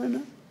 No, no,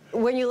 no.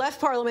 When you left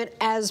Parliament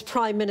as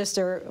Prime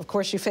Minister, of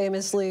course, you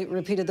famously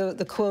repeated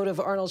the quote of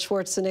Arnold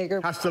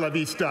Schwarzenegger. Hasta la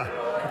vista,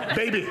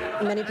 baby.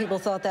 Many people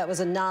thought that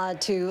was a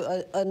nod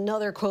to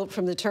another quote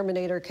from the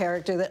Terminator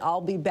character, that I'll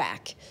be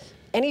back.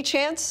 Any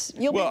chance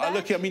you'll be back? Well,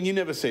 look, I mean, you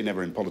never say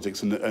never in politics,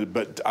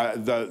 but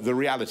the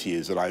reality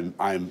is that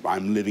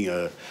I'm living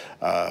a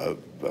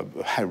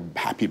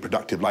happy,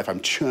 productive life.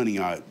 I'm churning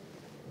out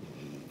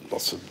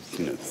lots of,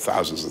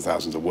 thousands and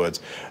thousands of words.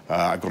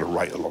 I've got to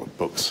write a lot of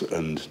books,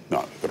 and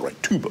no, I've got to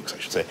write 2 books, I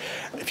should say.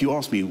 If you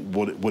ask me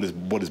what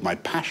is my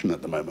passion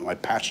at the moment, my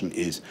passion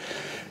is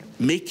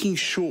making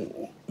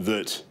sure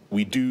that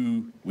we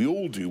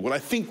all do what I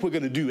think we're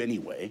going to do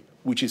anyway,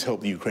 which is help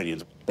the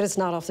Ukrainians. But it's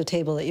not off the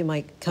table that you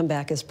might come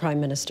back as Prime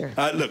Minister.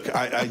 Look,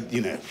 I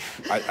think that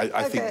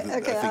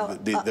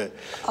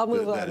I'll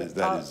move on.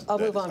 I'll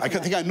move on. I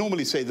think I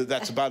normally say that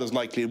that's about as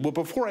likely. Well,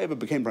 before I ever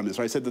became Prime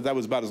Minister, I said that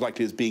was about as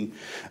likely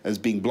as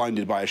being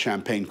blinded by a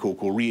champagne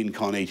cork or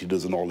reincarnated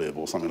as an olive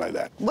or something like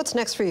that. What's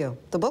next for you?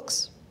 The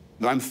books?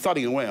 I'm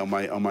thudding away on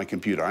my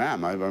computer.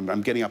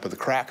 I'm getting up at the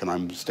crack and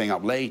I'm staying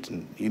up late,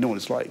 and you know what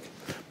it's like.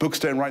 Books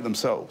don't write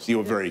themselves. You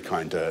were very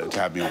kind to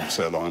have me on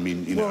so long. I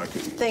mean,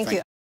 thank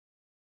you.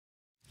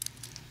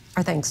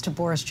 Our thanks to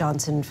Boris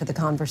Johnson for the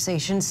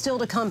conversation. Still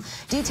to come,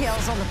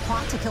 details on the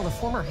plot to kill the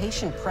former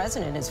Haitian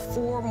president as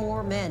 4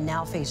 more men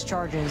now face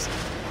charges.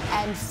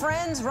 And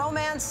friends,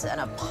 romance, and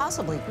a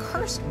possibly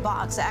cursed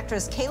box.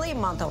 Actress Kaylee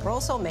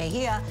Monterroso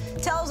Mejia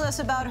tells us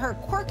about her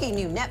quirky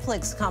new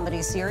Netflix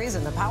comedy series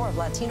and the power of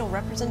Latino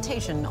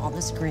representation on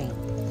the screen.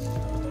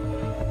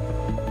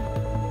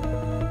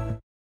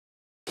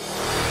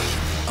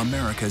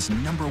 America's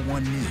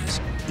 #1 news,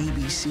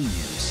 ABC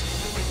News.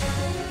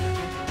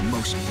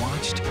 Most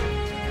watched,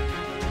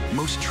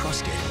 most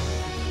trusted,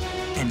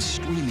 and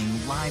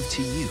streaming live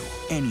to you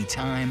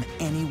anytime,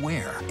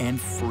 anywhere, and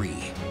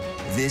free.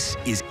 This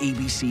is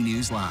ABC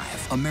News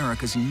Live,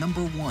 America's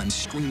 #1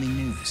 streaming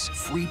news,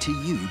 free to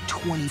you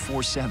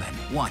 24/7.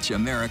 Watch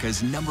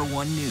America's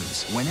 #1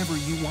 news whenever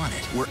you want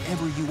it,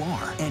 wherever you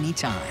are,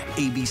 anytime.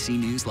 ABC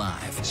News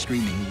Live,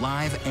 streaming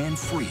live and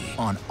free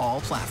on all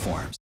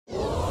platforms.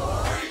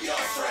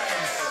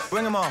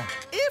 Bring them on.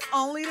 If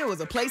only there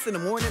was a place in the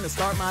morning to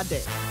start my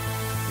day.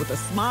 With a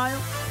smile,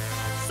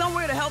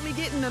 somewhere to help me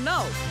get in the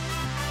know.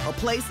 A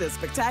place as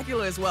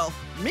spectacular as, well,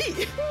 me.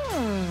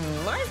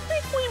 I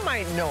think we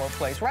might know a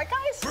place, right,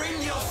 guys?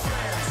 Bring your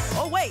friends.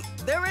 Oh, wait,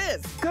 there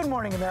is. Good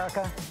morning,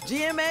 America.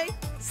 GMA,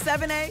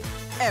 7A,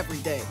 every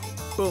day.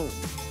 Boom,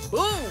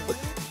 boom,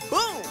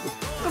 boom.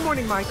 Good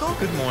morning, Michael.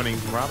 Good morning,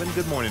 Robin.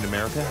 Good morning,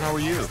 America. How are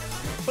you?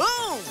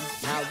 Boom!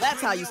 Now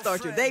that's how you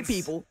start your day,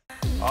 people.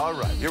 All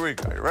right, here we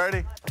go. You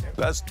ready?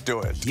 Let's do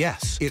it.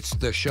 Yes, it's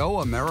the show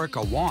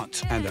America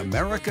wants and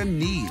America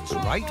needs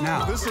right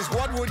now. This is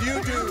What Would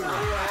You Do?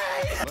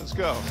 Let's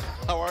go.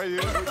 How are you?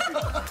 Can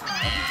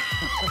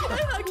I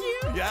hug you?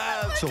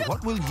 Yes. So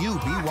what will you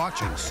be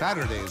watching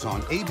Saturdays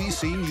on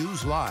ABC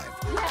News Live?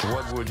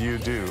 What would you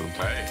do?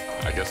 Hey,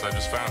 I guess I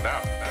just found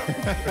out.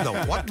 The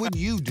What Would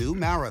You Do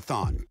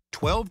Marathon,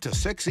 12 to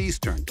 6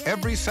 Eastern,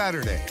 every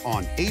Saturday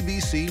on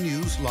ABC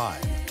News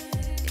Live.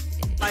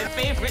 My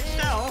favorite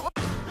show.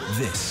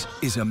 This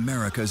is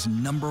America's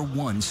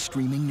 #1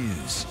 streaming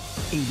news,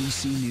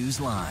 ABC News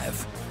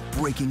Live.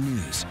 Breaking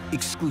news,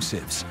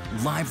 exclusives,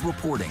 live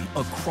reporting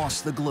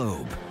across the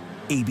globe.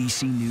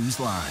 ABC News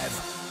Live,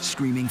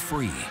 streaming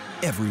free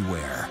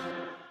everywhere.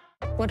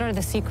 What are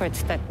the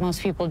secrets that most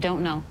people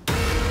don't know?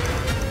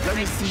 Let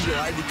me see your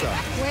ID card.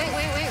 Wait.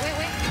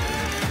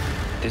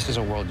 This is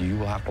a world you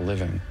will have to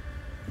live in.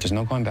 There's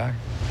no going back.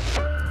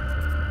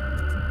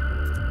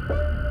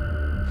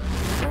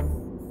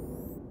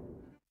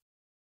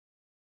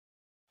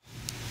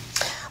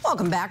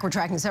 Welcome back. We're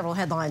tracking several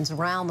headlines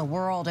around the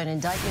world. An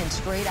indictment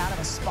straight out of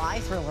a spy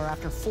thriller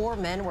after 4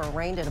 men were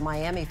arraigned at a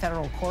Miami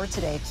federal court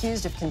today,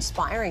 accused of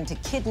conspiring to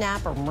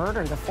kidnap or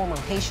murder the former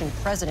Haitian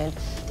president.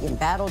 The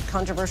embattled,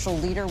 controversial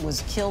leader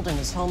was killed in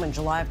his home in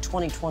July of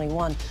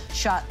 2021,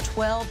 shot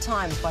 12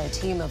 times by a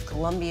team of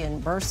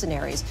Colombian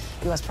mercenaries.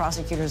 U.S.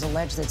 prosecutors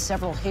allege that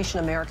several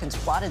Haitian Americans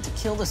plotted to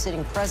kill the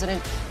sitting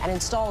president and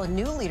install a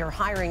new leader,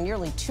 hiring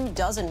nearly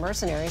 24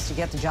 mercenaries to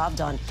get the job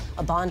done.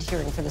 A bond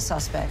hearing for the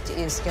suspect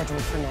is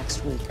scheduled for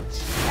next week.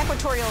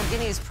 Equatorial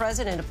Guinea's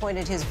president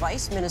appointed his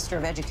vice minister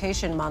of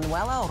education,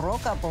 Manuela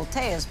Roca Bolte,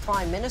 as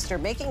prime minister,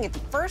 making it the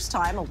first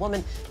time a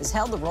woman has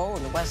held the role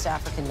in the West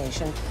African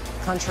nation.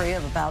 A country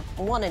of about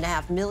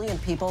 1.5 million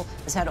people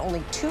has had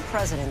only 2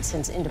 presidents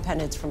since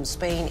independence from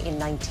Spain in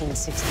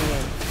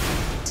 1968.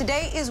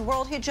 Today is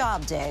World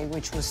Hijab Day,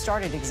 which was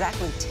started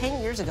exactly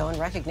 10 years ago in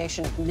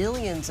recognition of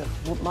millions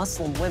of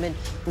Muslim women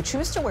who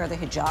choose to wear the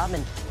hijab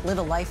and live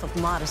a life of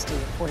modesty,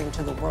 according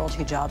to the World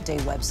Hijab Day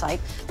website.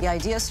 The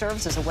idea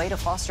serves as a way to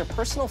foster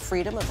personal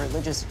freedom of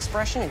religious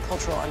expression and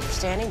cultural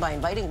understanding by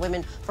inviting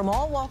women from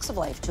all walks of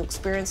life to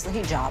experience the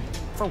hijab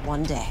for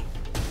one day.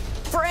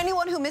 For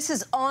anyone who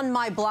misses On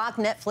My Block,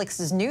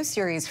 Netflix's new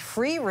series,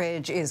 Free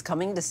Ridge, is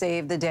coming to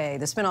save the day.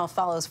 The spinoff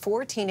follows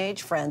 4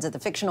 teenage friends at the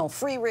fictional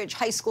Free Ridge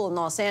High School in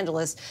Los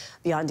Angeles.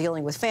 Beyond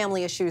dealing with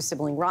family issues,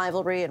 sibling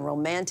rivalry, and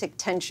romantic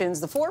tensions,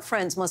 the 4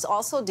 friends must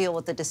also deal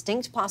with the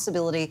distinct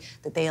possibility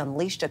that they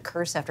unleashed a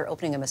curse after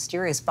opening a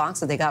mysterious box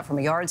that they got from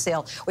a yard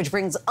sale, which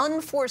brings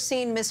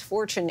unforeseen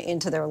misfortune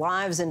into their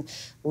lives and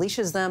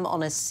leashes them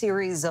on a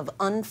series of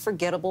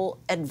unforgettable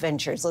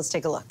adventures. Let's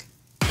take a look.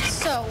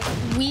 So,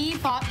 we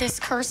bought this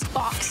cursed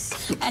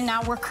box, and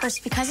now we're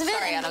cursed because of it.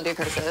 Sorry, I don't do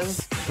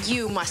curses.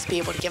 You must be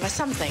able to give us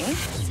something.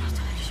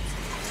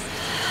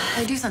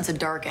 I do sense a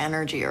dark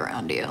energy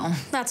around you.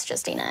 That's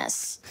just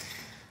Ines.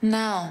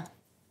 No,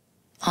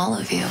 all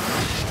of you.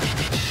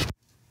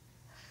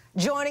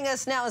 Joining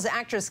us now is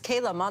actress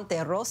Kayla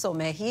Monterroso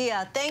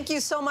Mejia. Thank you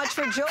so much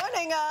for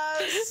joining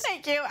us.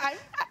 Thank you. I'm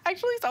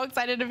actually so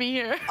excited to be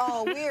here.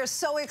 Oh, we are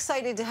so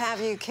excited to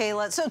have you,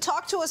 Kayla. So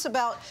talk to us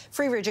about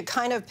Free Ridge. It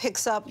kind of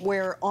picks up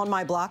where On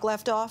My Block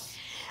left off.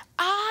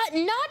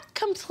 Not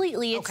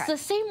completely. It's the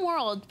same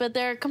world, but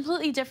they're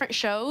completely different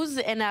shows,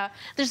 and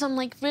there's some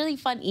like really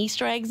fun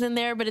Easter eggs in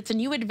there, but it's a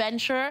new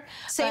adventure.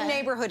 Same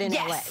neighborhood in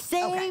LA. Yes,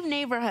 same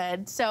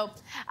neighborhood. So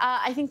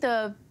I think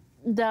the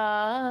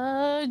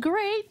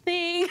great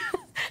thing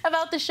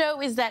about the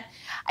show is that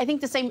I think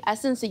the same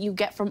essence that you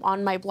get from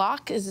On My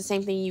Block is the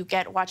same thing you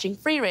get watching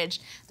Free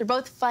Ridge. They're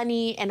both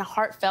funny and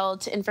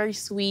heartfelt and very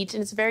sweet,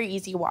 and it's a very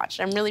easy watch.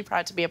 I'm really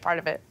proud to be a part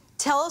of it.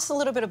 Tell us a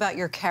little bit about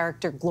your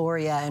character,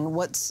 Gloria, and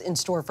what's in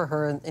store for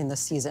her in this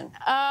season.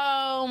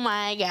 Oh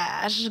my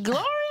gosh.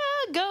 Gloria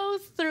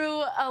goes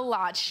through a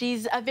lot.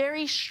 She's a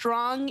very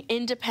strong,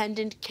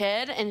 independent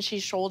kid, and she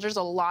shoulders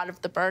a lot of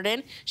the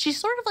burden. She's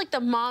sort of like the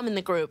mom in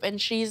the group,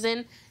 and she's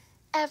in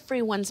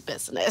everyone's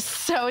business.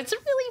 So it's a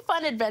really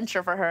fun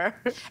adventure for her.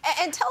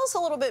 And tell us a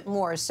little bit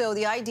more. So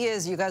the idea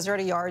is you guys are at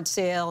a yard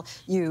sale,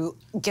 you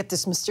get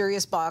this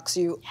mysterious box,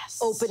 you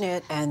open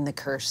it, and the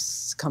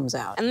curse comes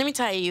out. And let me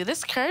tell you,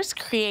 this curse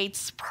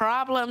creates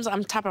problems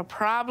on top of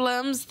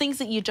problems, things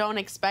that you don't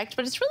expect,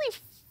 but it's really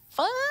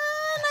fun,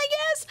 I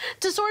guess,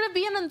 to sort of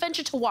be an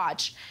adventure to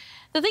watch.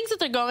 The things that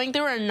they're going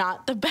through are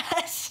not the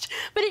best,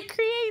 but it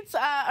creates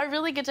a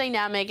really good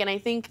dynamic, and I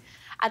think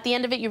at the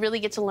end of it, you really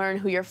get to learn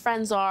who your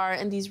friends are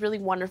and these really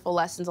wonderful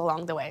lessons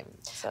along the way.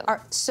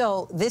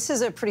 So this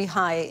is a pretty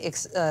high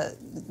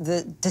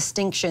the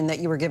distinction that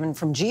you were given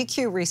from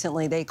GQ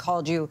recently. They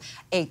called you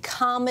a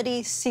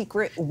comedy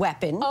secret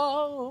weapon.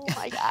 Oh,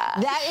 my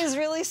God. That is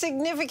really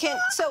significant.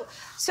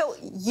 So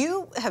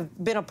you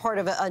have been a part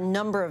of a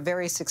number of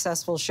very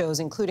successful shows,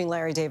 including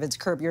Larry David's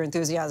Curb Your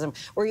Enthusiasm,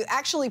 where you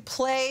actually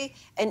play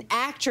an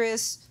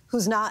actress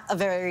who's not a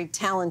very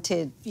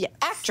talented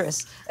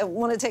actress. I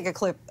want to take a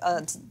clip,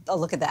 a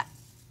look at that.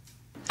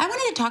 I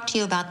wanted to talk to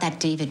you about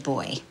that David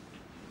boy.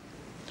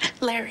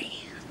 Larry.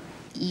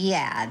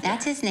 Yeah,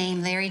 that's his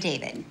name, Larry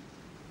David.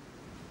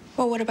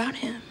 Well, what about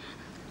him?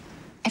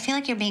 I feel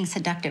like you're being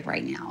seductive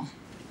right now.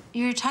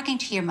 You're talking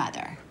to your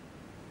mother.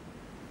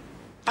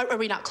 Are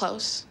we not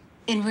close?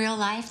 In real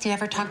life, do you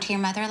ever talk to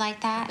your mother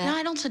like that? No,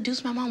 I don't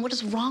seduce my mom. What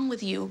is wrong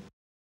with you?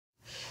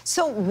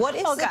 So what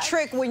is the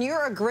trick when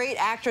you're a great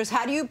actress?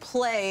 How do you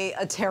play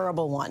a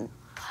terrible one?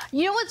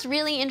 You know what's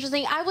really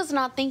interesting? I was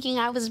not thinking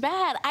I was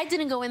bad. I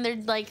didn't go in there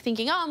like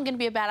thinking, oh, I'm gonna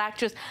be a bad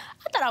actress.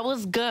 I thought I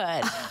was good.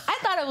 I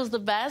thought I was the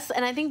best,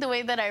 and I think the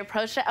way that I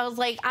approached it, I was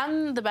like,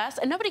 I'm the best,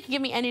 and nobody can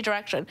give me any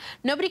direction.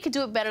 Nobody could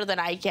do it better than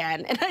I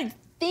can. And I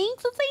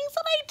think the things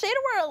that I did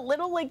were a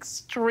little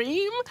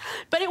extreme,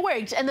 but it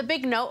worked. And the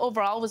big note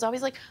overall was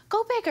always like,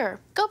 go bigger,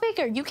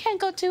 you can't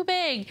go too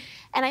big.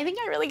 And I think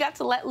I really got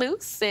to let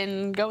loose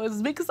and go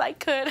as big as I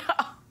could.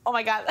 Oh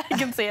my God, I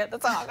can see it,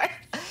 that's awkward.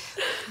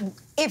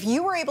 If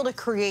you were able to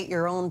create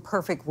your own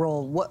perfect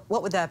role, what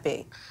would that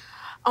be?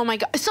 Oh my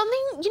God,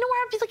 something, you know,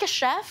 where I'd be like a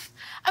chef?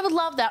 I would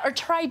love that, or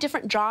try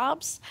different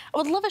jobs. I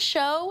would love a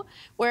show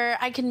where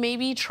I can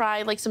maybe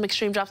try like some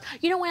extreme jobs.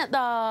 You know when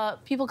the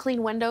people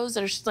clean windows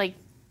that are just like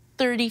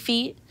 30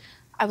 feet?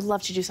 I would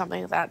love to do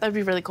something like that. That'd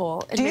be really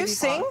cool. Do you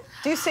sing?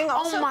 Do you sing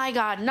also? Oh my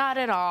God, not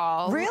at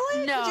all.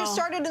 Really? No. Because you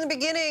started in the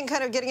beginning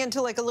kind of getting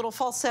into like a little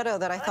falsetto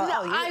that I thought, No,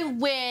 oh, you...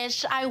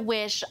 I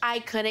wish I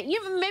couldn't.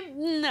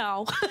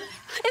 No,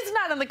 it's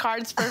not on the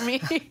cards for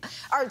me.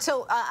 All right,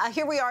 so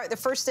here we are, the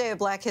first day of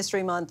Black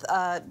History Month,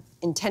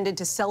 intended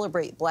to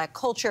celebrate Black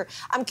culture.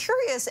 I'm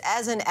curious,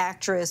 as an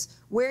actress,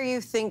 where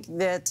you think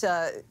that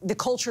the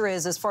culture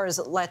is as far as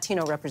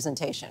Latino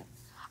representation.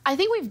 I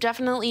think we've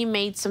definitely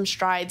made some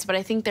strides, but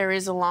I think there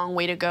is a long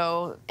way to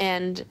go.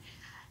 And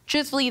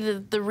truthfully,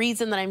 the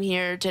reason that I'm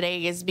here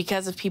today is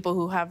because of people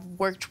who have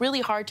worked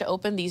really hard to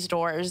open these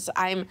doors.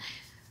 I'm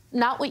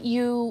not what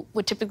you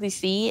would typically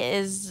see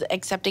is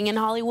accepting in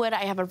Hollywood.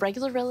 I have a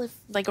regular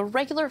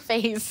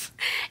face,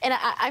 and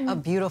I'm a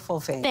beautiful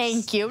face.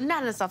 Thank you.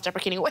 Not in a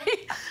self-deprecating way,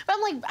 but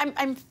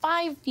I'm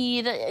 5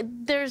 feet.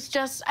 There's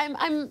just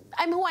I'm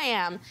who I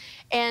am,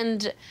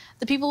 and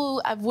the people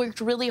who have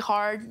worked really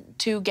hard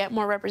to get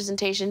more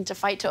representation, to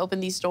fight to open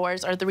these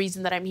doors, are the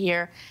reason that I'm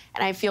here,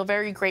 and I feel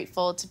very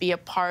grateful to be a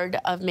part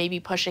of maybe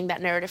pushing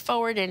that narrative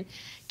forward and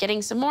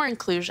getting some more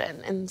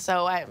inclusion. And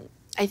so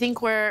I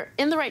think we're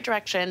in the right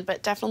direction,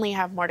 but definitely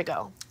have more to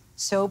go.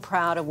 So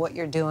proud of what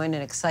you're doing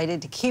and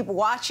excited to keep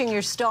watching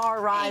your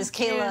star rise.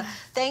 Kayla,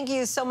 thank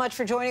you so much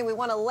for joining. We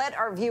want to let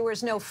our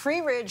viewers know Free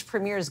Ridge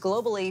premieres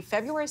globally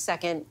February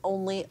 2nd,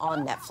 only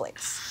on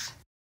Netflix.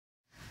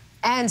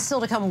 And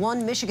still to come,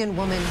 one Michigan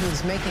woman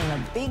who's making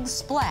a big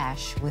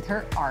splash with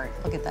her art.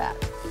 Look at that.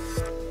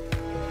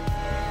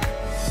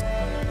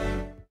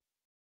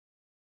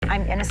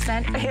 I'm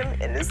innocent. I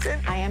am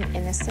innocent. I am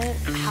innocent.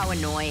 How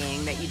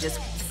annoying that you just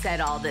said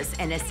all this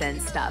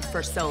innocent stuff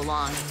for so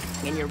long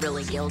and you're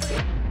really guilty.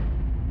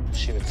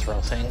 She would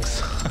throw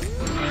things.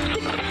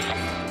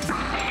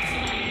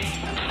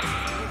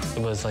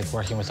 It was like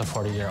working with a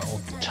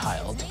 40-year-old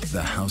child.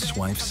 The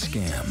housewife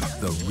scam,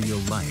 the real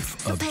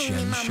life of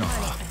Jen Shaw.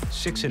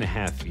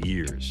 6.5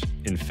 years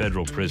in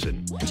federal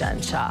prison.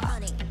 Jen Shaw,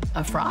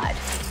 a fraud.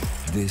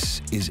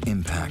 This is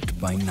Impact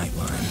by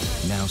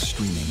Nightline, now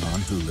streaming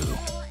on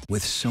Hulu.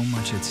 With so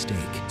much at stake,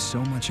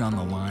 so much on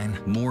the line,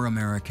 more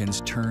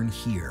Americans turn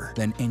here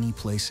than any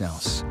place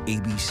else.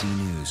 ABC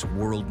News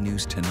World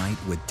News Tonight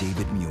with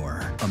David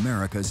Muir,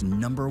 America's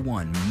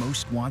 #1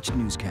 most watched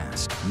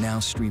newscast, now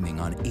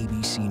streaming on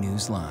ABC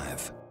News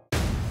Live.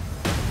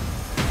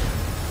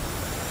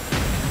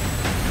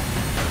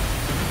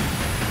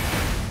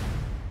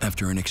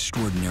 After an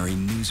extraordinary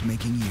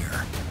news-making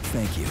year,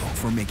 thank you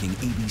for making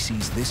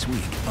ABC's This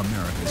Week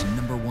America's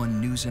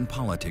 #1 news and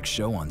politics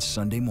show on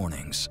Sunday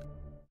mornings.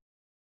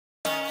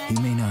 He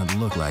may not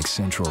look like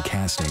central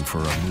casting for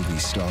a movie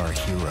star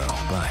hero,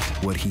 but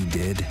what he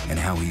did and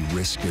how he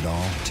risked it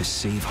all to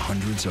save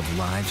hundreds of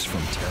lives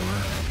from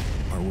terror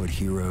are what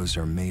heroes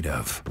are made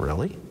of.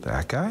 Really?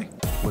 That guy?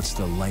 What's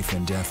the life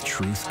and death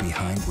truth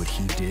behind what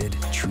he did?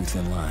 Truth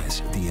and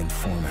Lies, The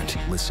Informant.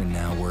 Listen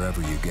now wherever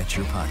you get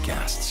your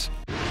podcasts.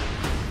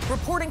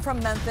 Reporting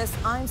from Memphis,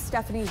 I'm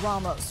Stephanie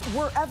Ramos.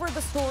 Wherever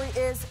the story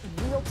is,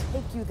 we'll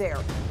take you there.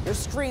 You're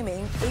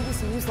streaming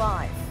ABC News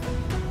Live.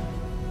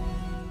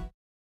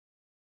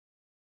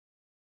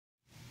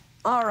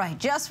 All right,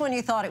 just when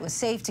you thought it was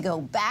safe to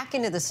go back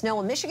into the snow,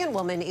 a Michigan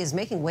woman is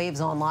making waves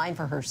online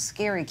for her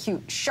scary,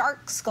 cute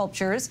shark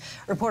sculptures.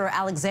 Reporter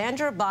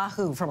Alexandra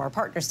Bahu from our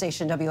partner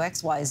station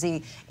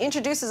WXYZ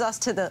introduces us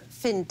to the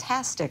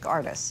fantastic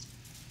artist.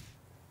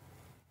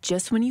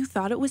 Just when you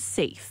thought it was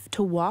safe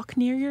to walk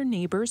near your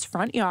neighbor's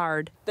front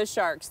yard. The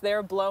sharks,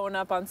 they're blowing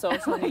up on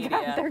social media.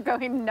 God, they're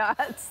going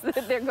nuts.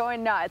 They're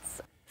going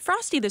nuts.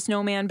 Frosty the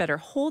Snowman better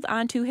hold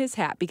onto his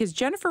hat because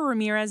Jennifer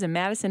Ramirez in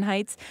Madison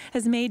Heights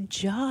has made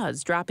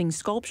jaws-dropping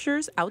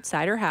sculptures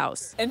outside her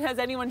house. And has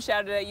anyone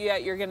shouted at you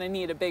yet you're going to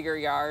need a bigger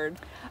yard?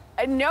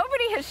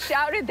 Nobody has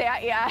shouted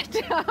that yet.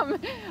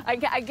 I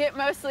get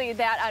mostly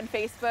that on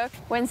Facebook.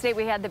 Wednesday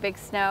we had the big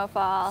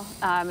snowfall,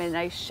 and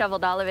I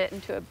shoveled all of it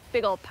into a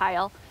big old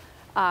pile.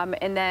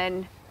 And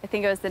then I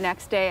think it was the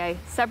next day I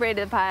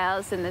separated the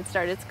piles and then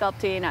started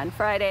sculpting on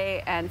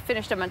Friday and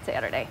finished them on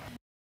Saturday.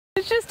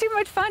 It's just too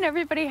much fun.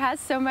 Everybody has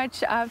so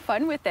much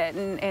fun with it,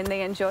 and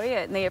they enjoy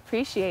it, and they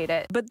appreciate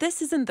it. But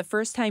this isn't the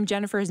first time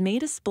Jennifer has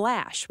made a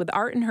splash with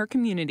art in her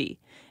community.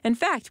 In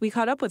fact, we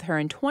caught up with her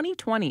in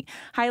 2020,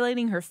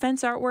 highlighting her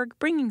fence artwork,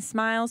 bringing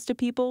smiles to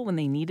people when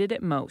they needed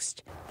it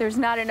most. There's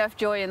not enough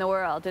joy in the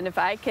world, and if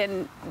I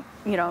can,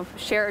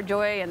 share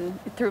joy and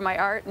through my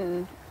art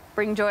and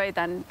bring joy,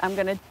 then I'm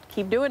going to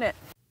keep doing it.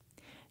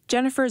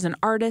 Jennifer is an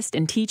artist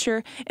and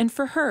teacher, and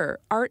for her,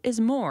 art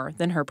is more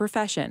than her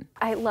profession.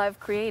 I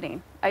love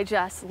creating. I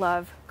just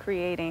love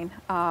creating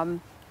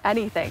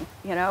anything.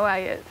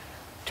 I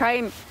try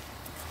and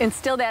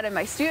instill that in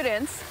my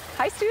students.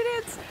 Hi,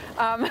 students.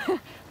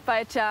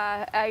 But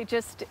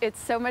it's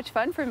so much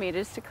fun for me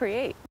just to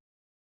create.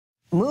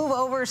 Move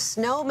over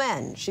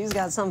snowmen. She's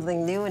got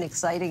something new and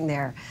exciting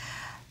there.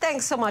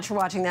 Thanks so much for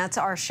watching. That's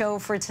our show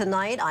for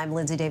tonight. I'm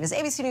Lindsay Davis.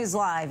 ABC News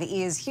Live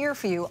is here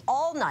for you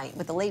all night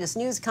with the latest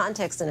news,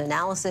 context, and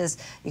analysis.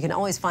 You can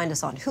always find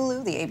us on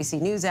Hulu, the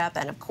ABC News app,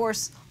 and, of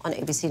course, on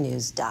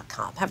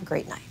abcnews.com. Have a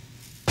great night.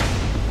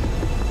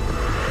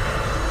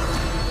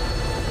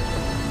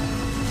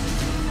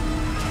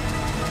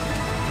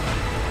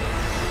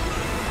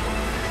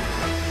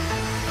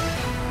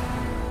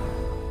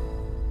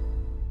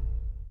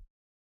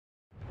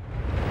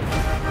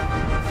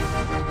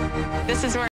 This is where